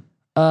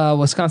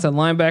 Wisconsin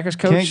linebackers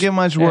coach. Can't get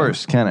much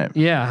worse, can it?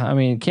 Yeah, I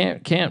mean,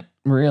 can't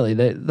really.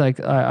 They like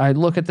I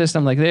look at this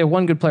and I'm like, they had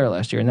one good player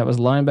last year, and that was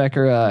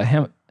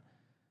linebacker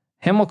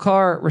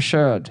Hamilcar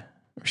Rashid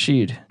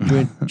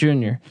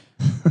Jr.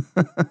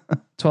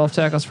 12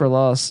 tackles for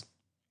loss.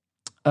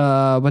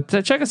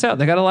 But check us out.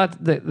 They got a lot.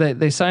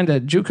 They signed a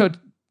JUCO.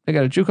 They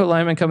got a JUCO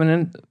lineman coming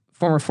in,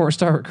 former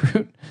 4-star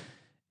recruit,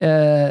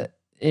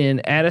 in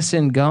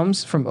Addison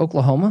Gums from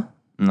Oklahoma.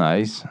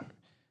 Nice.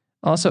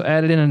 Also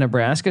added in a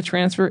Nebraska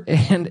transfer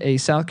and a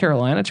South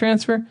Carolina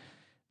transfer.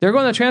 They're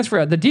going to transfer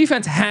out. The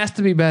defense has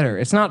to be better.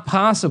 It's not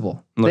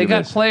possible. They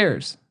got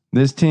players.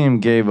 This team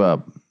gave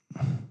up.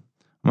 I'm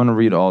going to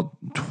read all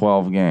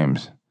 12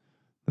 games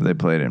that they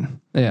played in.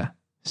 Yeah.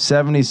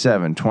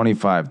 77,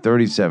 25,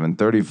 37,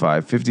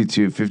 35,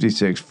 52,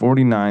 56,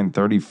 49,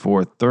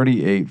 34,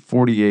 38,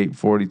 48,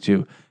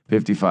 42,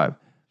 55.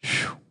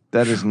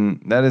 That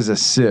is a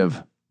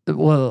sieve.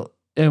 Well,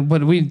 and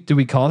what do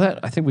we call that?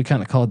 I think we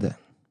kind of called that.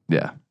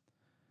 Yeah.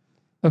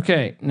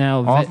 Okay,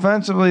 now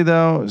offensively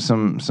though,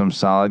 some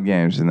solid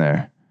games in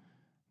there.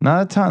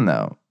 Not a ton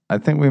though. I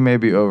think we may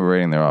be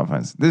overrating their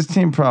offense. This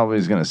team probably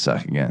is going to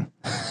suck again.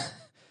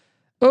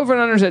 Over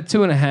and unders at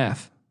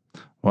 2.5.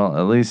 Well,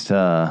 at least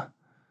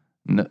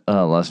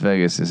Las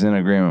Vegas is in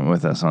agreement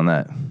with us on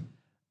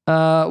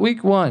that.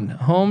 Week 1,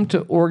 home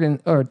to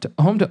Oregon or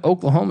home to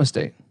Oklahoma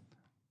State.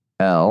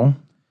 L.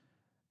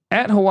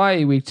 At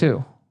Hawaii, week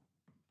 2.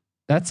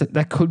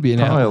 That could be an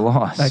probably L. A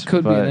loss. That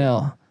could be an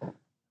L.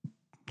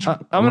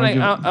 I'm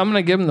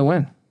gonna give him the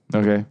win.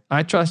 Okay.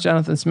 I trust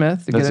Jonathan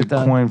Smith to get it done.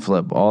 That's a coin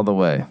flip all the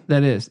way.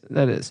 That is.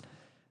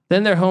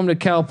 Then they're home to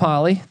Cal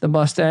Poly, the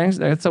Mustangs.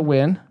 That's a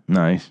win.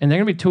 Nice. And they're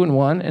gonna be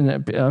 2-1,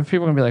 and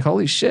people are gonna be like,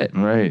 "Holy shit!"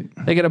 Right.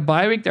 They get a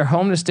bye week. They're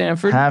home to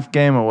Stanford. Half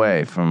game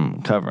away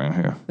from covering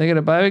here. They get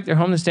a bye week. They're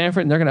home to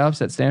Stanford, and they're gonna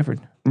upset Stanford.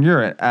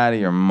 You're out of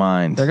your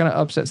mind. They're gonna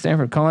upset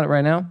Stanford. Calling it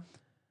right now.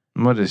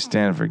 What is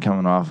Stanford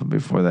coming off of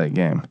before that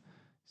game?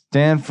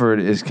 Stanford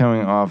is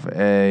coming off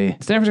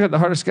Stanford's got the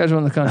hardest schedule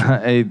in the country.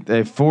 a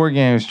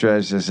 4-game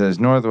stretch that says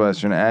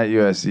Northwestern at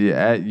USC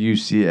at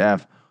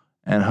UCF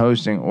and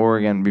hosting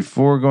Oregon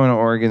before going to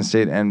Oregon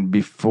State and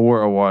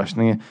before a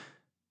Washington.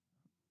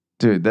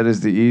 Dude, that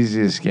is the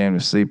easiest game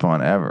to sleep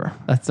on ever.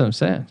 That's what I'm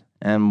saying.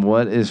 And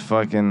what is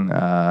fucking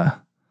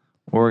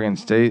Oregon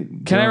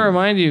State. Can I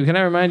remind you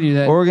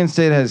that Oregon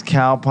State has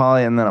Cal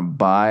Poly and then a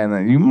bye, and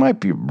then you might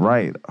be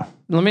right.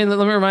 let me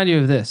remind you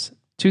of this.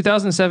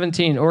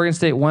 2017, Oregon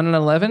State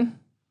 1-11.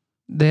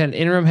 They had an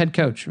interim head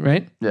coach,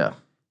 right? Yeah.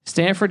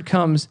 Stanford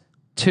comes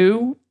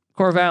to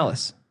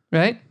Corvallis,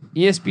 right?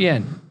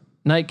 ESPN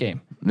night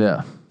game.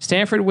 Yeah.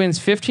 Stanford wins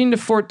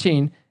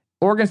 15-14.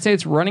 Oregon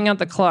State's running out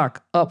the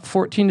clock, up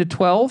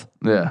 14-12.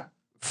 Yeah.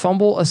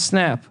 Fumble a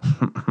snap.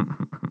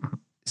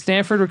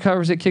 Stanford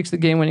recovers it, kicks the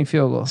game-winning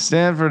field goal.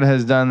 Stanford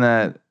has done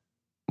that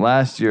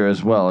last year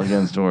as well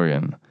against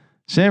Oregon.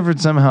 Stanford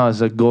somehow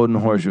is a golden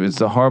horseshoe. It's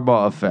the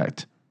Harbaugh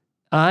effect.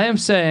 I am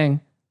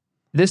saying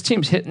this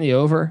team's hitting the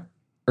over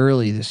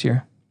early this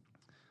year.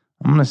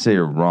 I'm going to say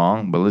you're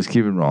wrong, but let's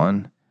keep it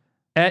rolling.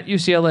 At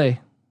UCLA.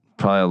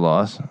 Probably a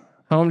loss.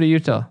 Home to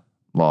Utah.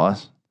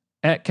 Loss.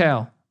 At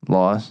Cal.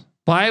 Loss.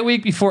 Bye a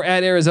week before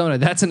at Arizona.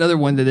 That's another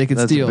one that they could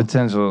steal. That's a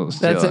potential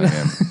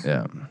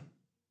steal.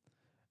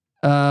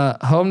 Yeah.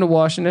 Home to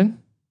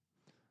Washington.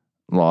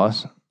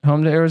 Loss.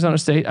 Home to Arizona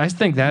State. I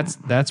think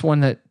that's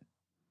one that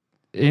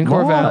in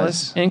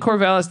Corvallis. In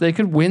Corvallis, they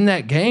could win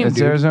that game. It's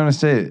dude. Arizona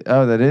State.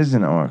 Oh, that is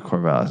in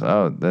Corvallis.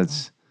 Oh,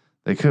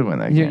 they could win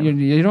that game.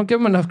 You don't give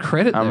them enough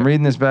credit. I'm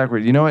reading this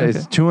backward. You know what? Okay.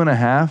 It's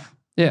 2.5.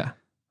 Yeah.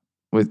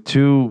 With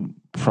 2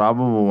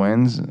 probable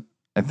wins,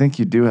 I think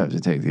you do have to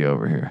take the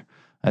over here.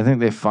 I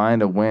think they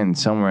find a win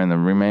somewhere in the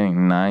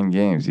remaining 9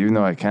 games, even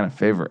though I kind of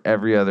favor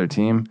every other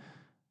team.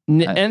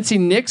 NC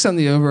Nick's on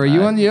the over. Are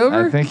you on the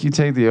over? I think you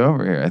take the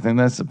over here. I think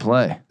that's the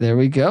play. There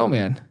we go,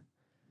 man.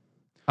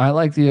 I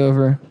like the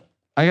over.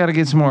 I got to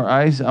get some more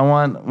ice. I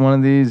want one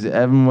of these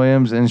Evan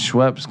Williams and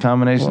Schweppes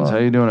combinations. Well, how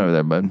you doing over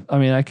there, bud? I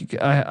mean,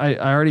 I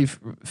already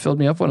filled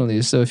me up one of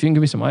these. So if you can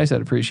give me some ice,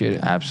 I'd appreciate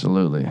it.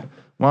 Absolutely.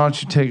 Why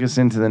don't you take us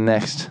into the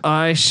next?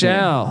 I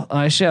shall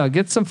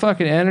get some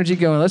fucking energy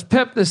going. Let's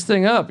pep this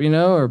thing up,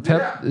 or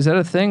pep. Is that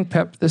a thing?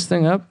 Pep this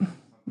thing up.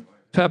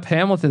 Pep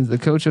Hamilton's the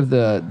coach of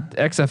the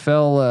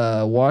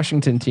XFL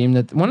Washington team.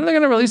 When are they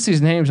going to release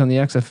these names on the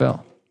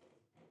XFL?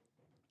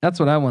 That's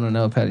what I want to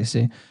know, Patty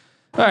C.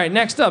 All right,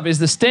 next up is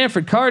the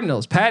Stanford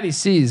Cardinals. Patty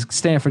C's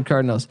Stanford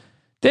Cardinals.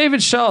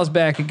 David Shaw is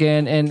back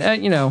again, and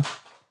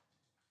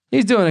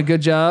he's doing a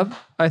good job.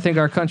 I think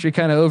our country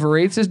kind of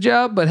overrates his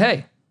job, but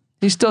hey,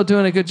 he's still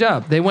doing a good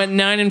job. They went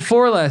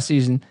 9-4 last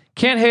season.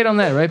 Can't hate on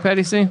that, right,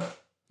 Patty C?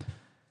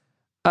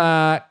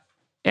 And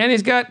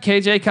he's got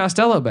KJ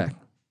Costello back.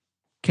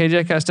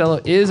 KJ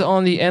Costello is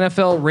on the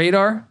NFL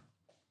radar.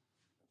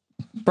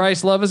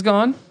 Bryce Love is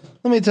gone.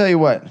 Let me tell you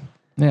what.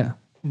 Yeah.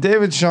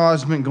 David Shaw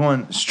has been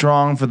going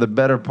strong for the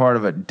better part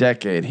of a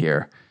decade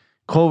here.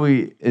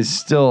 Colby is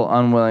still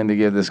unwilling to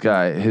give this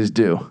guy his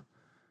due.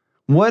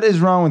 What is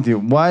wrong with you?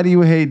 Why do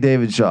you hate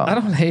David Shaw? I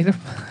don't hate him.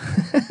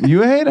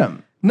 You hate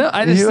him. No,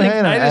 I just think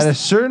at a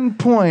certain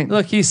point.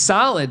 Look, he's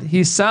solid.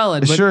 He's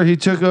solid. Sure, he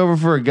took over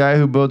for a guy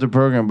who built a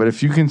program, but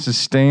if you can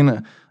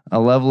sustain a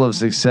level of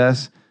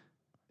success,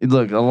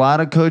 look, a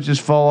lot of coaches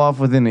fall off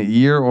within a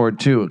year or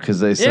 2 because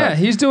they suck. Yeah,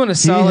 he's doing a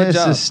solid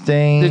job.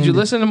 Sustained. Did you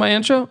listen to my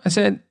intro? I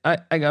said I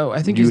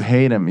think you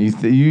hate him.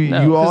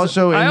 You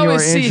also I in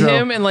always your see intro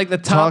him in like the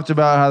top. Talked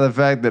about how the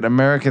fact that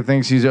America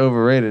thinks he's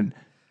overrated.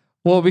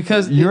 Well,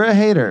 because you're a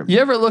hater. You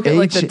ever look at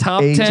like the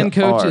top 10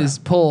 coaches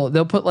poll?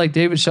 They'll put like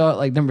David Shaw at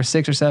like number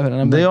 6 or 7,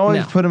 and they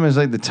always put him as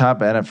like the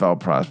top NFL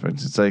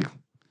prospects. It's like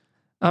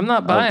I'm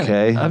not buying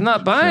it. I'm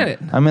not buying it.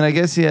 I mean, I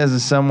guess he has a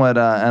somewhat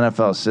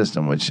NFL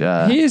system, which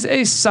he is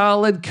a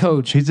solid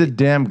coach. He's a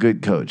damn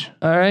good coach.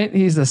 All right,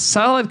 he's a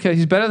solid coach.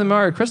 He's better than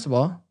Mario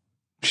Cristobal.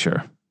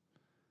 Sure.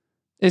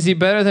 Is he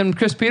better than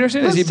Chris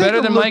Peterson? Is he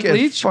better than Mike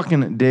Leach?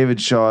 Fucking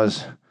David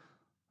Shaw's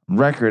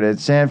record at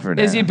Stanford.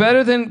 Is he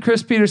better than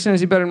Chris Peterson? Is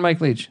he better than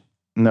Mike Leach?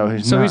 No,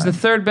 he's not. So he's the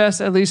 3rd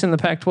best, at least in the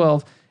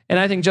Pac-12. And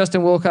I think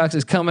Justin Wilcox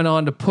is coming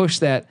on to push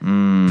that,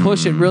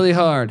 push it really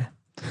hard.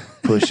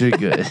 Push it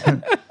good.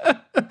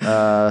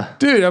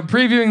 Dude, I'm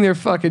previewing their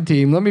fucking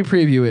team. Let me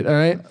preview it. All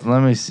right.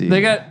 Let me see.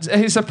 They got.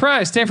 He's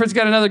surprised. Stanford's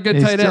got another good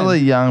tight end. He's still a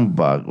young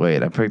buck.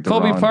 Wait, I picked the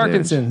Colby wrong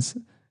Parkinson's.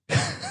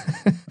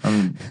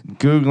 I'm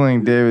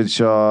googling David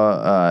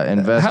Shaw.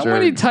 Investor. How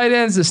many tight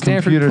ends does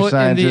Stanford put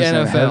in the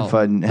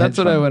NFL? That's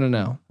what I want to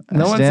know.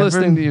 No one's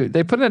listening to you.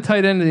 They put in a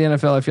tight end to the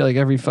NFL. I feel like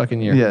every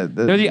fucking year. Yeah,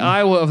 they're the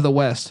Iowa of the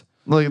West.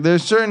 Look,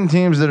 there's certain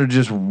teams that are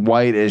just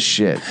white as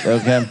shit.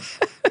 Okay,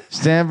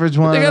 Stanford's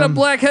one. They got a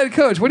black head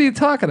coach. What are you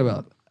talking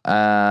about?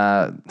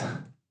 Have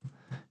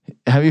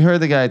you heard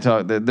the guy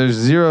talk? There's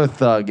zero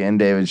thug in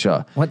David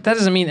Shaw. What? That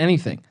doesn't mean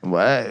anything.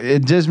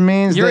 It just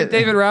means you're a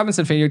David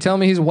Robinson fan. You're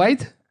telling me he's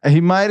white? He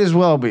might as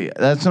well be.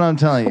 That's what I'm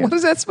telling you. What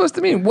is that supposed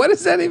to mean? What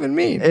does that even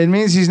mean? It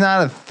means he's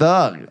not a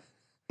thug.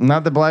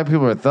 Not that black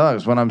people are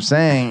thugs. What I'm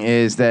saying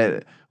is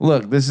that,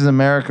 look, this is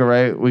America,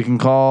 right? We can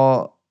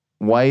call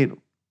white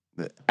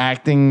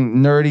acting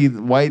nerdy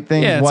white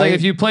things. Yeah, it's white. like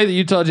if you play the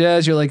Utah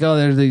Jazz, you're like, oh,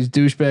 there's these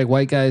douchebag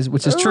white guys,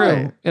 which is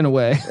true in a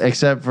way.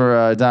 Except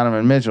for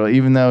Donovan Mitchell,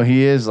 even though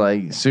he is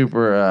like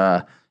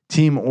super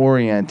team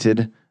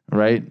oriented,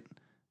 right?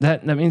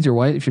 That means you're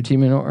white if you're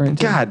team oriented.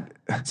 God,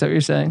 Is that what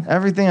you're saying?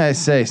 Everything I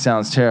say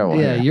sounds terrible.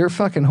 Yeah, here. you're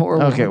fucking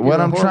horrible. Okay, what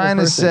I'm trying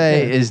to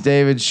say is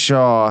David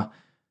Shaw.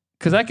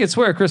 Because I could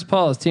swear Chris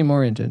Paul is team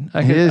oriented.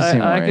 He is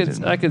team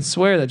oriented. I could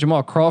swear that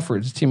Jamal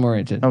Crawford is team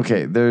oriented.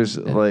 Okay, there's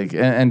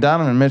and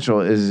Donovan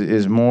Mitchell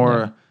is more.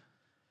 Yeah.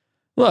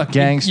 Look,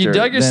 gangster. You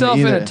dug yourself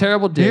in a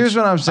terrible ditch. Here's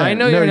what I'm saying. I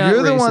know you're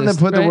not the one that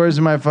put the words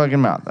in my fucking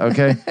mouth.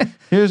 Okay.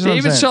 Here's what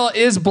David I'm saying. Shaw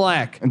is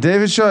black.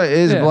 David Shaw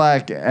is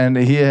black, and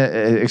he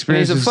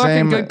experiences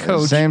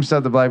the same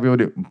stuff that black people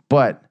do.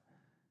 But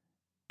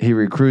he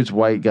recruits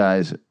white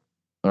guys,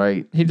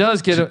 right? He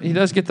does get the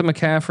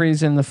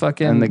McCaffreys and the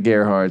fucking and the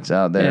Gerhardts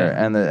out there,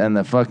 and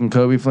the fucking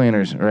Kobe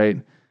Fleeners,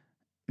 right?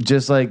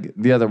 Just like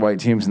the other white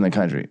teams in the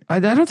country. I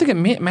don't think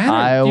it matters.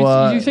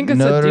 Iowa, you think it's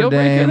Notre a deal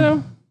breaker Dame.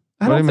 though?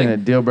 What do you mean a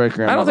deal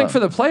breaker? I don't think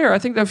for the player. I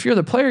think that if you're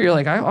the player, you're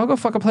like, I'll go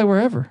fucking play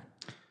wherever.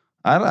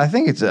 I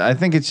think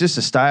it's just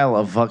a style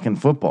of fucking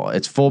football.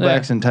 It's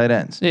fullbacks and tight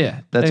ends.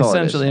 Yeah, that's all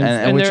it is,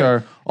 and which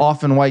are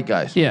often white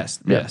guys. Yes,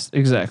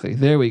 exactly.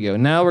 There we go.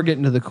 Now we're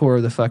getting to the core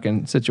of the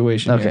fucking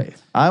situation. Okay, here.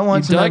 I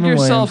want you dug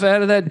yourself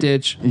out of that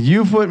ditch.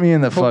 You put me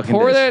in the fucking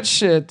pour ditch. that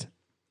shit.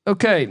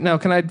 Okay, now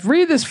can I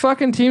read this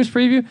fucking team's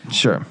preview?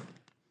 Sure.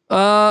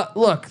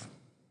 Look,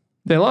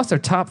 they lost their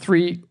top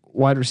 3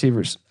 wide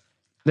receivers.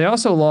 They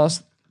also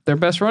lost their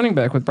best running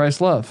back with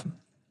Bryce Love.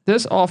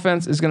 This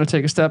offense is going to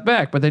take a step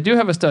back, but they do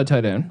have a stud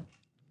tight end.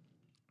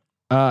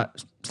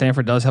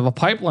 Stanford does have a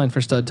pipeline for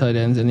stud tight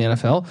ends in the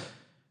NFL.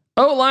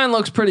 O-line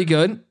looks pretty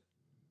good.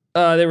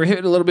 They were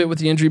hit a little bit with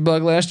the injury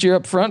bug last year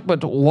up front,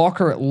 but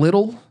Walker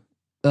Little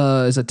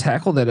is a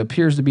tackle that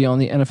appears to be on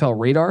the NFL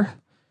radar.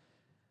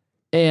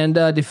 And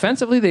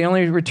defensively, they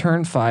only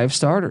returned 5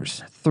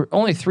 starters.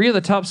 Only 3 of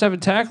the top 7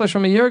 tacklers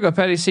from a year ago.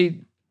 Patty C,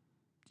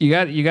 you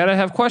got to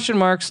have question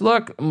marks.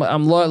 Look,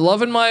 I'm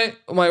loving my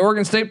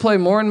Oregon State play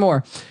more and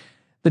more.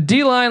 The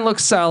D line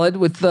looks solid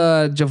with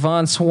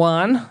Javon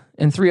Swan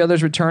and 3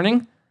 others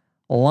returning.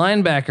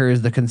 Linebacker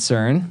is the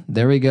concern.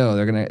 There we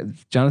go.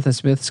 Jonathan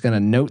Smith's gonna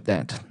note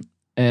that.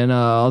 And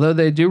although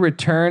they do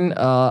return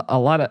a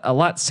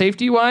lot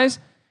safety wise,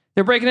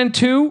 they're breaking in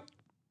 2.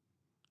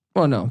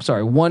 Oh no,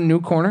 sorry, 1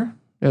 new corner.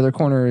 The other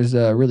corner is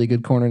a really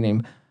good corner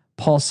named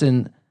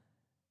Paulson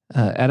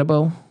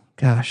Adebo.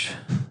 Gosh.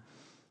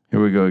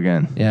 Here we go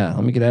again. Yeah,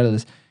 let me get out of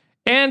this.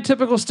 And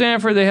typical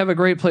Stanford, they have a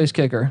great place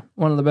kicker,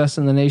 one of the best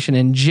in the nation,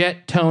 in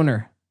Jet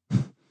Toner.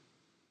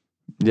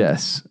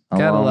 Yes,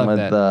 Gotta along love with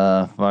that.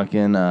 the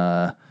fucking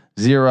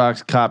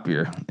Xerox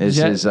copier is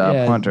his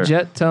punter.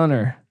 Jet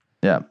Toner.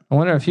 Yeah. I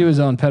wonder if he was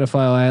on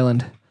Pedophile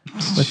Island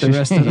with the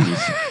rest of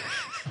the.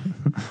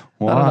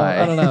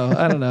 Why? I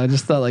don't know. I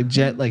just thought like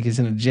jet, like he's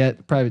in a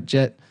jet, private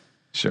jet.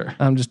 Sure.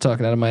 I'm just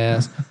talking out of my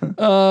ass.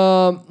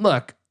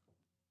 Look.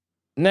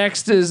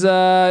 Next is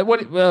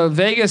what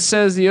Vegas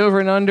says the over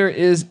and under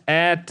is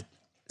at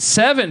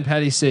 7.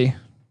 Patty C.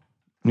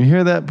 You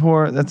hear that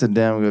pour? That's a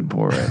damn good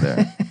pour right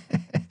there.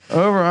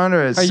 Over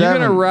under at 7. Are you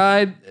going to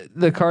ride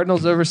the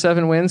Cardinals over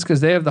 7 wins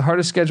because they have the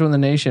hardest schedule in the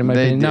nation? In my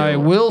opinion. Now I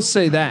will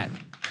say that.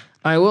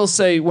 I will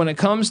say when it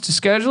comes to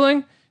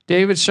scheduling,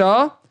 David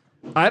Shaw,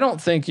 I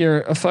don't think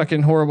you're a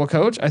fucking horrible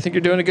coach. I think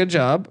you're doing a good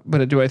job,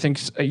 but do I think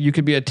you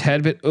could be a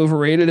tad bit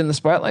overrated in the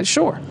spotlight?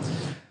 Sure.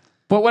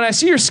 But when I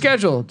see your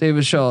schedule,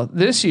 David Shaw,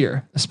 this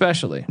year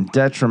especially,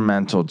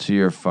 detrimental to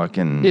your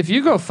fucking. If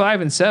you go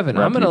 5 and 7,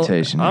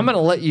 reputation. I'm gonna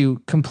let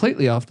you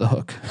completely off the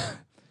hook.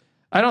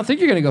 I don't think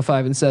you're gonna go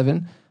 5 and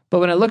 7. But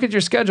when I look at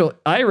your schedule,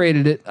 I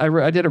rated it.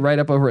 I did a write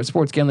up over at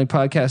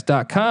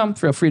sportsgamblingpodcast.com.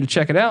 Feel free to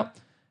check it out.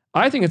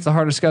 I think it's the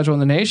hardest schedule in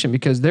the nation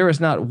because there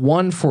is not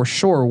one for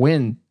sure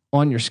win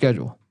on your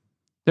schedule.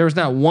 There is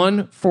not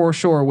one for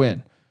sure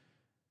win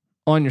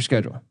on your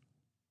schedule.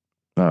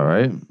 All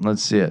right,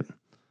 let's see it.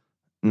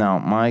 Now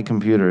my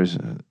computer's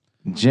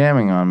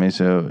jamming on me,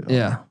 so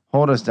yeah,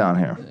 hold us down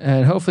here.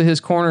 And hopefully his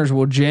corners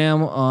will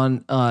jam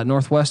on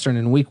Northwestern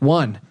in week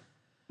 1.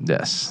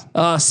 Yes.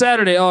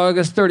 Saturday,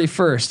 August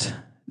 31st,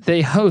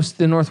 they host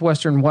the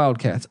Northwestern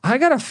Wildcats. I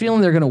got a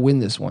feeling they're going to win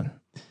this one.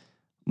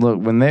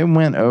 Look, when they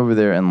went over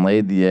there and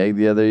laid the egg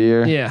the other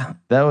year, yeah,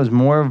 that was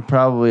more of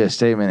probably a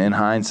statement in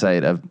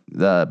hindsight of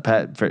the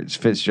Pat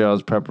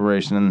Fitzgerald's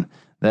preparation and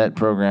that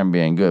program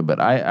being good. But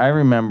I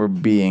remember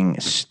being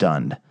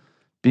stunned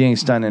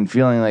and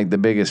feeling like the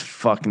biggest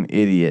fucking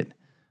idiot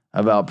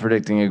about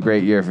predicting a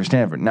great year for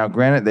Stanford. Now,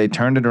 granted, they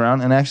turned it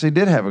around and actually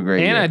did have a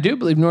great year. And I do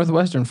believe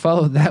Northwestern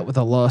followed that with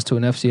a loss to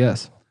an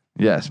FCS.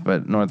 Yes,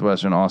 but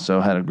Northwestern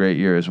also had a great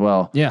year as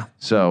well. Yeah.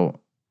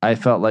 So I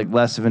felt like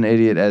less of an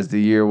idiot as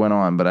the year went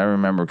on, but I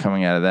remember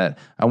coming out of that.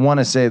 I want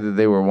to say that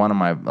they were one of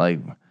my like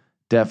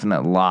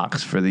definite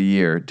locks for the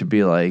year to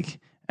be like,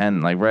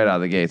 and like right out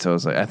of the gates, I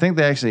was like, I think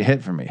they actually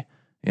hit for me,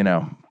 you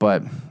know.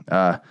 But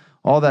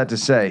all that to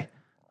say,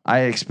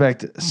 I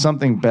expect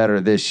something better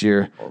this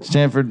year.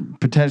 Stanford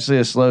potentially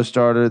a slow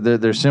starter.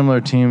 They're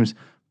similar teams,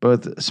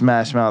 both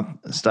smash mouth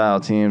style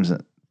teams.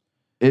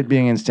 It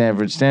being in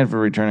Stanford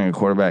returning a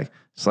quarterback,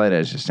 slight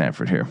edge to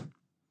Stanford here.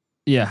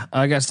 Yeah,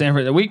 I got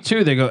Stanford. Week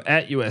 2, they go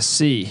at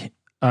USC.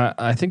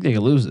 I think they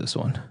could lose this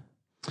one.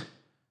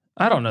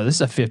 I don't know. This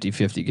is a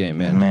 50-50 game,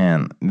 man.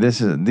 Man,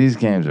 these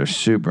games are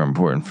super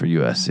important for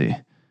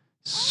USC.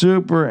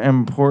 Super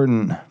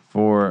important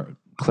for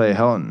Clay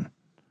Helton.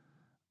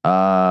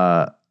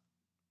 I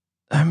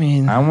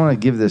mean, I want to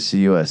give this to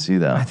USC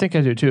though. I think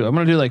I do too. I'm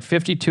going to do like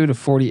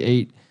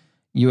 52-48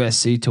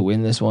 USC to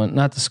win this one.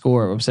 Not the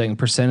score. I'm saying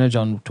percentage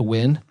on to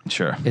win.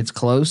 Sure. It's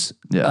close.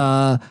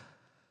 Yeah.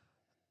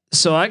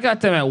 So I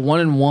got them at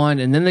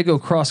 1-1, and then they go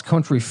cross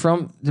country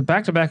from the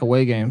back-to-back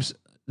away games.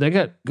 They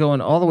got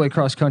going all the way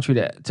cross country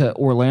to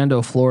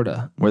Orlando,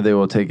 Florida, Where they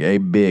will take a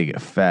big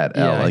fat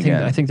L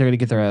again. I think they're going to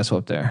get their ass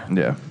whooped there.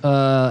 Yeah.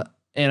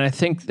 And I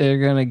think they're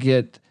going to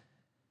get.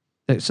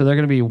 So they're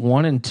going to be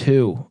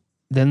 1-2.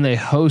 Then they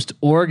host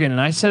Oregon, and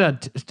I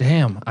said,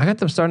 "Damn, I got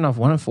them starting off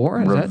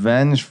 1-4."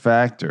 Revenge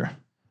factor.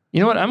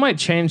 You know what? I might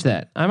change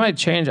that. I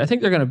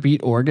think they're going to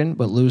beat Oregon,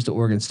 but lose to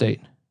Oregon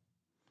State.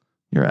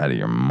 You're out of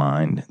your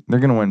mind. They're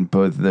going to win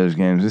both of those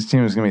games. This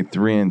team is going to be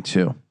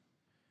 3-2.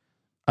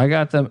 I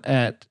got them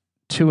at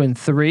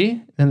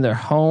 2-3. Then they're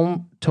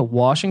home to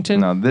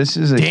Washington. Now this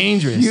is a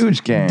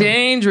huge game.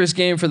 Dangerous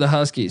game for the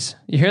Huskies.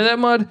 You hear that,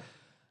 Mud?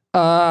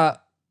 I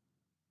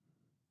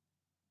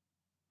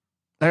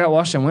got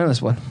Washington winning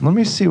this one. Let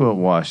me see what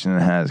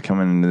Washington has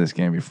coming into this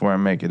game before I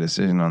make a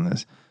decision on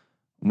this.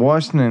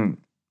 Washington,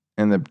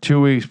 in the 2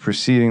 weeks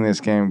preceding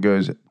this game,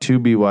 goes to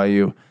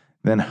BYU,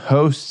 then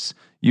hosts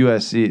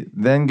USC,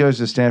 then goes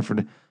to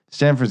Stanford.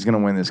 Stanford's going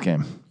to win this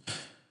game.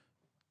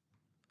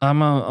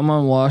 I'm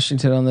on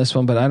Washington on this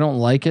one, but I don't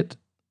like it.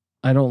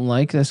 I don't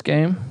like this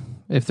game.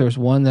 If there's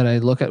one that I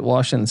look at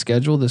Washington's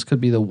schedule, this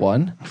could be the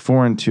one.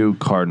 4-2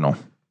 Cardinal.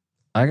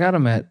 I got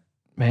them at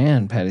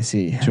Patty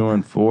C.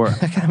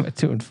 2-4. I got them at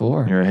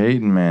 2-4. You're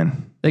hating,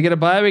 man. They get a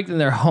bye week, then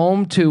they're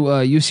home to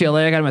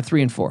UCLA. I got them at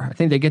 3-4. I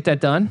think they get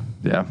that done.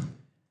 Yeah.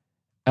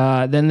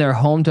 Then they're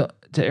home to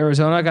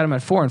Arizona. I got them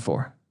at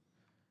 4-4.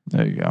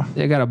 There you go.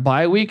 They got a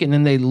bye week, and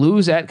then they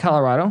lose at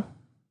Colorado,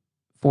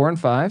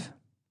 4-5.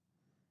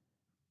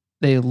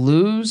 They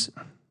lose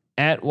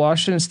at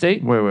Washington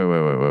State. Wait.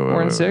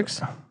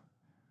 4-6.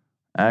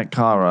 At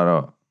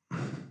Colorado.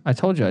 I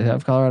told you I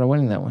have Colorado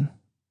winning that one.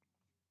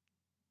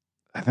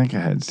 I think I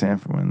had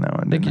Stanford win that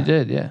one. I think you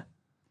did, yeah.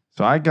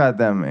 So I got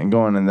them and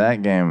going in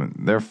that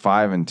game. They're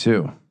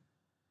 5-2.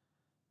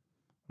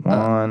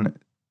 1,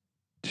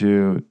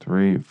 2,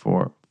 3,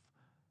 4.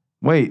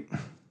 Wait.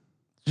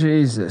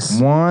 Jesus.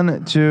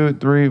 1, 2,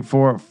 3,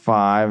 4,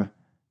 5,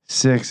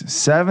 6,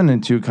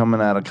 7-2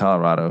 coming out of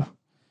Colorado.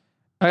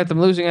 I got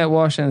them losing at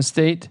Washington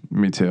State.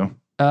 Me too.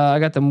 I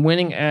got them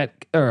winning at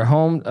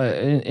home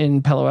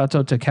in Palo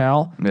Alto to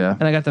Cal. Yeah.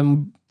 And I got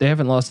them. They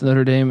haven't lost to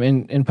Notre Dame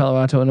in Palo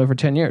Alto in over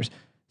 10 years.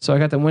 So I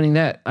got them winning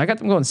that. I got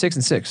them going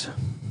 6-6.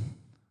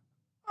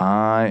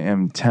 I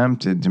am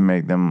tempted to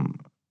make them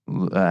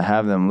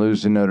have them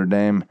lose to Notre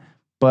Dame,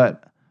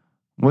 but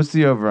what's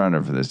the over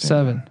under for this team?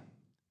 7.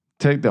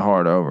 Take the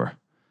hard over.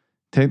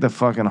 Take the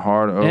fucking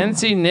hard over.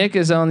 NC Nick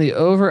is on the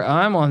over.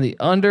 I'm on the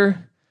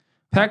under.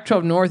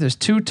 Pac-12 North is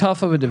too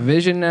tough of a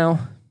division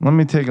now. Let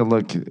me take a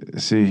look.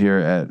 See here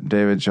at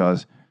David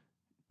Shaw's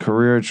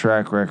career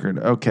track record.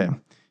 Okay,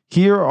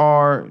 here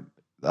are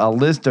a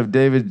list of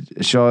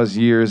David Shaw's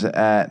years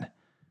at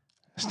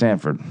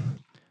Stanford.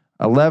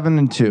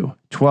 11-2,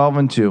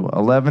 12-2,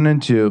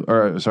 11-2,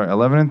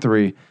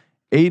 11-3,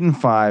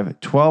 8-5,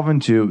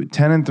 12-2,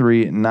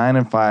 10-3,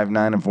 9-5,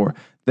 9-4.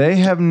 They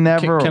have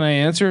never. Can I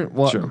answer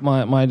what Sure.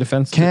 my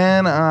defense?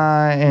 Can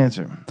I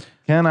answer?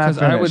 Can I?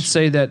 Because I would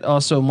say that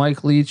also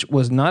Mike Leach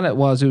was not at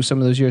Wazoo some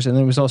of those years, and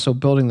then was also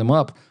building them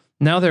up.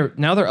 Now they're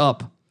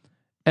up,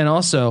 and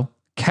also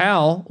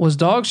Cal was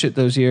dog shit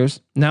those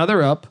years. Now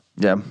they're up.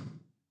 Yeah.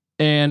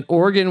 And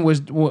Oregon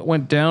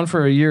went down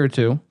for a year or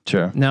two.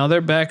 Sure. Now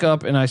they're back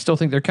up, and I still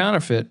think they're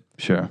counterfeit.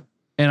 Sure.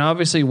 And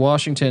obviously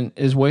Washington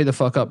is way the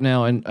fuck up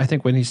now. And I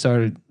think when he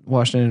started,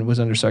 Washington was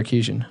under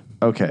Sarkisian.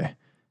 Okay.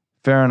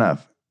 Fair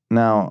enough.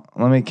 Now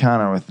let me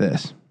counter with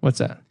this. What's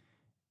that?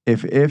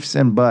 If ifs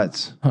and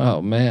buts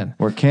Oh man,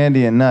 were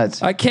candy and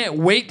nuts, I can't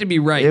wait to be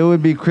right. it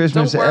would be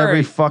Christmas Don't worry.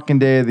 every fucking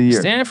day of the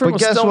year. Stanford but will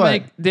guess still what?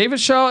 make. David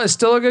Shaw is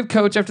still a good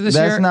coach after this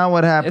year. That's not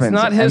what happens. It's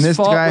not his and this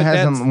fault, guy but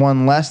hasn't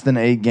won less than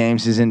 8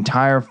 games his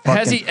entire fucking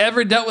Has he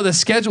ever dealt with a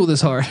schedule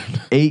this hard?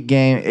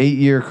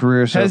 8-year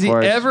career so Has he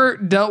far. ever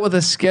dealt with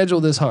a schedule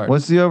this hard?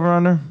 What's the over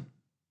under?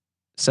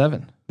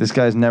 7. This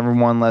guy's never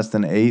won less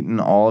than 8 in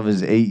all of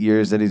his 8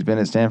 years that he's been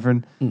at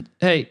Stanford.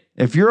 Hey,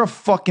 If you're a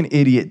fucking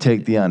idiot,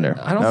 take the under.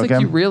 I don't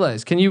think you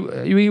realize. Can you?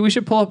 We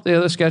should pull up the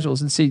other schedules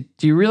and see.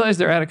 Do you realize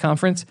they're at a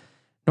conference?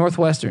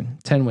 Northwestern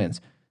 10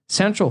 wins,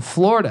 Central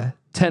Florida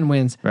 10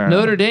 wins, Fair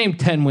Notre Dame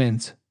 10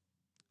 wins.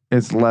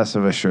 It's less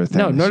of a sure thing.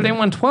 No, this Notre year. Dame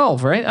won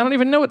 12, right? I don't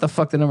even know what the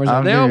fuck the numbers are.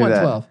 I'll They give all you won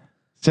that. 12.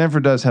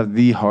 Stanford does have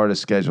the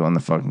hardest schedule in the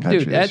fucking country.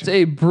 Dude, this that's year.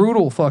 a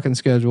brutal fucking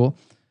schedule.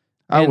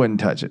 I and- wouldn't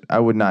touch it. I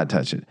would not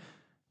touch it.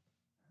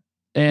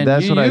 And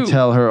That's what I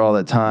tell her all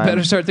the time.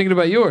 Better start thinking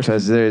about yours.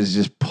 Because there's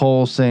just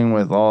pulsing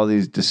with all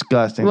these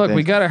disgusting Look, things.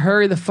 we got to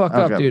hurry the fuck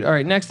up, Okay. dude. All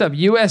right, next up,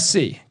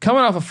 USC.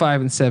 Coming off a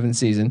 5-7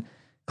 season.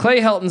 Clay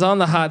Helton's on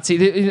the hot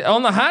seat.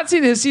 On the hot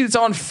seat, his seat is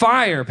on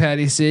fire,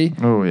 Patty C.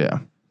 Oh, yeah.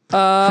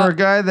 For a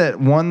guy that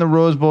won the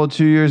Rose Bowl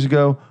 2 years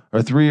ago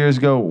or 3 years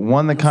ago,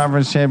 won the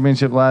conference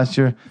championship last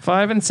year.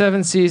 5 and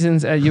 7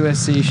 seasons at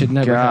USC should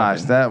never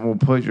happen. That will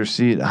put your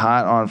seat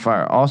hot on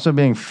fire. Also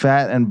being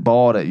fat and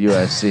bald at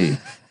USC.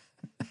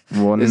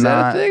 Is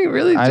that a thing?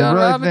 Really?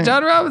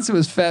 John Robinson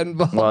was fat and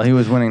bald. Well, he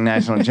was winning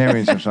national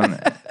championships on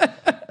that.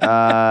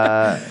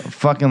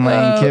 Fucking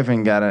Lane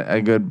Kiffin got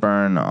a good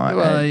burn on it.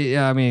 Well,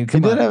 yeah, I mean, He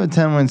did have a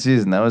 10-win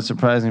season. That was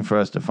surprising for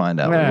us to find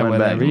out. Yeah,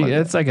 whatever.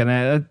 It's like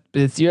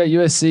it's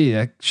USC.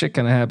 That shit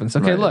kind of happens.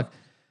 Okay, look.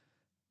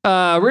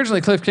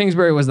 Originally, Cliff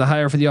Kingsbury was the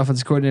hire for the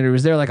offensive coordinator. He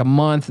was there like a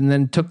month and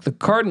then took the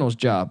Cardinals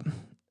job.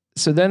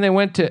 So then they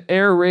went to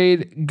air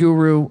raid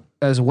guru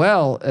as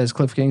well as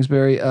Cliff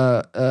Kingsbury,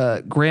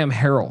 Graham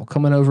Harrell,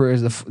 coming over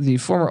as the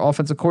former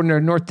offensive coordinator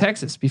of North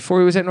Texas. Before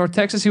he was at North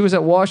Texas, he was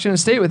at Washington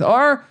State with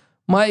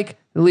Mike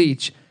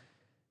Leach.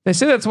 They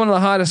say that's one of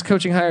the hottest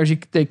coaching hires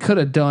they could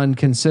have done,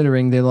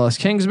 considering they lost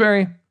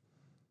Kingsbury.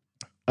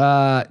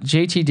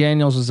 JT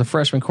Daniels was a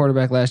freshman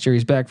quarterback last year.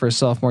 He's back for his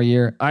sophomore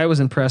year. I was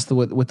impressed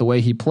with the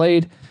way he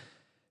played.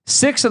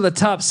 6 of the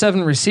top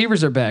 7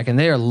 receivers are back, and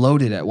they are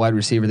loaded at wide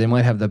receiver. They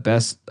might have the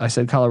best. I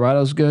said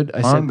Colorado's good.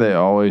 Aren't they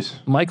always?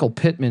 Michael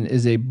Pittman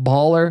is a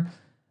baller.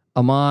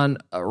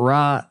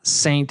 Amon-Ra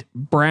St.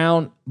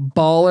 Brown,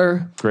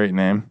 baller. Great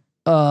name.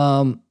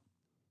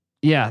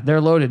 Yeah, they're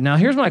loaded. Now,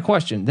 here's my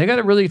question. They got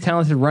a really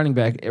talented running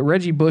back,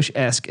 Reggie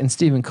Bush-esque, and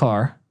Stephen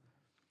Carr.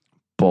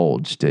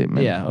 Bold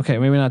statement. Yeah, okay,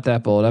 maybe not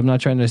that bold. I'm not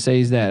trying to say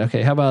he's that.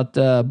 Okay, how about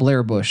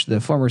Blair Bush, the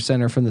former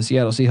center from the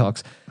Seattle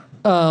Seahawks?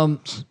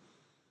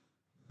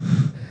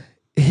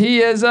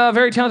 He is a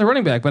very talented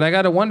running back, but I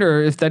got to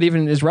wonder if that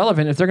even is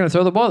relevant if they're going to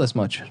throw the ball this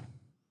much.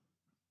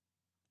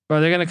 Or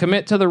are they going to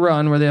commit to the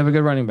run where they have a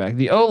good running back?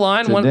 The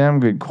O-line. It's a damn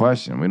good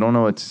question. We don't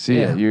know what to see.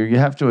 Yeah. You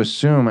have to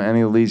assume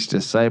any Leach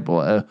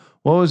disciple.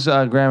 What was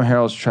Graham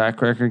Harrell's track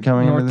record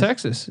coming North into this?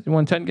 Texas. He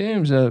won 10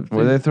 games.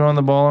 Were they throwing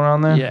the ball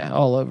around there? Yeah,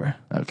 all over.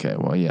 Okay,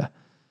 well, yeah.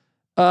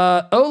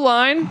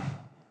 O-line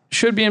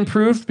should be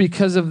improved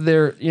because of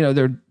their,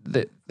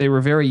 they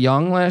were very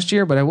young last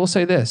year, but I will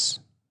say this.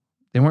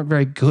 They weren't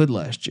very good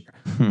last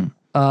year.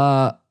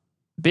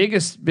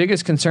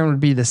 Biggest concern would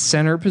be the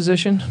center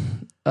position.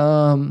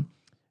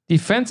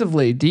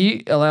 Defensively,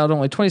 D allowed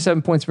only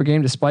 27 points per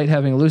game despite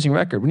having a losing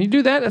record. When you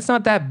do that, that's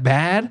not that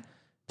bad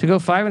to go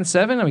 5 and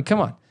 7. I mean,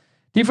 come on.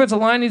 Defensive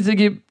line needs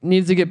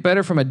to get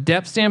better from a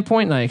depth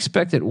standpoint, and I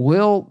expect it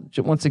will.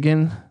 Once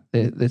again,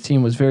 the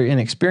team was very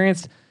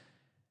inexperienced.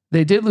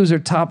 They did lose their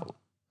top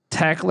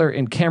tackler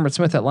in Cameron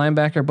Smith at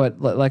linebacker, but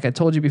like I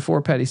told you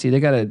before, Patty C, they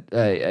got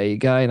a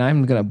guy, and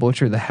I'm gonna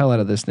butcher the hell out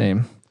of this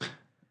name,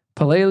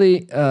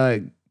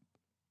 Palele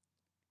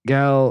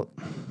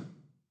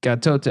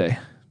Gatote.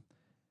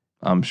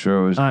 I'm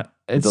sure it was.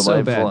 It's delightful.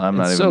 so bad. I'm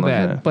not it's even so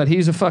bad. at it. But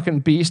he's a fucking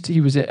beast. He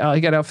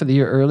got out for the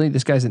year early.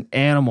 This guy's an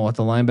animal at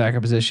the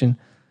linebacker position,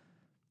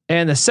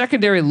 and the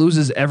secondary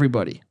loses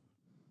everybody.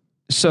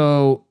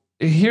 So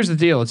here's the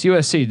deal: it's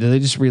USC. Do they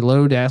just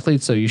reload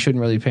athletes? So you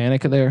shouldn't really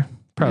panic there.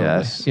 Probably.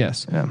 Yes.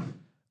 Yeah.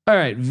 All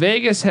right.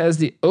 Vegas has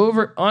the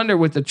over under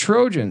with the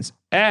Trojans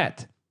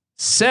at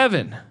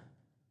 7.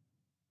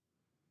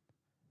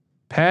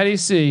 Patty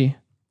C,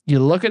 you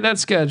look at that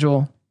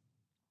schedule.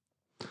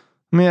 Let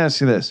me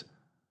ask you this.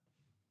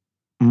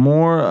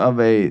 More of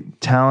a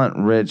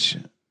talent-rich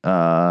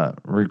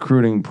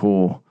recruiting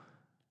pool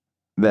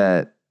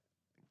that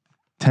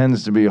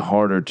tends to be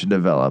harder to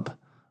develop,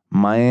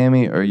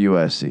 Miami or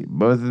USC?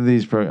 Both of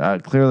these,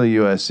 clearly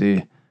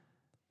USC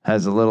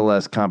has a little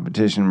less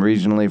competition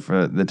regionally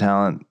for the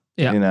talent,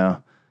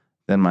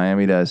 than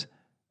Miami does.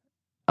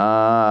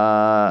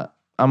 I'm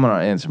going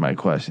to answer my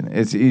question.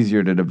 It's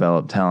easier to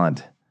develop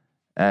talent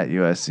at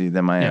USC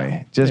than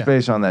Miami,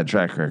 based on that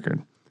track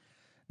record.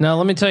 Now,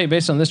 let me tell you,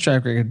 based on this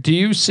track record, do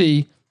you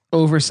see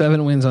over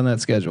 7 wins on that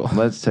schedule?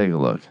 Let's take a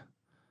look.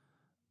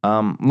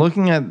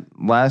 Looking at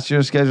last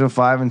year's schedule,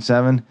 5 and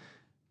 7,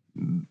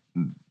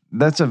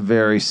 that's a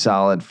very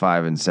solid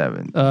 5 and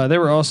 7. They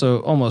were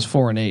also almost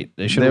 4 and 8.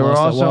 They were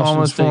also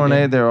almost 4 and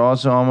 8. They were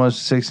also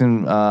almost 6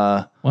 and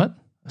what?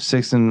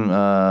 6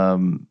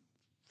 and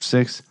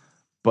 6.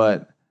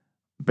 But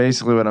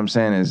basically, what I'm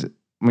saying is,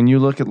 when you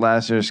look at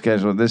last year's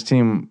schedule, this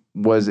team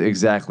was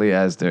exactly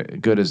as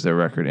good as their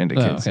record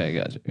indicates. Oh, okay,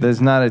 gotcha. There's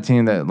not a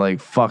team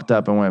that fucked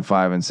up and went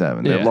 5 and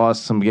 7. They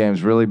lost some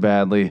games really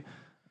badly.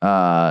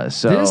 So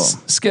this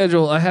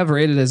schedule I have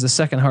rated as the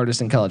second hardest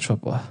in college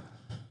football.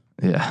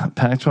 Yeah,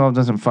 Pac-12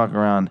 doesn't fuck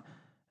around,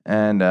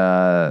 and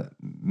they're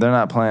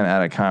not playing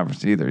out of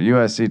conference either.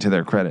 USC, to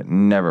their credit,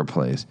 never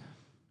plays.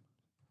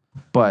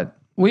 But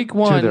week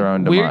 1, to their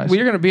own demise.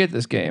 We're going to be at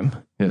this game.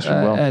 Yes, we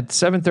will. At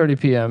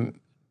 7:30 p.m.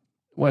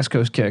 West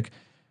Coast kick.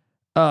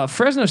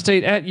 Fresno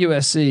State at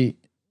USC.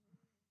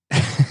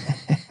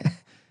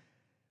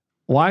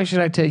 Why should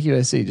I take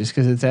USC? Just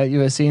because it's at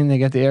USC and they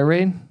got the air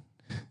raid?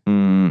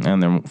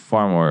 And they're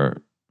far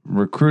more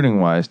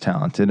recruiting-wise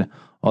talented.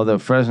 Although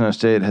Fresno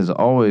State has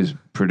always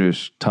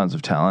produced tons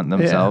of talent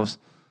themselves.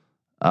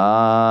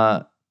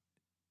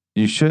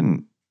 You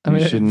shouldn't I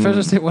mean,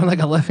 Fresno State won like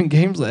 11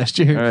 games last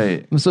year. All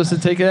right. I'm supposed to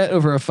take that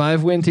over a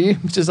 5-win team,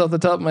 just off the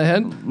top of my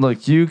head.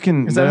 Look, you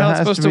can. Is that how it's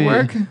supposed to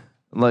work?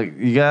 Like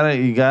you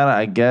gotta.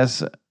 I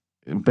guess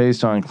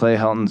based on Clay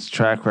Helton's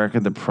track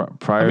record, the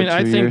prior 2 years.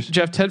 I think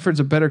Jeff Tedford's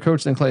a better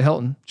coach than Clay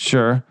Helton.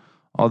 Sure.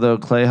 Although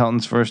Clay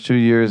Helton's first 2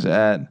 years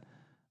at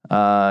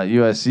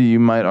USC, you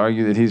might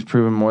argue that he's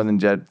proven more than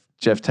Jeff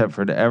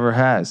Tedford ever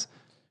has.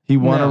 He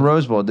won a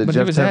Rose Bowl. Did but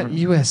Jeff he was Tedford? at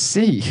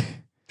USC.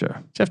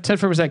 Sure. Jeff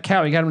Tedford was at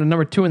Cal. He got him to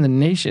number 2 in the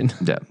nation.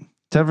 Yeah.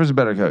 Tedford's a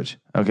better coach.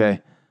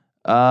 Okay.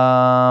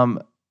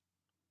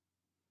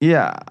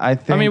 Yeah, I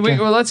think. I mean,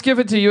 let's give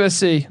it to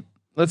USC.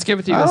 Let's give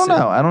it to USC. I don't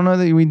know. I don't know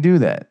that we do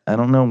that. I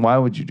don't know why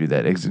would you do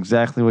that. It's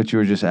exactly what you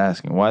were just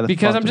asking. Why the?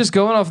 Because I'm just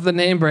going off the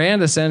name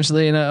brand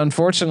essentially, and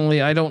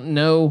unfortunately, I don't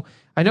know.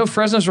 I know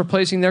Fresno's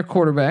replacing their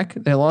quarterback.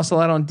 They lost a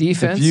lot on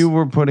defense. If you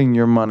were putting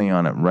your money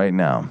on it right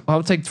now, I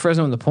would take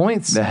Fresno in the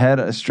points. The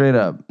head straight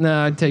up. No,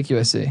 I'd take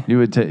USC. You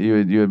would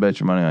bet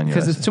your money on USC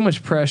because it's too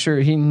much pressure.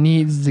 He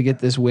needs to get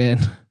this win,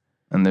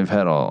 and they've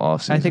had all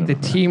season. I think the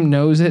team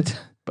knows it.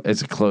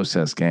 It's a close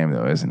test game,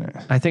 though, isn't it?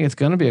 I think it's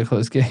going to be a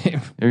close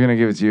game. You're going to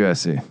give it to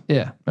USC.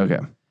 Yeah. Okay.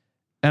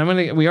 And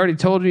we already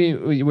told you.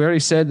 We already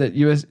said that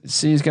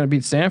USC is going to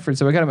beat Stanford,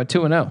 so we got them at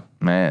 2-0.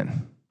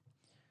 Man.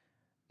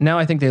 Now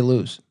I think they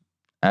lose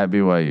at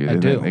BYU. I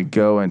do. They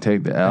go and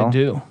take the L. I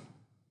do.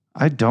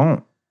 I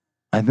don't.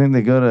 I think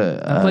they go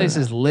to that place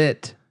is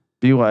lit.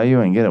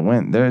 BYU and get a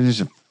win. They're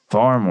just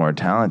far more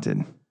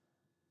talented.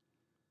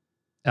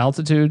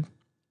 Altitude,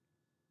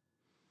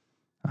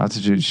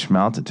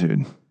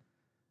 schmaltitude.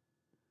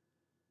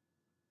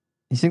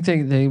 You think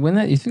they win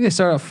that? You think they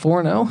start off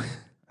 4-0?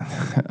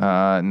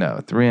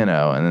 No,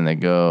 3-0, and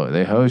then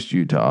they host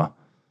Utah.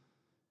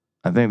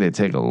 I think they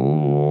take a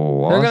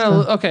loss. They're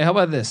gonna okay. How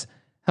about this?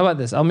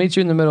 I'll meet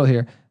you in the middle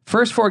here.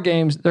 First 4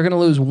 games, they're gonna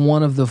lose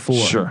one of the 4.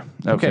 Sure.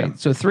 Okay.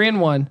 So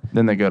 3-1.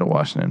 Then they go to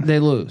Washington. They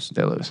lose.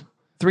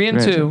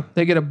 3-2.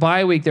 They get a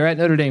bye week. They're at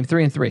Notre Dame.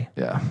 3-3.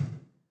 Yeah.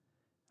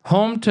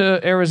 Home to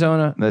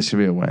Arizona. That should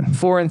be a win.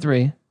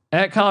 4-3.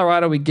 At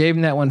Colorado, we gave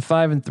them that one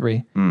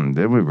 5-3.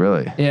 Did we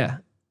really? Yeah.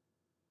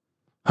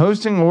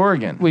 Hosting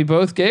Oregon. We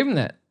both gave them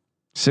that.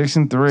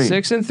 6-3.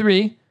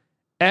 6-3.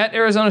 At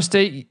Arizona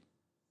State.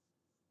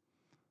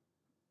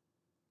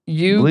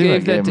 You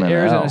gave that to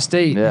Arizona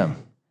State. Yeah.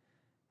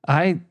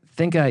 I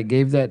think I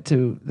gave that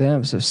to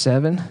them. So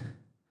 7.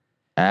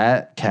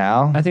 At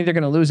Cal? I think they're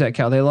going to lose at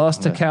Cal. They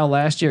lost to Cal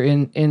last year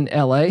in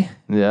LA.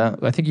 Yeah.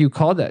 I think you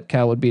called that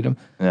Cal would beat them.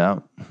 Yeah.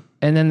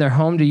 And then they're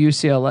home to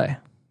UCLA.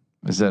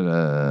 Is that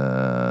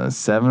a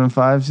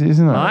 7-5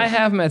 season? I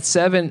have them at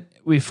 7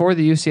 before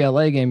the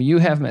UCLA game. You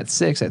have them at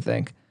 6, I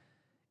think.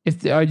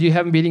 Do you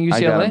have them beating UCLA?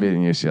 I got them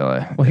beating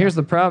UCLA. Well, here's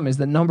the problem: is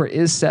the number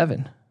is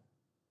 7.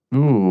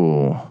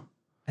 Ooh.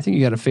 I think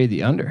you got to fade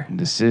the under.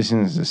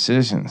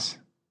 Decisions.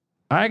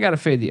 I got to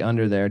fade the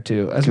under there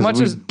too. As much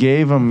as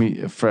gave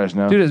them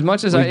Fresno, dude. As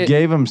much as we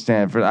gave them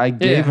Stanford, I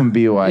gave them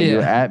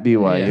BYU at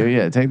BYU.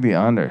 Yeah, take the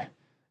under.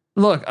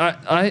 Look,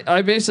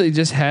 I basically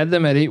just had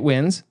them at 8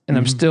 wins, and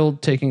I'm still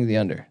taking the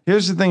under.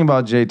 Here's the thing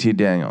about JT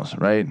Daniels,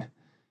 right?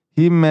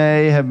 He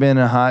may have been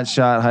a hot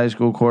shot high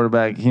school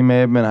quarterback. He may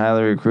have been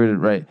highly recruited,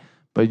 right?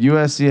 But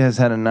USC has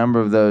had a number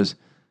of those.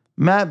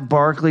 Matt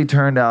Barkley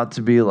turned out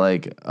to be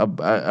like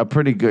a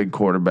pretty good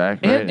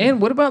quarterback, right?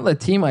 And what about the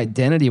team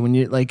identity? When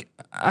you like,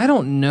 I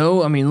don't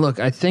know. I mean, look,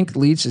 I think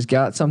Leach has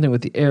got something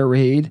with the air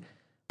raid,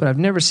 but I've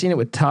never seen it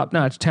with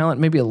top-notch talent.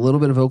 Maybe a little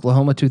bit of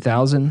Oklahoma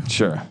 2000.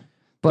 Sure.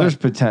 But there's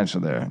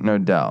potential there, no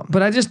doubt.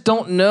 But I just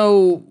don't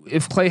know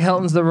if Clay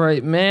Helton's the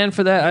right man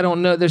for that. I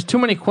don't know. There's too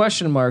many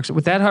question marks.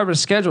 With that hard of a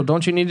schedule,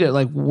 don't you need to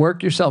like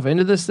work yourself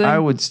into this thing? I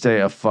would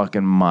stay a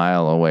fucking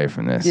mile away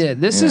from this. Yeah,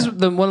 this is one of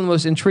the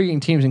most intriguing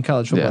teams in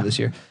college football this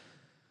year.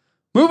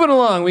 Moving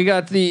along, we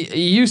got the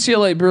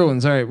UCLA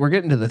Bruins. All right, we're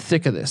getting to the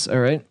thick of this. All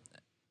right.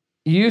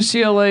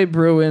 UCLA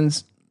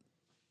Bruins.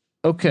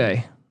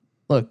 Okay.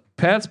 Look,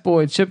 Pat's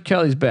boy, Chip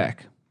Kelly's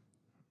back.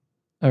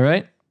 All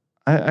right.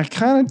 I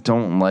kind of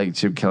don't like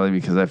Chip Kelly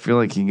because I feel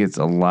like he gets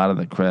a lot of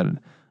the credit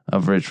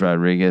of Rich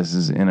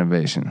Rodriguez's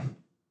innovation.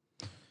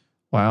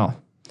 Wow.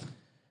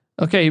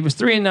 Okay, he was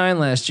 3-9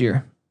 last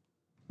year,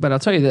 but I'll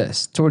tell you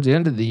this: towards the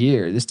end of the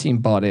year, this team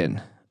bought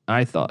in.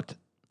 I thought.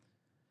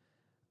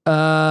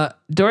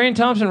 Dorian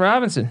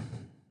Thompson-Robinson.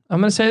 I'm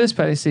going to say this,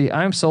 Patty C.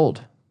 I'm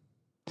sold.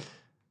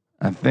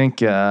 I think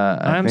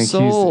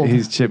sold.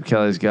 He's Chip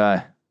Kelly's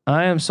guy.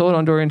 I am sold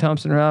on Dorian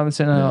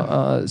Thompson-Robinson.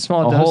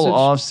 Small dosage. Whole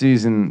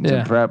offseason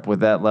to prep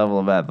with that level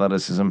of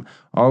athleticism.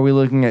 Are we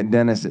looking at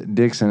Dennis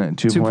Dixon at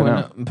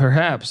 2.0?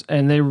 Perhaps.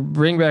 And they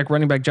bring back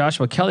running back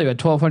Joshua Kelly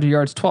at 1,200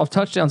 yards, 12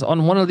 touchdowns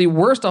on one of the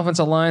worst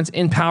offensive lines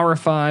in Power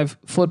 5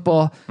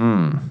 football.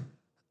 The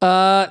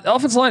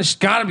offensive line's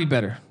got to be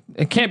better.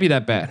 It can't be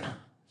that bad.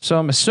 So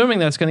I'm assuming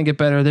that's going to get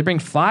better. They bring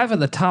 5 of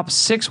the top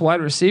 6 wide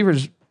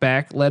receivers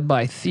back, led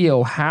by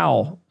Theo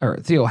Howard.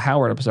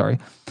 I'm sorry.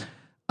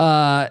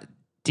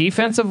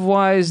 Defensive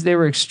wise, they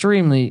were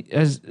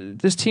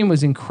this team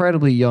was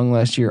incredibly young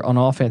last year on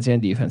offense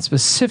and defense,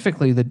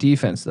 specifically the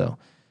defense though.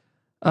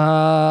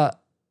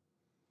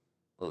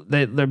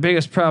 their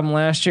biggest problem from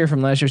last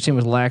year's team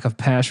was lack of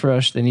pass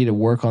rush. They need to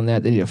work on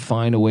that. They need to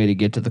find a way to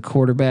get to the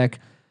quarterback.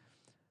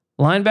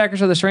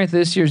 Linebackers are the strength of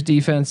this year's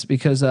defense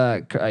because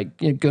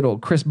good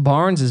old Chris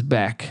Barnes is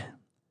back.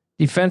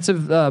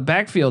 Defensive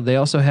backfield, they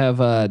also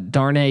have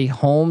Darnay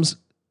Holmes,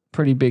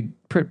 pretty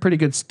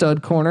good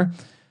stud corner.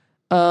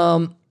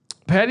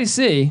 Patty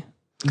C,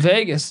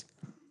 Vegas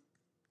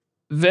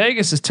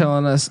is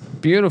telling us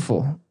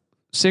beautiful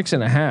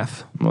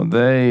 6.5. Well,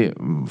 they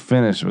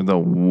finished with a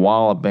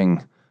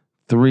walloping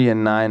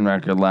 3-9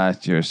 record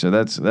last year, so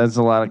that's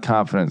a lot of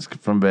confidence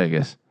from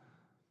Vegas.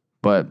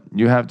 But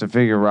you have to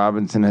figure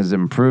Robinson has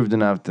improved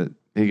enough that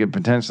he could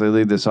potentially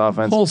lead this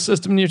offense. Whole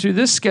system near two.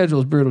 This schedule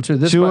is brutal too.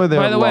 This Two of their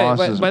by the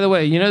losses. way, by the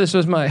way,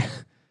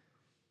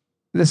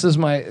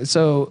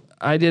 so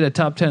I did a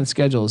top 10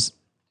 schedules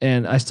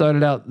and I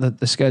started out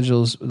the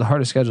schedules, the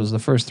hardest schedules, the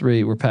first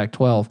 3 were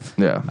Pac-12.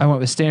 Yeah. I went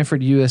with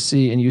Stanford,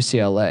 USC, and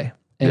UCLA.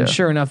 And Yeah.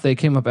 sure enough, they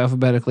came up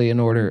alphabetically in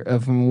order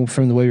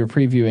from the way we were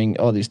previewing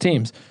all these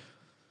teams.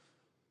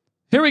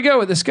 Here we go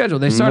with the schedule.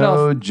 They start off.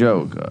 No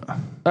joke.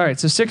 All right,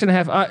 so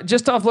 6.5.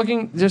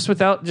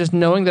 Just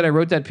knowing that I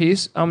wrote that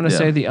piece, I'm going to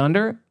say the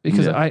under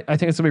because Yeah. I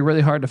think it's going to be really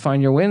hard to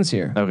find your wins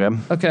here. Okay.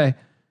 Okay.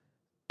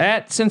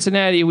 At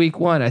Cincinnati week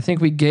 1, I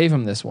think we gave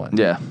him this one.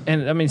 Yeah.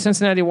 And I mean,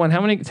 Cincinnati won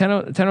how many? 10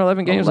 or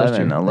 11 games last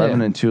year?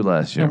 11 and 2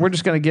 last year. And we're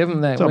just going to give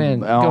him that So,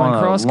 win. on Going a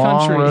cross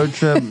long country. road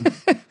trip.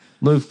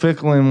 Luke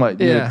Fickle in what,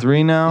 year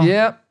 3 now?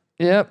 Yep.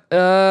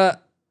 We're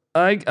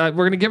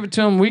going to give it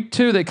to him week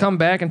 2. They come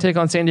back and take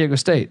on San Diego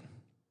State.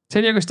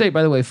 San Diego State,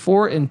 by the way,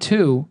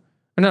 4-2.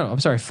 No, I'm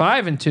sorry,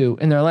 5-2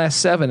 in their last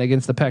 7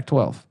 against the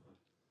Pac-12.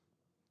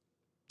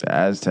 The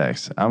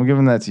Aztecs. I'm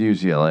giving that to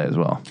UCLA as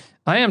well.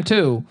 I am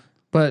too,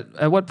 but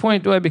at what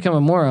point do I become a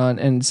moron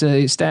and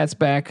say stats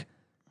back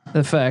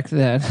the fact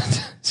that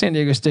San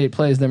Diego State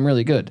plays them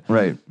really good?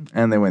 Right.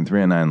 And they went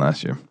 3-9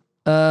 last year.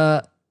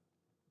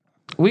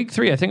 Week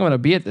 3, I think I'm going to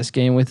be at this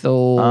game with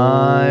old.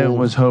 I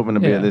was hoping to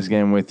be at this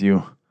game with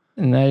you.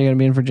 And now you're going to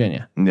be in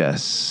Virginia.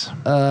 Yes.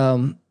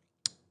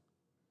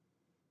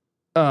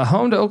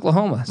 Home to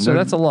Oklahoma, so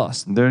that's a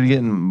loss. They're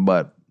getting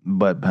butt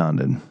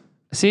pounded.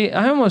 See,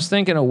 I almost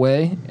think in a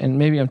way, and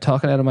maybe I'm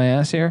talking out of my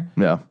ass here,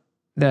 Yeah.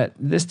 that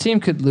this team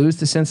could lose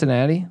to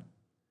Cincinnati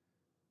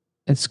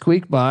and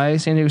squeak by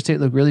San Diego State,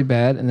 look really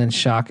bad, and then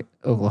shock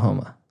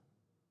Oklahoma.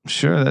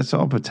 Sure, that's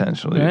all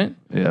potentially. Right?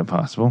 Yeah,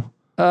 possible.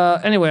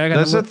 Anyway, I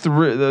got That's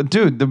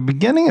dude, the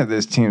beginning of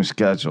this team's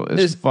schedule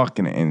is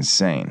fucking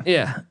insane.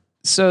 Yeah.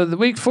 So the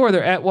week 4,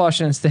 they're at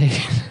Washington State.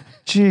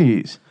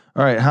 Jeez.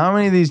 All right, how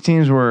many of these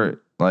teams were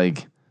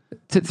like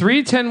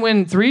 3-10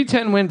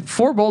 win,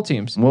 4 bowl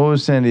teams. what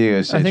was San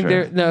Diego State? I think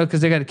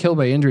because they got killed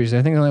by injuries.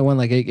 I think they only won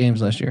like 8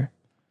 games last year.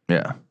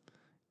 Yeah.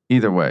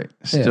 Either way,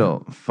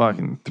 still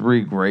fucking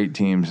 3 great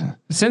teams.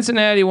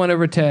 Cincinnati won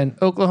over 10.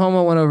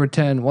 Oklahoma won over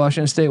 10.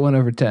 Washington State won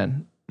over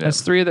 10.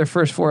 That's 3 of their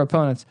first 4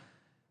 opponents.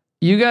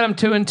 You got them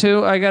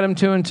 2-2. I got them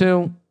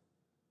 2-2.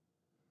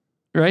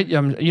 Right?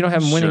 You don't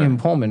have them winning in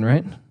Pullman,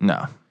 right?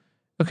 No.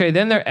 Okay,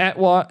 then they're at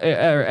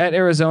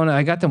Arizona.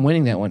 I got them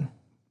winning that one.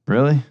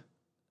 Really?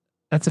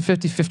 That's a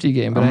 50-50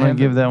 game. But I'm going to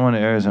give that one to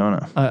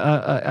Arizona.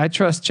 I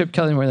trust Chip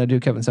Kelly more than I do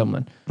Kevin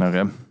Sumlin.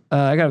 Okay.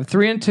 I got them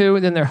 3-2.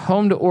 Then they're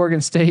home to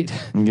Oregon State.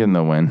 I'm getting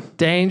the win.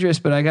 Dangerous,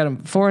 but I got them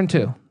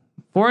 4-2.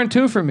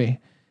 4-2 for me.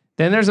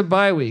 Then there's a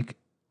bye week.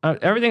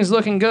 Everything's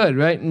looking good,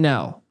 right?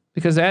 No,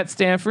 because at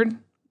Stanford,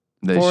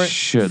 They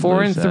should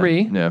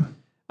 4-3. Yeah.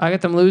 I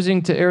got them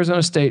losing to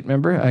Arizona State.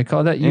 Remember, I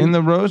called that in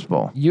the Rose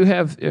Bowl. You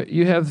have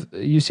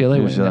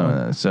UCLA winning that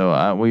one.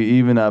 So we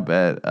even up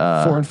at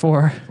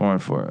 4-4.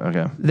 4-4.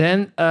 Okay.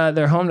 Then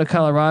they're home to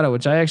Colorado,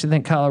 which I actually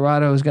think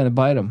Colorado is going to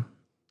bite them.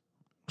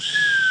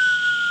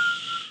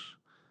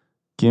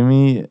 Give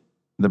me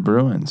the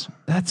Bruins.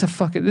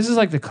 This is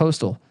like the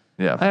Coastal.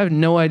 Yeah. I have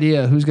no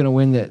idea who's going to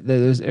win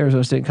those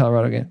Arizona State and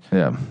Colorado games.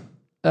 Yeah.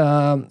 I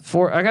got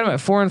them at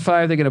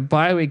 4-5. They get a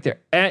bye week. They're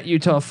at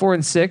Utah,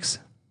 4-6.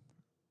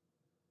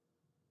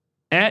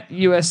 At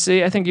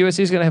USC, I think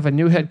USC is going to have a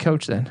new head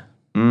coach then.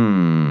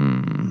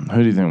 Who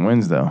do you think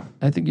wins though?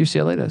 I think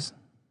UCLA does.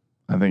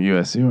 I think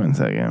USC wins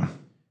that game.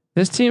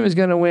 This team is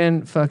going to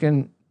win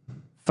fucking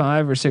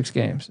 5 or 6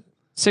 games.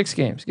 6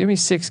 games. Give me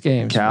 6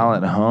 games. Cal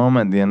at home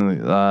at the end of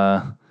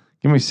the.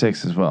 Give me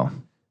 6 as well.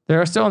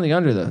 They're still on the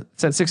under though.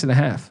 It's at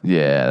 6.5.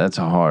 Yeah, that's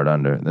a hard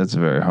under. That's a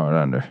very hard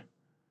under.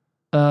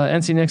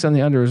 NC Nick's on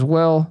the under as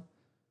well.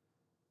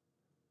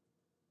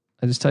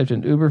 I just typed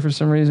in Uber for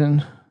some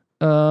reason.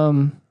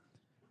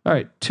 All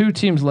right, 2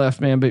 teams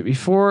left, man. But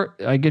before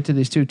I get to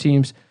these 2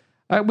 teams,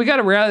 we got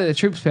to rally the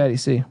troops, Patty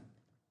C.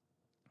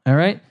 All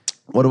right.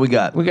 What do we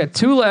got? We got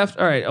 2 left.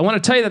 All right. I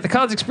want to tell you that the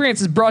college experience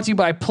is brought to you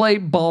by Play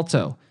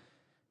Balto.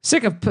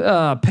 Sick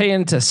of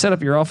paying to set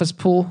up your office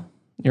pool,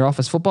 your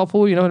office football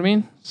pool? You know what I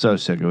mean? So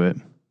sick of it.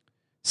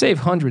 Save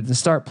hundreds and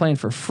start playing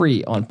for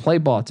free on Play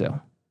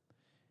Balto.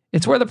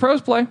 It's where the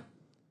pros play.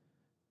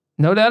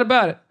 No doubt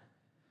about it.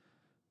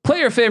 Play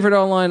your favorite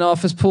online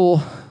office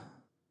pool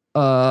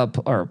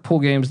or pool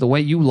games the way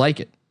you like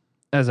it.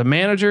 As a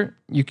manager,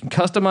 you can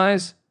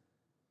customize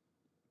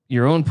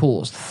your own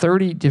pools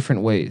 30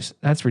 different ways.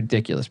 That's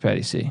ridiculous,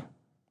 Patty C.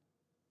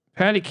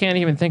 Patty can't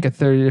even think of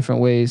 30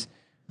 different ways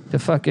to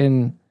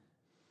fucking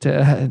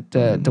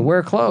to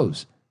wear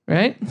clothes,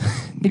 right?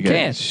 You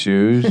can't.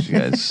 Shoes, you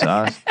got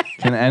socks.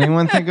 Can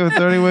anyone think of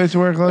 30 ways to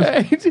wear clothes?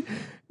 Right?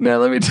 Now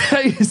let me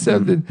tell you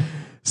something.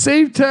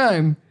 Save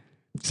time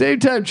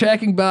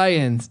tracking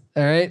buy-ins,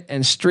 all right?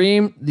 And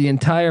stream the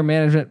entire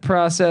management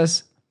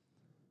process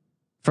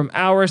from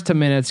hours to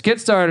minutes.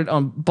 Get started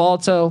on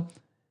Balto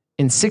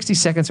in 60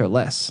 seconds or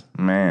less.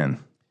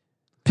 Man.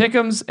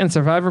 Pick'ems and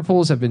survivor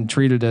pools have been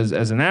treated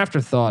as an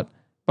afterthought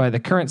by the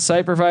current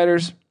site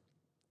providers.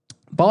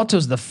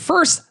 Balto's the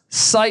first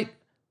site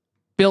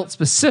built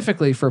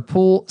specifically for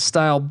pool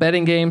style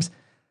betting games.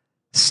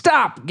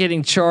 Stop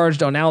getting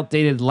charged on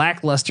outdated,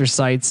 lackluster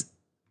sites,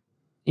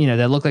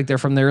 that look like they're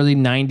from the early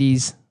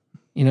 90s.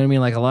 You know what I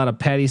mean? Like a lot of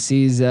Patty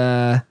C's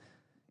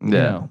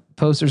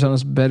posters on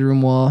his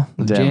bedroom wall.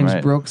 James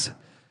Brooks,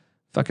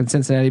 fucking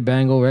Cincinnati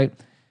Bengal, right?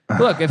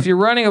 Look, if you're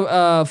running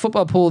a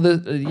football pool,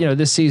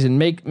 this season,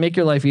 make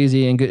your life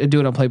easy and do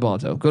it on Play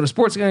Balto. Go to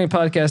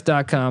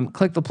sportsgamblingpodcast.com,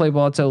 click the Play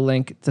Balto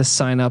link to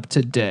sign up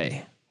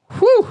today.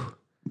 Whew.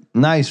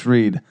 Nice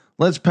read.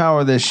 Let's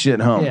power this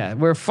shit home. Yeah,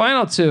 we're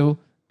final two,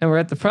 and we're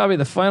at probably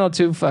the final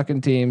two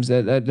fucking teams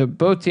that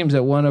both teams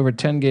that won over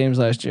 10 games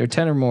last year,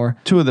 10 or more.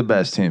 Two of the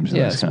best teams.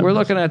 Yes, we're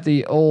looking at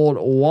the old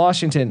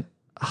Washington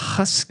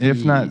Huskies,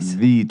 if not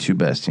the two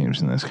best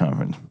teams in this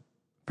conference.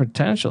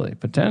 Potentially,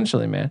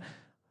 man.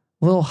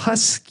 Little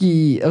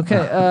Husky.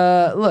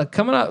 Okay. Look,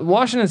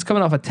 Washington's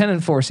coming off a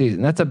 10-4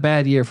 season. That's a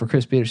bad year for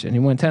Chris Peterson. He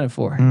went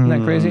 10-4. Isn't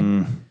that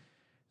crazy?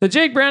 The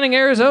Jake Browning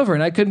era is over,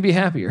 and I couldn't be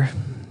happier.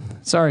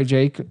 Sorry,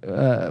 Jake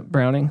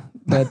Browning.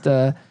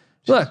 But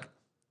look,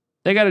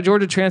 they got a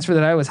Georgia transfer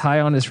that I was high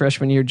on his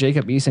freshman year,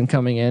 Jacob Eason,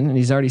 coming in, and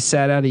he's already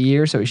sat out a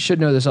year, so he should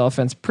know this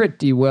offense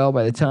pretty well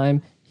by the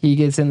time he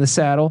gets in the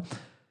saddle.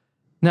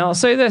 Now, I'll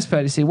say this,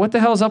 Patty C. What the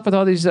hell's up with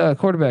all these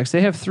quarterbacks?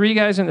 They have 3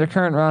 guys in their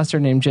current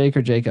roster named Jake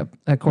or Jacob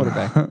at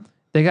quarterback.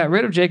 They got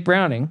rid of Jake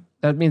Browning.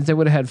 That means they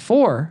would have had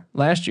 4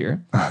 last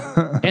year.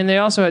 And they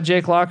also had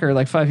Jake Locker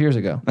like 5 years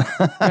ago.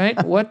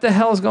 Right? What the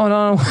hell is going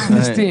on with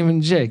this team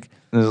and Jake?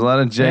 There's a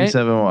lot of Jakes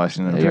up in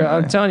Washington.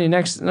 I'm telling you,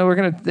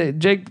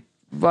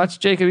 watch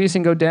Jacob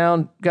Eason go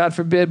down, God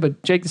forbid,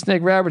 but Jake the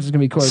Snake Roberts is going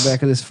to be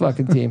quarterback of this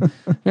fucking team.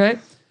 Right?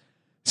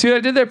 See what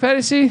I did there,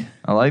 Patty C?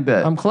 I like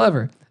that. I'm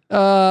clever.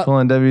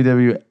 Pulling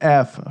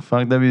WWF.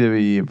 Fuck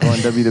WWE.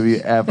 Pulling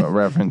WWF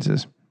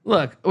references.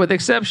 Look, with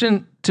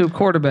exception to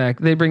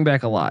quarterback, they bring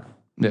back a lot.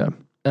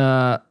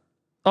 Yeah.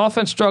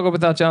 Offense struggled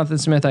without Jonathan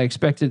Smith. I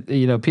expected,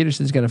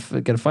 Peterson's gonna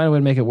find a way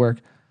to make it work.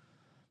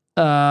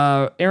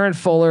 Aaron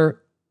Fuller.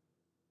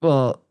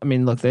 Well, I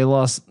mean, look, they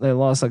lost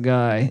a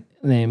guy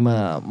named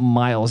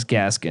Myles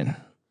Gaskin.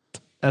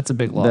 That's a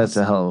big loss. That's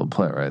a hell of a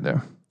play right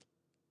there.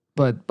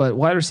 But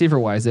wide receiver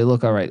wise, they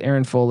look all right.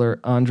 Aaron Fuller,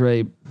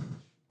 Andre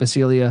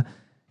Basilia,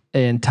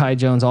 and Ty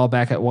Jones all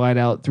back at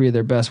wideout, 3 of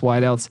their best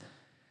wideouts.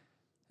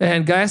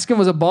 And Gaskin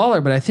was a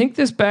baller, but I think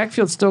this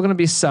backfield's still going to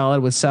be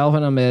solid with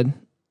Salvin Ahmed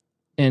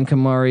and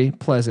Kamari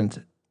Pleasant.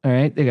 All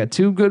right. They got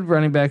 2 good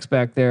running backs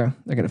back there.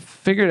 They're going to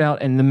figure it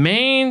out. And the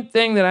main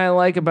thing that I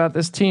like about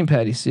this team,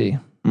 Patty C,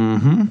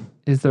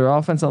 is their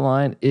offensive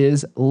line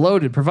is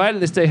loaded,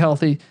 provided they stay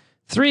healthy.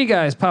 3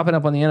 guys popping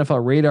up on the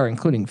NFL radar,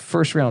 including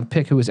first-round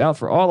pick who was out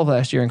for all of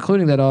last year,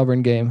 including that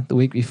Auburn game the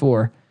week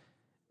before.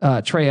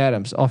 Trey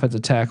Adams,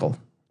 offensive tackle,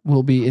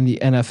 will be in the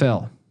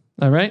NFL.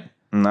 All right.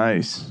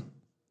 Nice.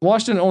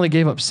 Washington only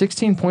gave up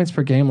 16 points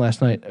per game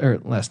last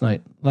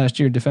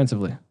year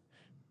defensively.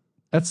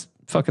 That's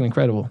fucking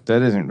incredible.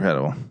 That is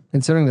incredible.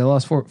 Considering they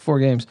lost four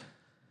games.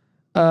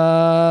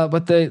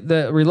 But they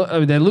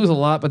lose a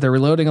lot, but they're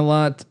reloading a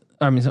lot.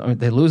 I mean,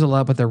 they lose a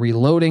lot, but they're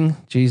reloading.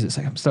 Jesus,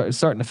 I'm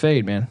starting to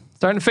fade, man.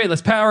 Starting to fade.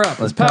 Let's power up.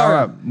 Let's power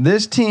up.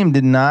 This team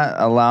did not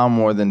allow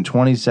more than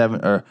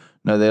 27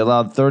 they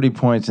allowed 30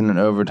 points in an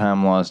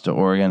overtime loss to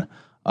Oregon.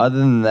 Other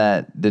than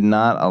that, did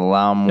not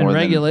allow more in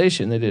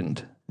regulation. They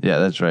didn't. Yeah,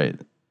 that's right.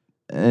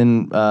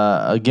 In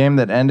a game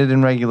that ended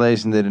in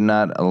regulation, they did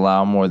not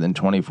allow more than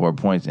 24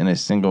 points in a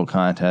single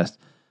contest.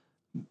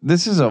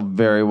 This is a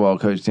very well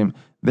coached team.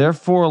 Their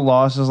 4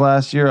 losses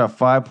last year, a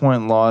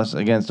 5-point loss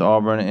against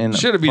Auburn in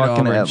should have beat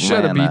fucking Auburn. Atlanta.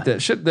 Should have beat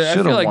that. I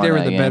feel like they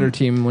were the better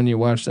team when you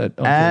watched that.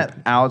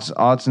 At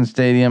Autzen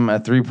Stadium, a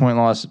 3-point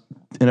loss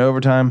in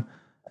overtime.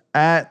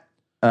 At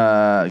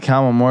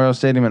Cal Memorial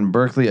Stadium in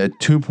Berkeley, a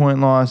 2-point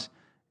loss,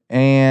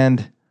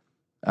 and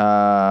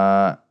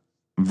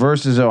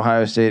versus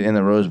Ohio State in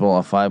the Rose Bowl,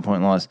 a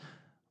 5-point loss.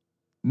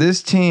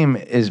 This team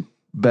is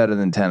better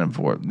than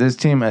 10-4. This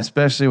team,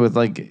 especially with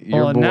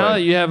your boy. Now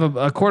that you have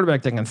a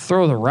quarterback that can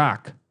throw the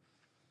rock,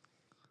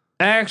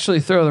 actually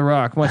throw the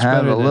rock much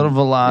better. Have a little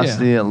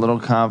velocity, a little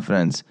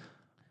confidence.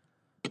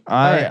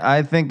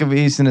 I think of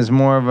Easton as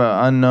more of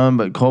an unknown,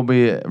 but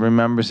Colby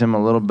remembers him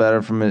a little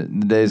better from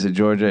the days at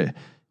Georgia.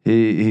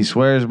 He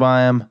swears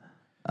by him.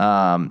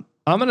 I'm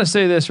going to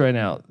say this right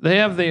now. They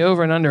have the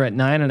over and under at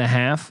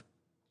 9.5.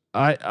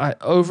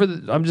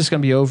 I'm just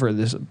going to be over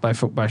this by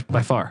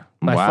far.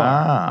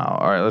 Wow.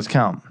 All right, let's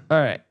count. All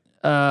right.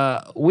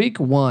 week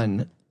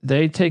 1,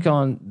 they take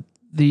on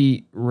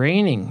the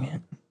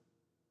reigning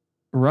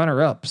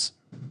runner-ups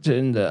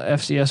in the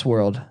FCS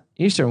world,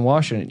 Eastern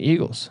Washington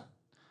Eagles.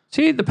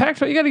 See, the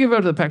Pac-12, you got to give it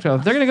up to the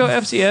Pac-12. They're going to go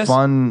FCS.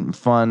 Fun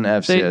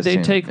FCS. They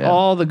team. take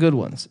all the good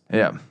ones.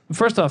 Yeah.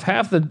 First off,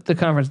 half the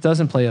conference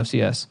doesn't play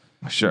FCS.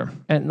 Sure.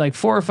 And like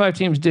 4 or 5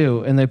 teams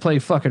do, and they play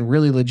fucking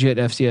really legit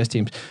FCS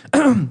teams.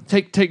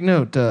 Take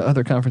note,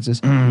 other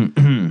conferences.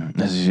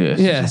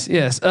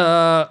 Yes.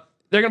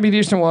 They're going to beat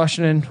Eastern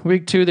Washington.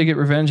 Week 2, they get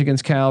revenge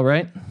against Cal,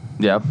 right?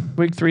 Yep.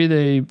 Week 3,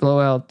 they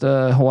blow out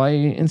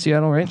Hawaii in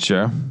Seattle, right?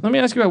 Sure. Let me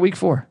ask you about week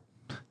 4.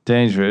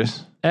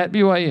 Dangerous. At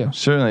BYU.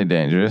 Certainly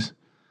dangerous.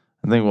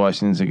 I think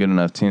Washington's a good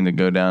enough team to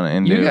go down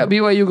and do. You got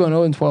BYU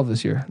going 0-12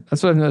 this year.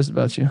 That's what I've noticed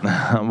about you.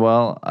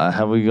 Well,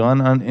 have we gone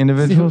on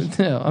individuals?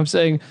 No, I'm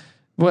saying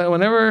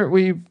whenever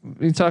we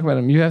talk about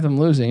them, you have them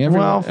losing.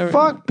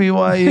 Fuck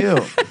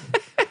BYU.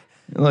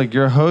 Look,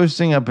 you're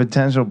hosting a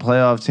potential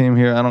playoff team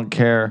here. I don't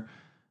care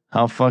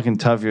how fucking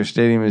tough your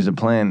stadium is to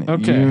play in.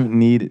 Okay. You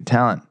need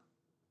talent.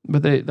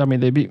 But they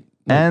beat.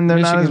 And they're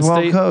Michigan not as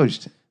well State.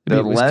 coached.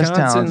 They're beat less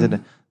Wisconsin.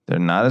 talented. They're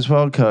not as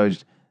well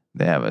coached.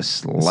 They have a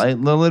slight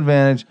little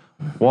advantage.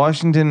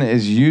 Washington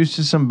is used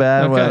to some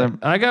bad weather.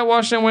 I got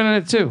Washington winning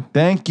it too.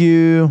 Thank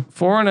you.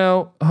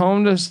 4-0,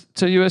 home to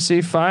USC,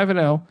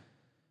 5-0.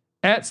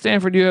 At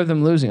Stanford, you have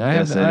them losing. I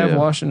have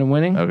Washington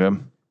winning. Okay.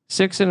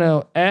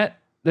 6-0.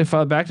 They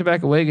fought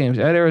back-to-back away games.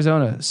 At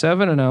Arizona,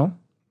 7-0.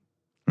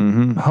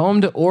 Mm-hmm.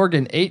 Home to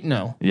Oregon,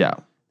 8-0. Yeah.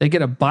 They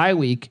get a bye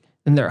week,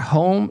 and they're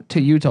home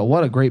to Utah.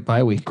 What a great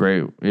bye week.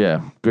 Great.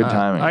 Yeah. Good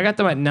timing. I got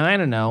them at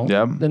 9-0.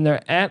 Yep. Then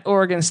they're at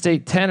Oregon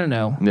State,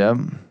 10-0. Yep.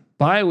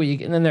 Bye week,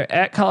 and then they're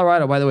at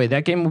Colorado. By the way,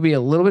 that game will be a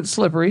little bit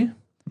slippery.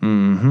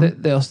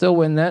 Mm-hmm. They'll still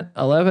win that,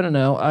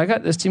 11-0. I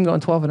got this team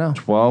going 12-0.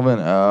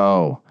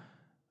 12-0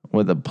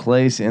 with a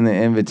place in the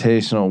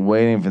invitational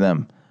waiting for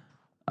them.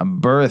 A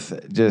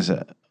berth just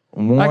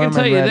warm. I can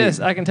tell and you ready. this.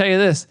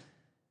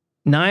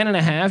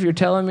 9.5. You're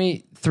telling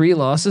me 3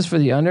 losses for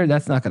the under?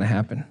 That's not going to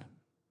happen.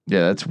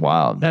 Yeah, that's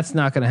wild. That's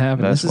not going to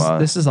happen. That's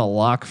wild. This is a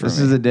lock for me. This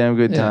is a damn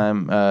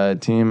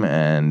good team,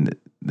 and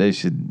they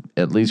should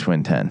at least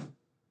win 10.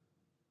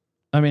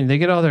 I mean, they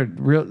get all their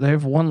real.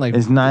 They've won like.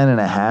 It's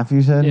 9.5.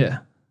 You said. Yeah.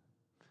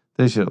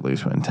 They should at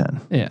least win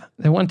 10. Yeah.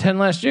 They won 10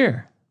 last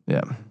year.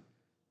 Yeah.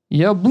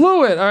 You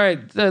blew it. All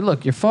right.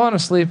 Look, you're falling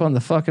asleep on the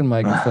fucking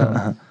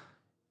microphone.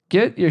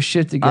 Get your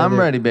shit together. I'm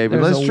ready, baby.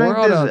 There's Let's a drink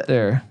world this out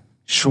there.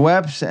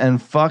 Schweppes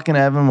and fucking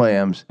Evan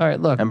Williams. All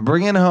right, look. And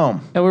bring it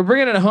home. And we're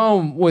bringing it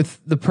home with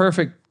the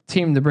perfect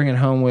team to bring it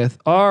home with.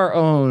 Our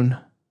own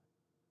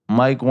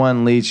Mike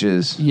One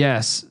Leaches.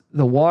 Yes,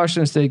 the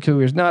Washington State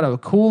Cougars. Not a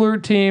cooler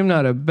team,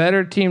 not a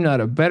better team,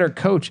 not a better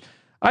coach.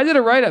 I did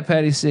a write-up,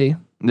 Patty C,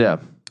 Yeah.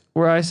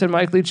 where I said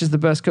Mike Leach is the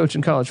best coach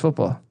in college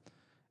football.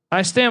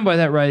 I stand by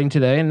that writing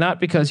today, and not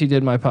because he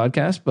did my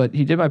podcast, but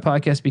he did my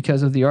podcast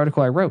because of the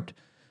article I wrote,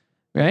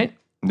 right?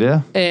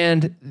 Yeah.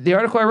 And the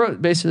article I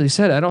wrote basically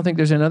said, I don't think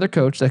there's another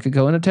coach that could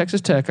go into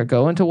Texas Tech or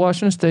go into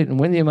Washington State and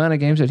win the amount of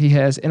games that he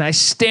has. And I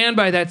stand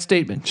by that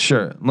statement.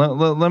 Sure.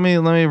 Let me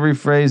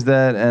rephrase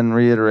that and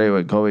reiterate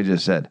what Colby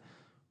just said.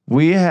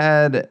 We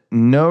had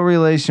no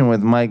relation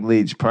with Mike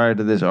Leach prior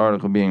to this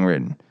article being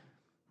written.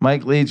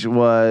 Mike Leach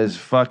was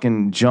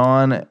fucking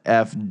John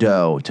F.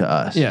 Doe to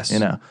us. Yes. You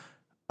know,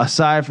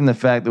 aside from the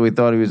fact that we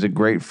thought he was a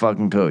great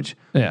fucking coach.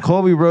 Yeah.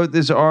 Colby wrote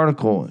this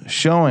article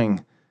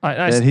showing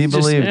that he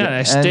believed it. I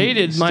and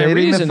stated my stating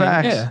reasoning. the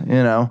facts, Yeah.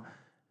 you know.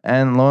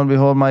 And lo and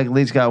behold, Mike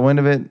Leach got wind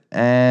of it,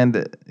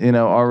 and you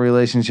know our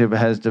relationship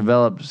has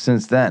developed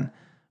since then.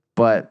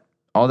 But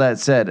all that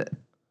said,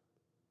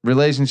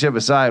 relationship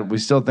aside, we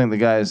still think the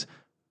guy is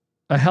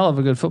A hell of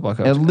a good football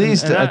coach. at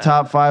least And a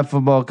top 5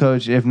 football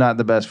coach, if not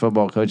the best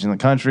football coach in the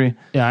country.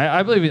 Yeah,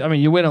 I believe it. I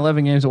mean, you win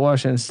 11 games at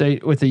Washington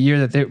State with the year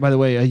that they, by the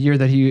way, a year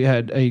that he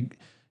had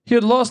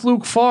lost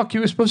Luke Falk. He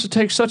was supposed to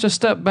take such a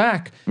step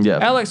back. Yeah.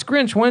 Alex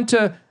Grinch went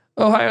to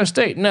Ohio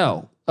State.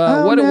 No.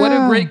 What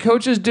do great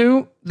coaches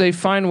do? They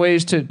find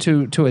ways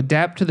to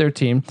adapt to their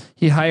team.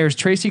 He hires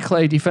Tracy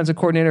Clay, defensive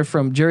coordinator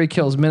from Jerry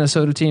Kill's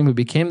Minnesota team, who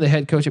became the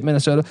head coach at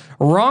Minnesota,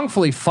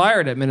 wrongfully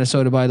fired at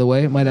Minnesota, by the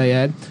way, might I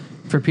add,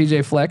 for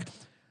PJ Fleck.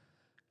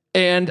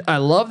 And I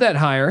love that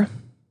hire.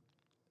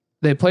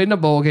 They played in a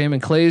bowl game,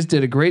 and Clays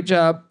did a great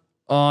job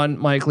on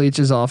Mike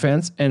Leach's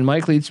offense. And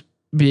Mike Leach,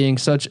 being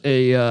such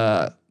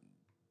a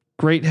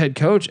great head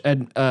coach,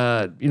 and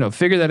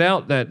figured that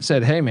out. That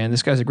said, hey man,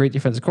 this guy's a great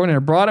defensive coordinator.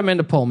 Brought him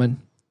into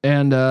Pullman,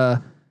 and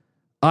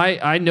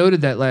I noted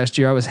that last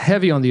year. I was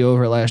heavy on the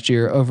over last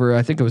year. Over,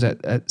 I think it was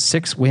at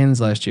 6 wins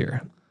last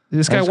year.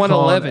 This guy won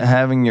 11.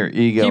 Having your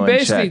ego. He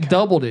basically in check.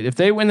 doubled it. If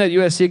they win that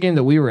USC game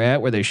that we were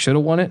at, where they should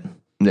have won it,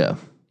 Yeah.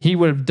 he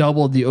would have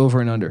doubled the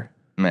over and under.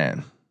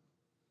 Man.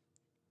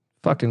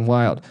 Fucking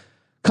wild.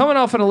 Coming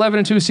off an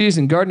 11-2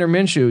 season, Gardner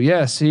Minshew.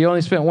 Yes, he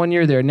only spent 1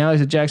 year there. Now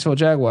he's a Jacksonville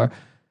Jaguar.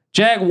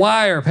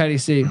 Jaguar, Patty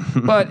C.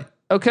 But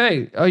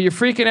okay, oh, you're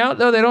freaking out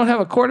though. They don't have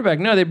a quarterback.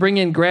 No, they bring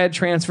in grad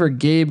transfer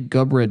Gabe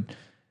Gubrid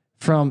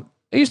from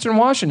Eastern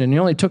Washington. You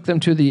only took them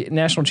to the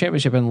national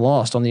championship and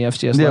lost on the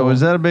FCS Yeah, level.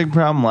 was that a big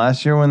problem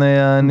last year when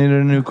they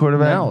needed a new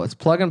quarterback? No, it's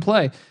plug and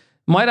play.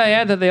 Might I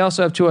add that they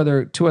also have two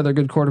other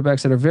good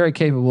quarterbacks that are very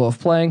capable of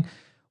playing.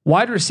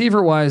 Wide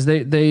receiver wise,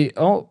 they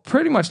all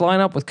pretty much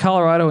line up with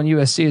Colorado and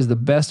USC as the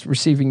best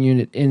receiving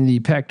unit in the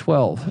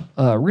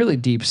Pac-12. Really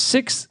deep,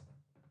 6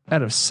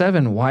 out of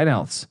 7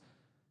 wideouts.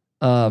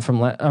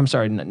 I'm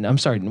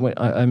sorry, wait,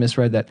 I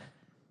misread that.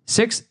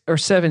 6 or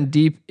 7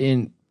 deep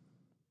in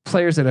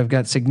players that have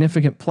got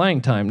significant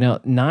playing time.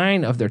 Now,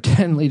 9 of their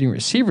 10 leading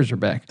receivers are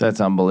back.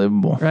 That's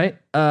unbelievable. Right?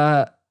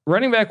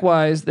 Running back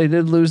wise, they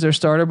did lose their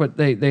starter, but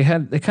they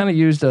kind of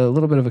used a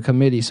little bit of a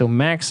committee. So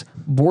Max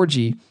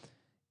Borgi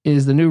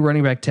is the new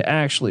running back to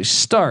actually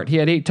start. He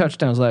had 8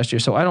 touchdowns last year,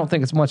 so I don't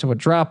think it's much of a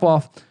drop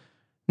off.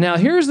 Now,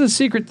 here's the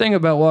secret thing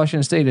about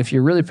Washington State. If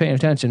you're really paying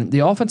attention, the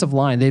offensive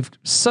line, they've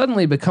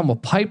suddenly become a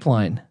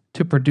pipeline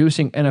to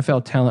producing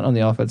NFL talent on the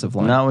offensive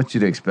line. Not what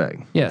you'd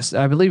expect. Yes,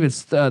 I believe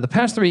it's the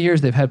past 3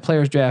 years they've had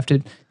players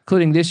drafted,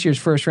 including this year's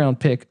first round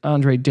pick,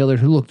 Andre Dillard,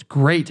 who looked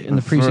great in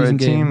the preseason game.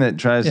 For a team that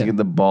tries to get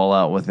the ball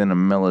out within a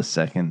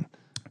millisecond,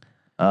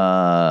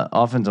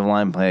 offensive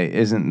line play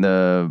isn't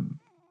the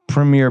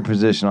premier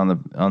position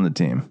on the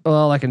team.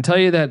 Well, I can tell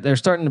you that they're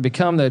starting to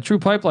become the true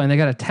pipeline. They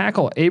got to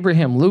tackle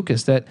Abraham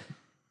Lucas that,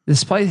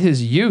 despite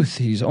his youth,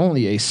 he's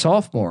only a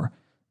sophomore.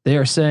 They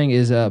are saying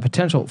is a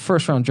potential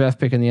first round draft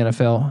pick in the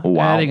NFL.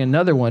 Wow. Adding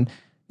another one.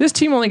 This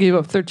team only gave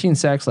up 13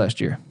 sacks last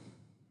year.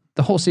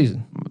 The whole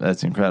season.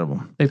 That's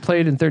incredible. They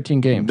played in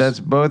 13 games. That's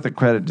both a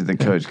credit to the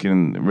coach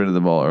getting rid of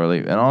the ball early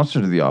and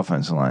also to the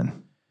offensive line.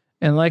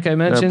 And like I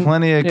mentioned, there are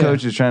plenty of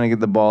coaches trying to get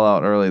the ball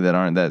out early that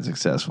aren't that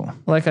successful.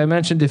 Like I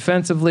mentioned,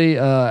 defensively,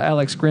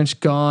 Alex Grinch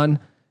gone,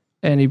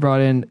 and he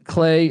brought in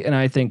Clay, and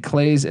I think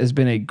Clay's has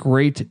been a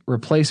great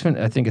replacement.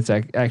 I think it's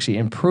actually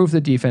improved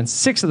the defense.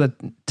 6 of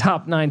the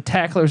top 9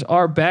 tacklers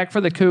are back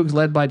for the Cougs,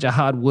 led by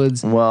Jahad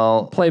Woods,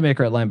 well,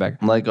 playmaker at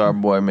linebacker. Like our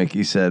boy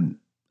Mickey said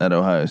at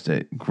Ohio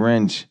State,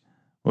 Grinch,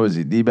 what was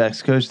he,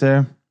 D-backs coach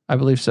there? I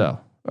believe so.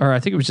 Or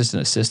I think it was just an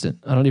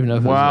assistant. I don't even know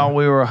if While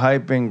we were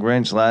hyping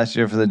Grinch last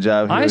year for the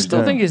job, I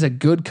still think he's a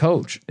good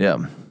coach.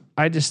 Yeah.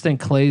 I just think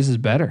Clay's is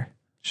better.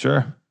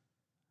 Sure.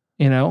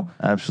 You know?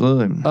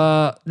 Absolutely.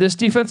 This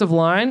defensive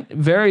line,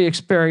 very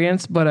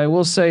experienced, but I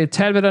will say a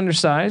tad bit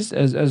undersized,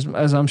 as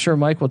I'm sure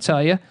Mike will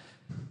tell you.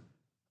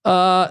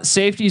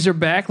 Safeties are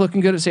back, looking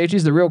good at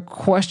safeties. The real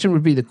question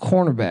would be the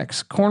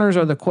cornerbacks. Corners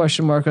are the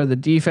question mark of the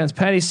defense.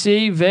 Patty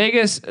C,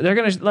 Vegas,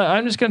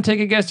 I'm just gonna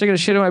take a guess. They're gonna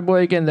shit on my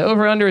boy again. The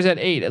over under is at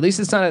 8. At least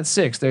it's not at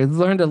 6. They've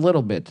learned a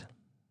little bit.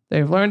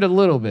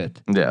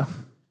 Yeah.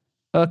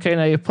 Okay,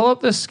 now you pull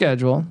up this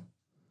schedule,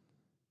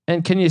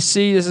 and can you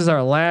see this is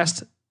our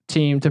last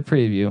team to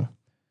preview?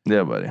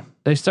 Yeah, buddy.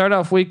 They start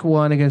off week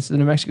 1 against the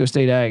New Mexico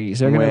State Aggies.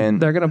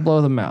 They're gonna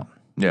blow them out.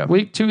 Yeah.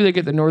 Week 2 they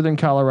get the Northern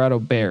Colorado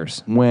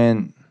Bears.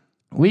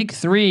 Week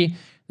 3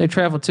 they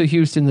travel to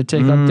Houston to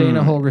take up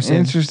Dana Holgorsen.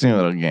 Interesting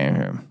little game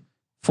here.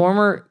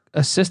 Former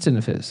assistant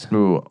of his.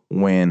 Ooh,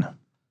 win.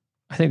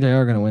 I think they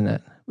are going to win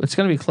that. It's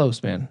going to be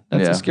close, man.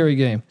 That's a scary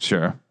game.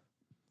 Sure.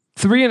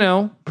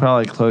 3-0.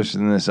 Probably closer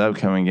than this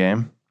upcoming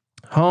game.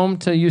 Home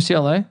to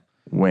UCLA.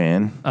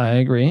 Win. I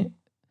agree.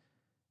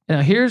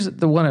 Now here's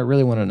the one I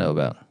really want to know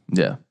about.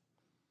 Yeah.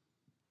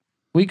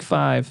 Week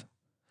 5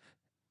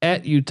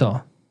 at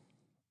Utah.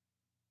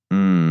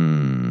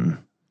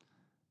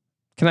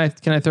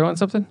 Can I throw in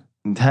something?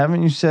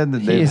 Haven't you said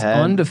that he is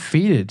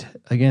undefeated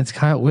against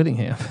Kyle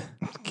Whittingham?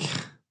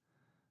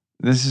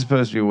 This is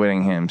supposed to be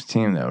Whittingham's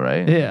team, though,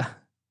 right? Yeah,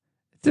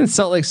 it's in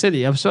Salt Lake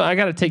City. I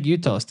got to take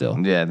Utah still.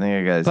 Yeah, I think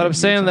I got to. But I'm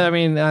saying that. I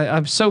mean,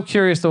 I'm so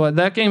curious though.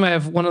 That game, I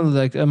have one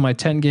of my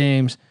 10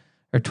 games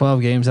or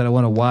 12 games that I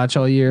want to watch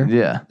all year.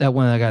 Yeah, that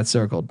one I got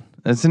circled.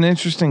 That's an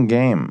interesting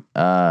game.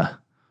 We're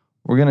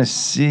gonna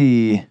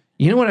see.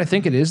 You know what I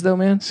think it is though,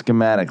 man?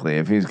 Schematically,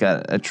 if he's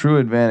got a true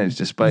advantage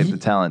despite the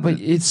talent. But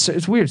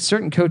it's weird.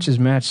 Certain coaches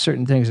match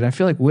certain things, and I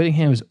feel like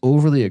Whittingham is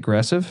overly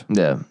aggressive.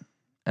 Yeah.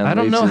 And I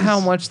don't know how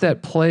much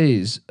that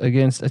plays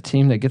against a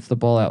team that gets the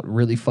ball out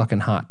really fucking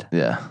hot.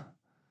 Yeah.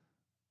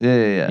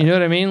 Yeah. You know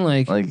what I mean?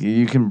 Like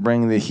you can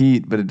bring the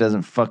heat, but it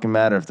doesn't fucking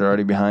matter if they're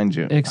already behind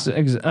you.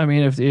 I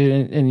mean,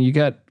 and you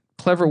got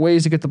clever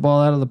ways to get the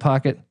ball out of the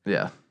pocket.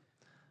 Yeah.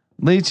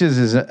 Leach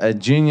is a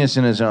genius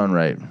in his own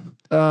right.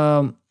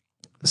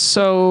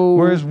 So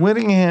whereas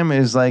Whittingham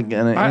is like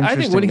I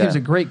think Whittingham's a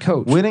great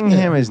coach.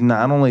 Whittingham is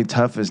not only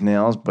tough as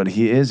nails, but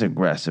he is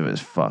aggressive as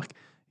fuck.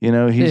 You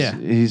know,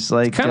 he's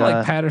like kind of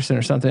like Patterson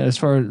or something as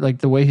far as like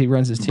the way he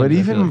runs his team. But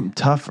even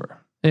tougher.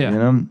 Yeah.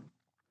 You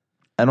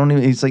know,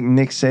 he's like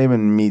Nick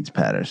Saban meets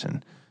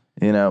Patterson,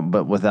 you know,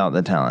 but without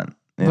the talent.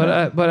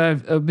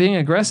 But being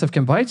aggressive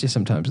can bite you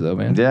sometimes, though,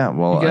 man. Yeah,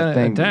 well, I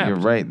think you're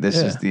right. This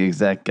is the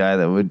exact guy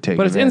that would take.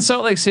 But it's in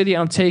Salt Lake City.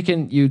 I'm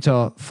taking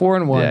Utah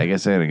 4-1. Yeah, I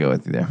guess I gotta go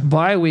with you there.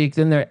 Bye week,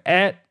 then they're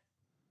at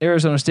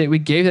Arizona State. We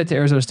gave that to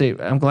Arizona State.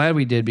 I'm glad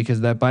we did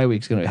because that bye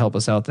week's going to help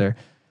us out there.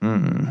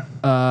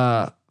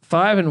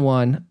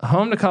 5-1,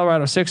 home to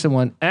Colorado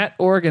 6-1 at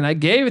Oregon. I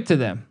gave it to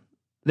them.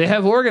 They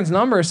have Oregon's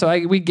number, so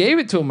we gave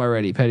it to them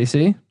already. Petty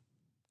C.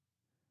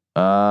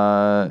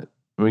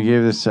 We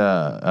gave this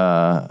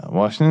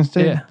Washington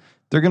State. Yeah.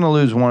 They're gonna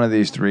lose one of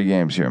these 3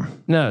 games here.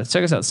 No,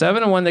 check us out.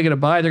 7-1. They get a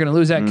bye. They're going to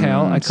lose at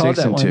Cal. I called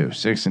that one.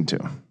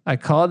 6-2. I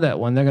called that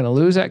one. They're going to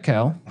lose at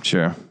Cal.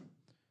 Sure.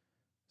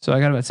 So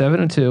I got them at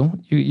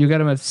 7-2. You got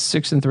them at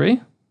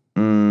 6-3.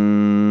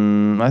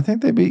 I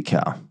think they beat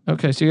Cal.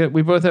 Okay, so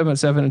we both have them at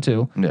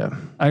 7-2. Yeah.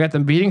 I got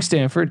them beating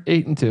Stanford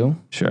 8-2.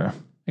 Sure.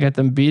 I got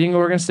them beating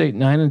Oregon State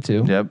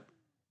 9-2. Yep.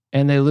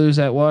 And they lose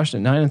at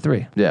Washington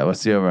 9-3. Yeah.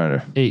 What's the over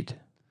under? 8.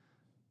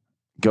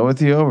 Go with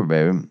the over,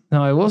 baby.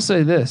 Now I will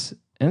say this: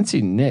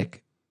 NC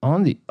Nick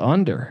on the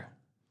under.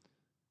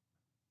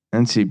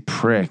 NC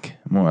prick,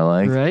 more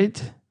like.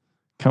 Right?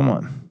 Come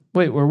on.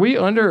 Wait, were we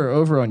under or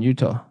over on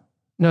Utah?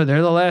 No,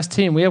 they're the last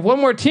team. We have one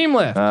more team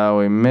left.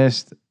 We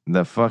missed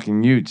the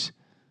fucking Utes.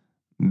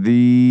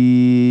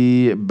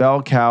 The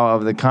bell cow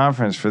of the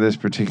conference for this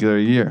particular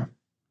year.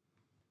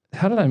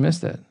 How did I miss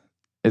that?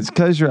 It's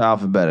because you're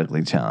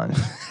alphabetically challenged.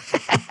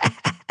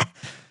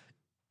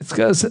 It's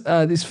because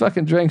these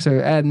fucking drinks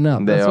are adding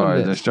up. They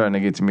are. They're starting to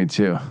get to me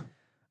too.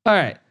 All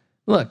right.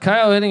 Look,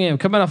 Kyle Whittingham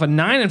coming off a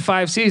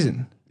 9-5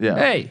 season. Yeah.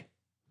 Hey,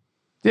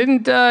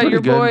 didn't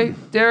your boy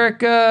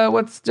Derek,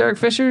 what's Derek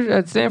Fisher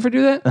at Stanford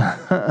do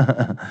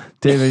that?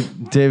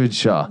 David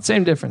Shaw.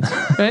 Same difference,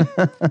 right?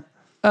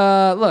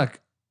 Look,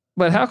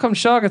 but how come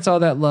Shaw gets all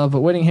that love,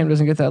 but Whittingham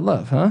doesn't get that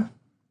love, huh?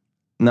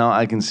 No,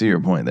 I can see your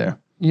point there.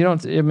 You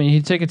don't. I mean,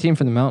 you take a team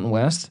from the Mountain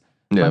West.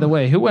 Yeah. By the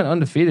way, who went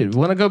undefeated?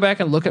 Want to go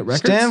back and look at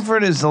records?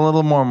 Stanford is a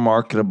little more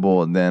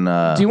marketable than.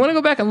 Do you want to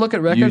go back and look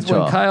at records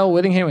Utah. when Kyle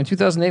Whittingham in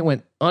 2008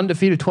 went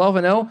undefeated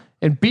 12-0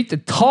 and beat the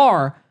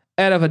tar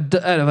out of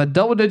a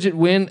double-digit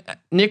win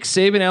Nick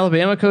Saban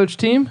Alabama coach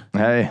team?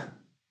 Hey,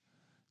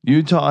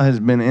 Utah has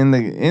been in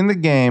the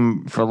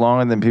game for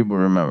longer than people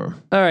remember.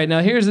 All right, now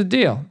here's the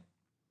deal.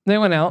 They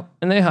went out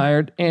and they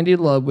hired Andy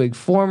Ludwig,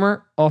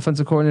 former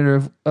offensive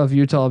coordinator of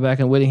Utah back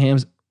in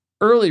Whittingham's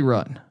early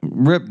run.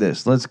 Rip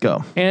this. Let's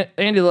go.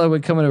 Andy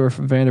Ludwig coming over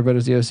from Vanderbilt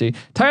as the OC.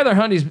 Tyler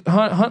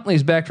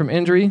Huntley's back from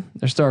injury.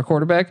 Their star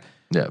quarterback.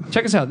 Yeah.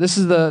 Check us out. This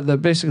is the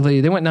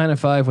basically they went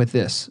 9-5 with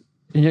this.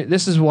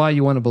 This is why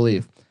you want to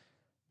believe.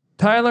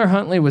 Tyler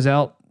Huntley was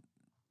out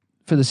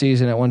for the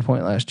season at one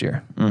point last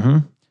year. Mm-hmm.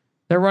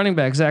 Their running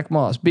back Zach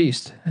Moss,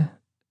 beast,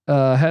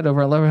 had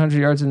over 1,100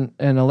 yards and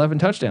 11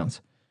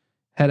 touchdowns.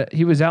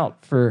 He was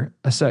out for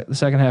the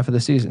second half of the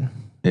season.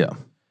 Yeah.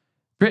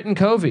 Britton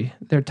Covey,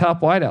 their top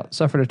wideout,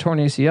 suffered a torn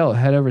ACL.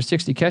 Had over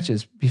 60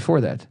 catches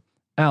before that,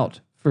 out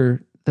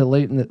for the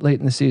late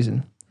in the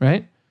season.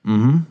 Right.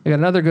 Mm-hmm. They got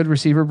another good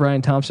receiver,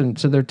 Brian Thompson.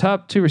 So their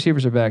top 2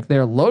 receivers are back. They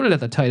are loaded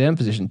at the tight end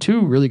position. 2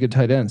 really good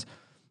tight ends.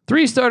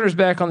 3 starters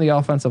back on the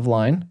offensive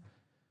line.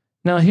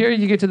 Now here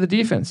you get to the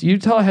defense.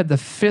 Utah had the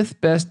 5th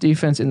best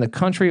defense in the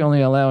country,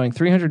 only allowing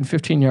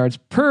 315 yards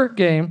per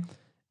game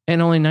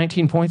and only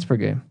 19 points per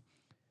game.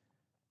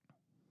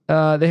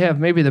 They have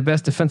maybe the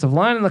best defensive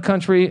line in the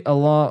country,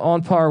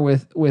 on par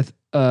with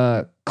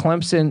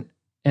Clemson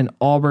and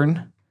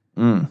Auburn.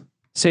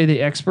 Say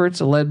the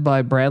experts, led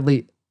by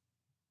Bradley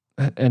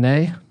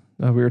N.A.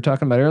 We were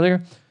talking about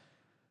earlier.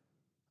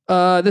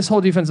 This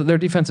whole their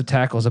defensive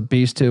tackle is a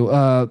beast too.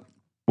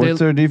 What's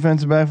their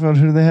defensive backfield?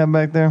 Who do they have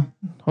back there?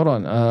 Hold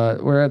on.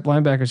 We're at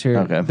linebackers here.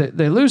 Okay.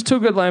 They lose 2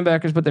 good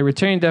linebackers, but they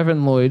retain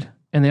Devin Lloyd.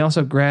 And they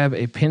also grab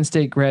a Penn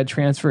State grad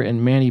transfer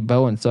in Manny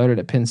Bowen, started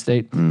at Penn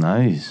State.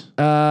 Nice.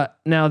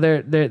 Now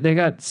they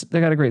got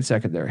a great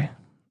secondary.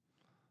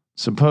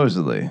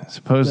 Supposedly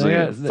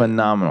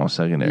phenomenal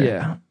secondary.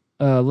 Yeah,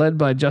 led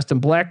by Justin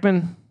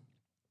Blackman.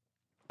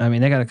 I mean,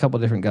 they got a couple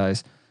different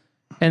guys,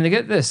 and they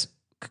get this.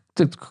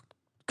 To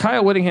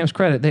Kyle Whittingham's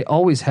credit, they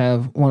always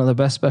have one of the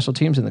best special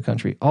teams in the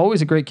country.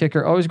 Always a great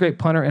kicker, always a great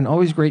punter, and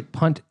always great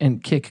punt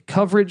and kick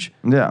coverage.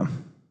 Yeah.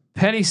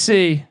 Petty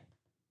C.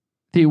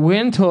 The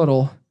win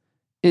total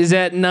is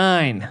at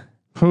 9.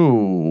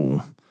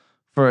 Ooh.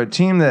 For a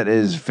team that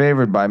is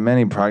favored by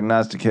many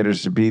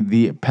prognosticators to be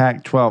the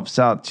Pac-12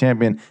 South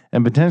champion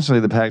and potentially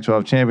the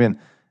Pac-12 champion,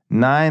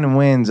 9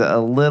 wins, a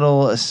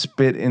little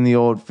spit in the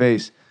old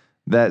face.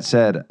 That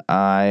said,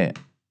 I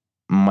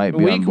might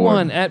be Week on board.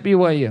 1 at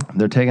BYU.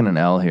 They're taking an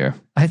L here.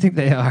 I think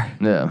they are.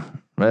 Yeah,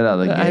 right out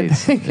of the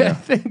gates.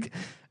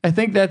 I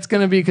think that's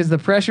going to be because the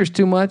pressure's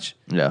too much.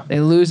 Yeah. They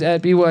lose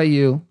at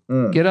BYU,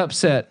 get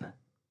upset.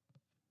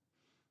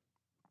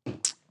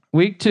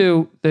 Week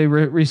 2, they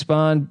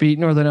respond, beat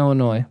Northern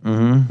Illinois.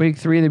 Mm-hmm. Week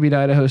 3, they beat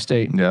Idaho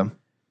State. Yeah.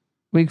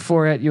 Week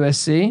 4 at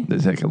USC, They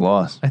take a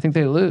loss. I think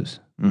they lose.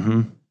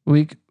 Mm-hmm.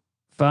 Week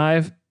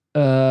 5,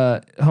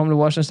 home to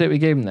Washington State, we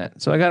gave them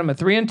that. So I got them at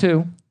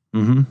 3-2.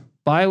 Mm-hmm.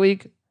 Bye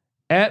week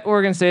at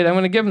Oregon State, I'm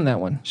going to give them that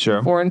one.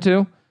 Sure.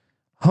 4-2.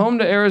 Home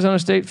to Arizona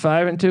State,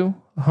 5-2.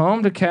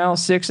 Home to Cal,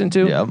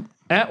 6-2. Yep.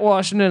 At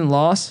Washington,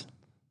 loss.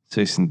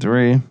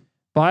 6-3.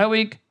 Bye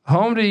week,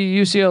 home to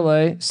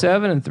UCLA,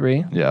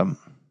 7-3. Yep.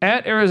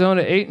 At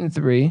Arizona,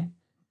 8-3.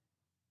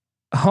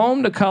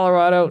 Home to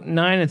Colorado,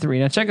 9-3.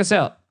 Now check us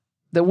out.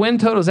 The win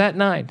total's at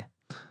 9.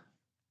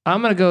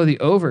 I'm gonna go the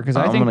over because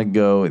I'm gonna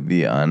go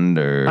the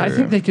under. I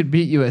think they could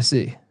beat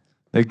USC.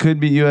 They could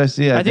beat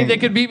USC. I think they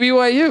could beat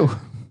BYU.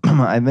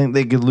 I think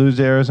they could lose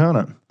to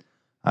Arizona.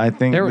 I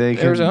think they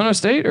could. Arizona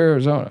State or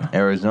Arizona?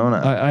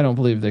 Arizona. I don't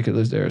believe they could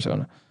lose to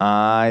Arizona.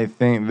 I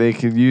think they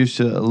could lose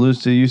to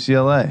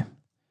UCLA.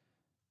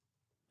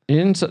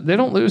 They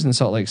don't lose in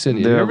Salt Lake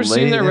City. Have you ever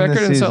seen their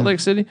record in Salt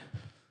Lake City?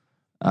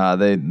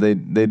 They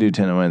do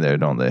tend to win there,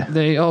 don't they?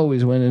 They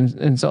always win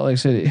in Salt Lake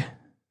City.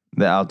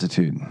 The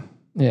altitude.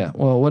 Yeah.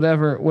 Well,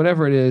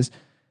 whatever it is,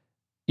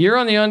 you're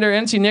on the under.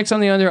 NC Nick's on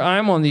the under.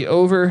 I'm on the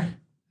over.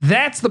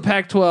 That's the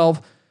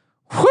Pac-12.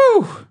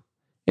 Whew.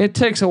 It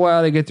takes a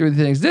while to get through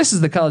the things. This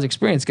is the college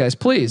experience, guys.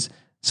 Please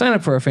sign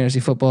up for our fantasy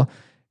football.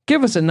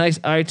 Give us a nice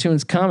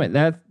iTunes comment.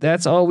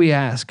 That's all we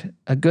ask.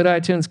 A good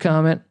iTunes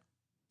comment.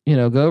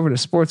 Go over to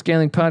Sports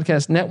Gambling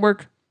Podcast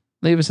Network.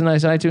 Leave us a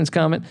nice iTunes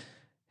comment.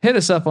 Hit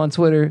us up on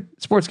Twitter.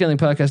 Sports Gambling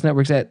Podcast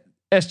Network's at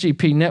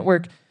SGP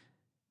Network.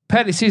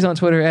 Patty C's on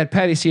Twitter at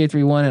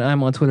PattyC831, and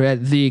I'm on Twitter at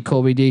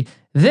TheColbyD.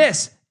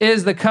 This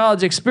is the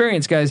college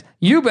experience, guys.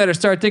 You better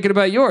start thinking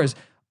about yours.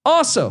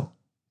 Also,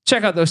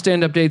 check out those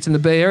stand-up dates in the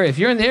Bay Area. If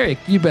you're in the area,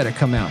 you better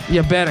come out.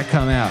 You better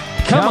come out.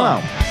 Come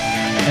on.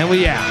 And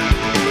we out.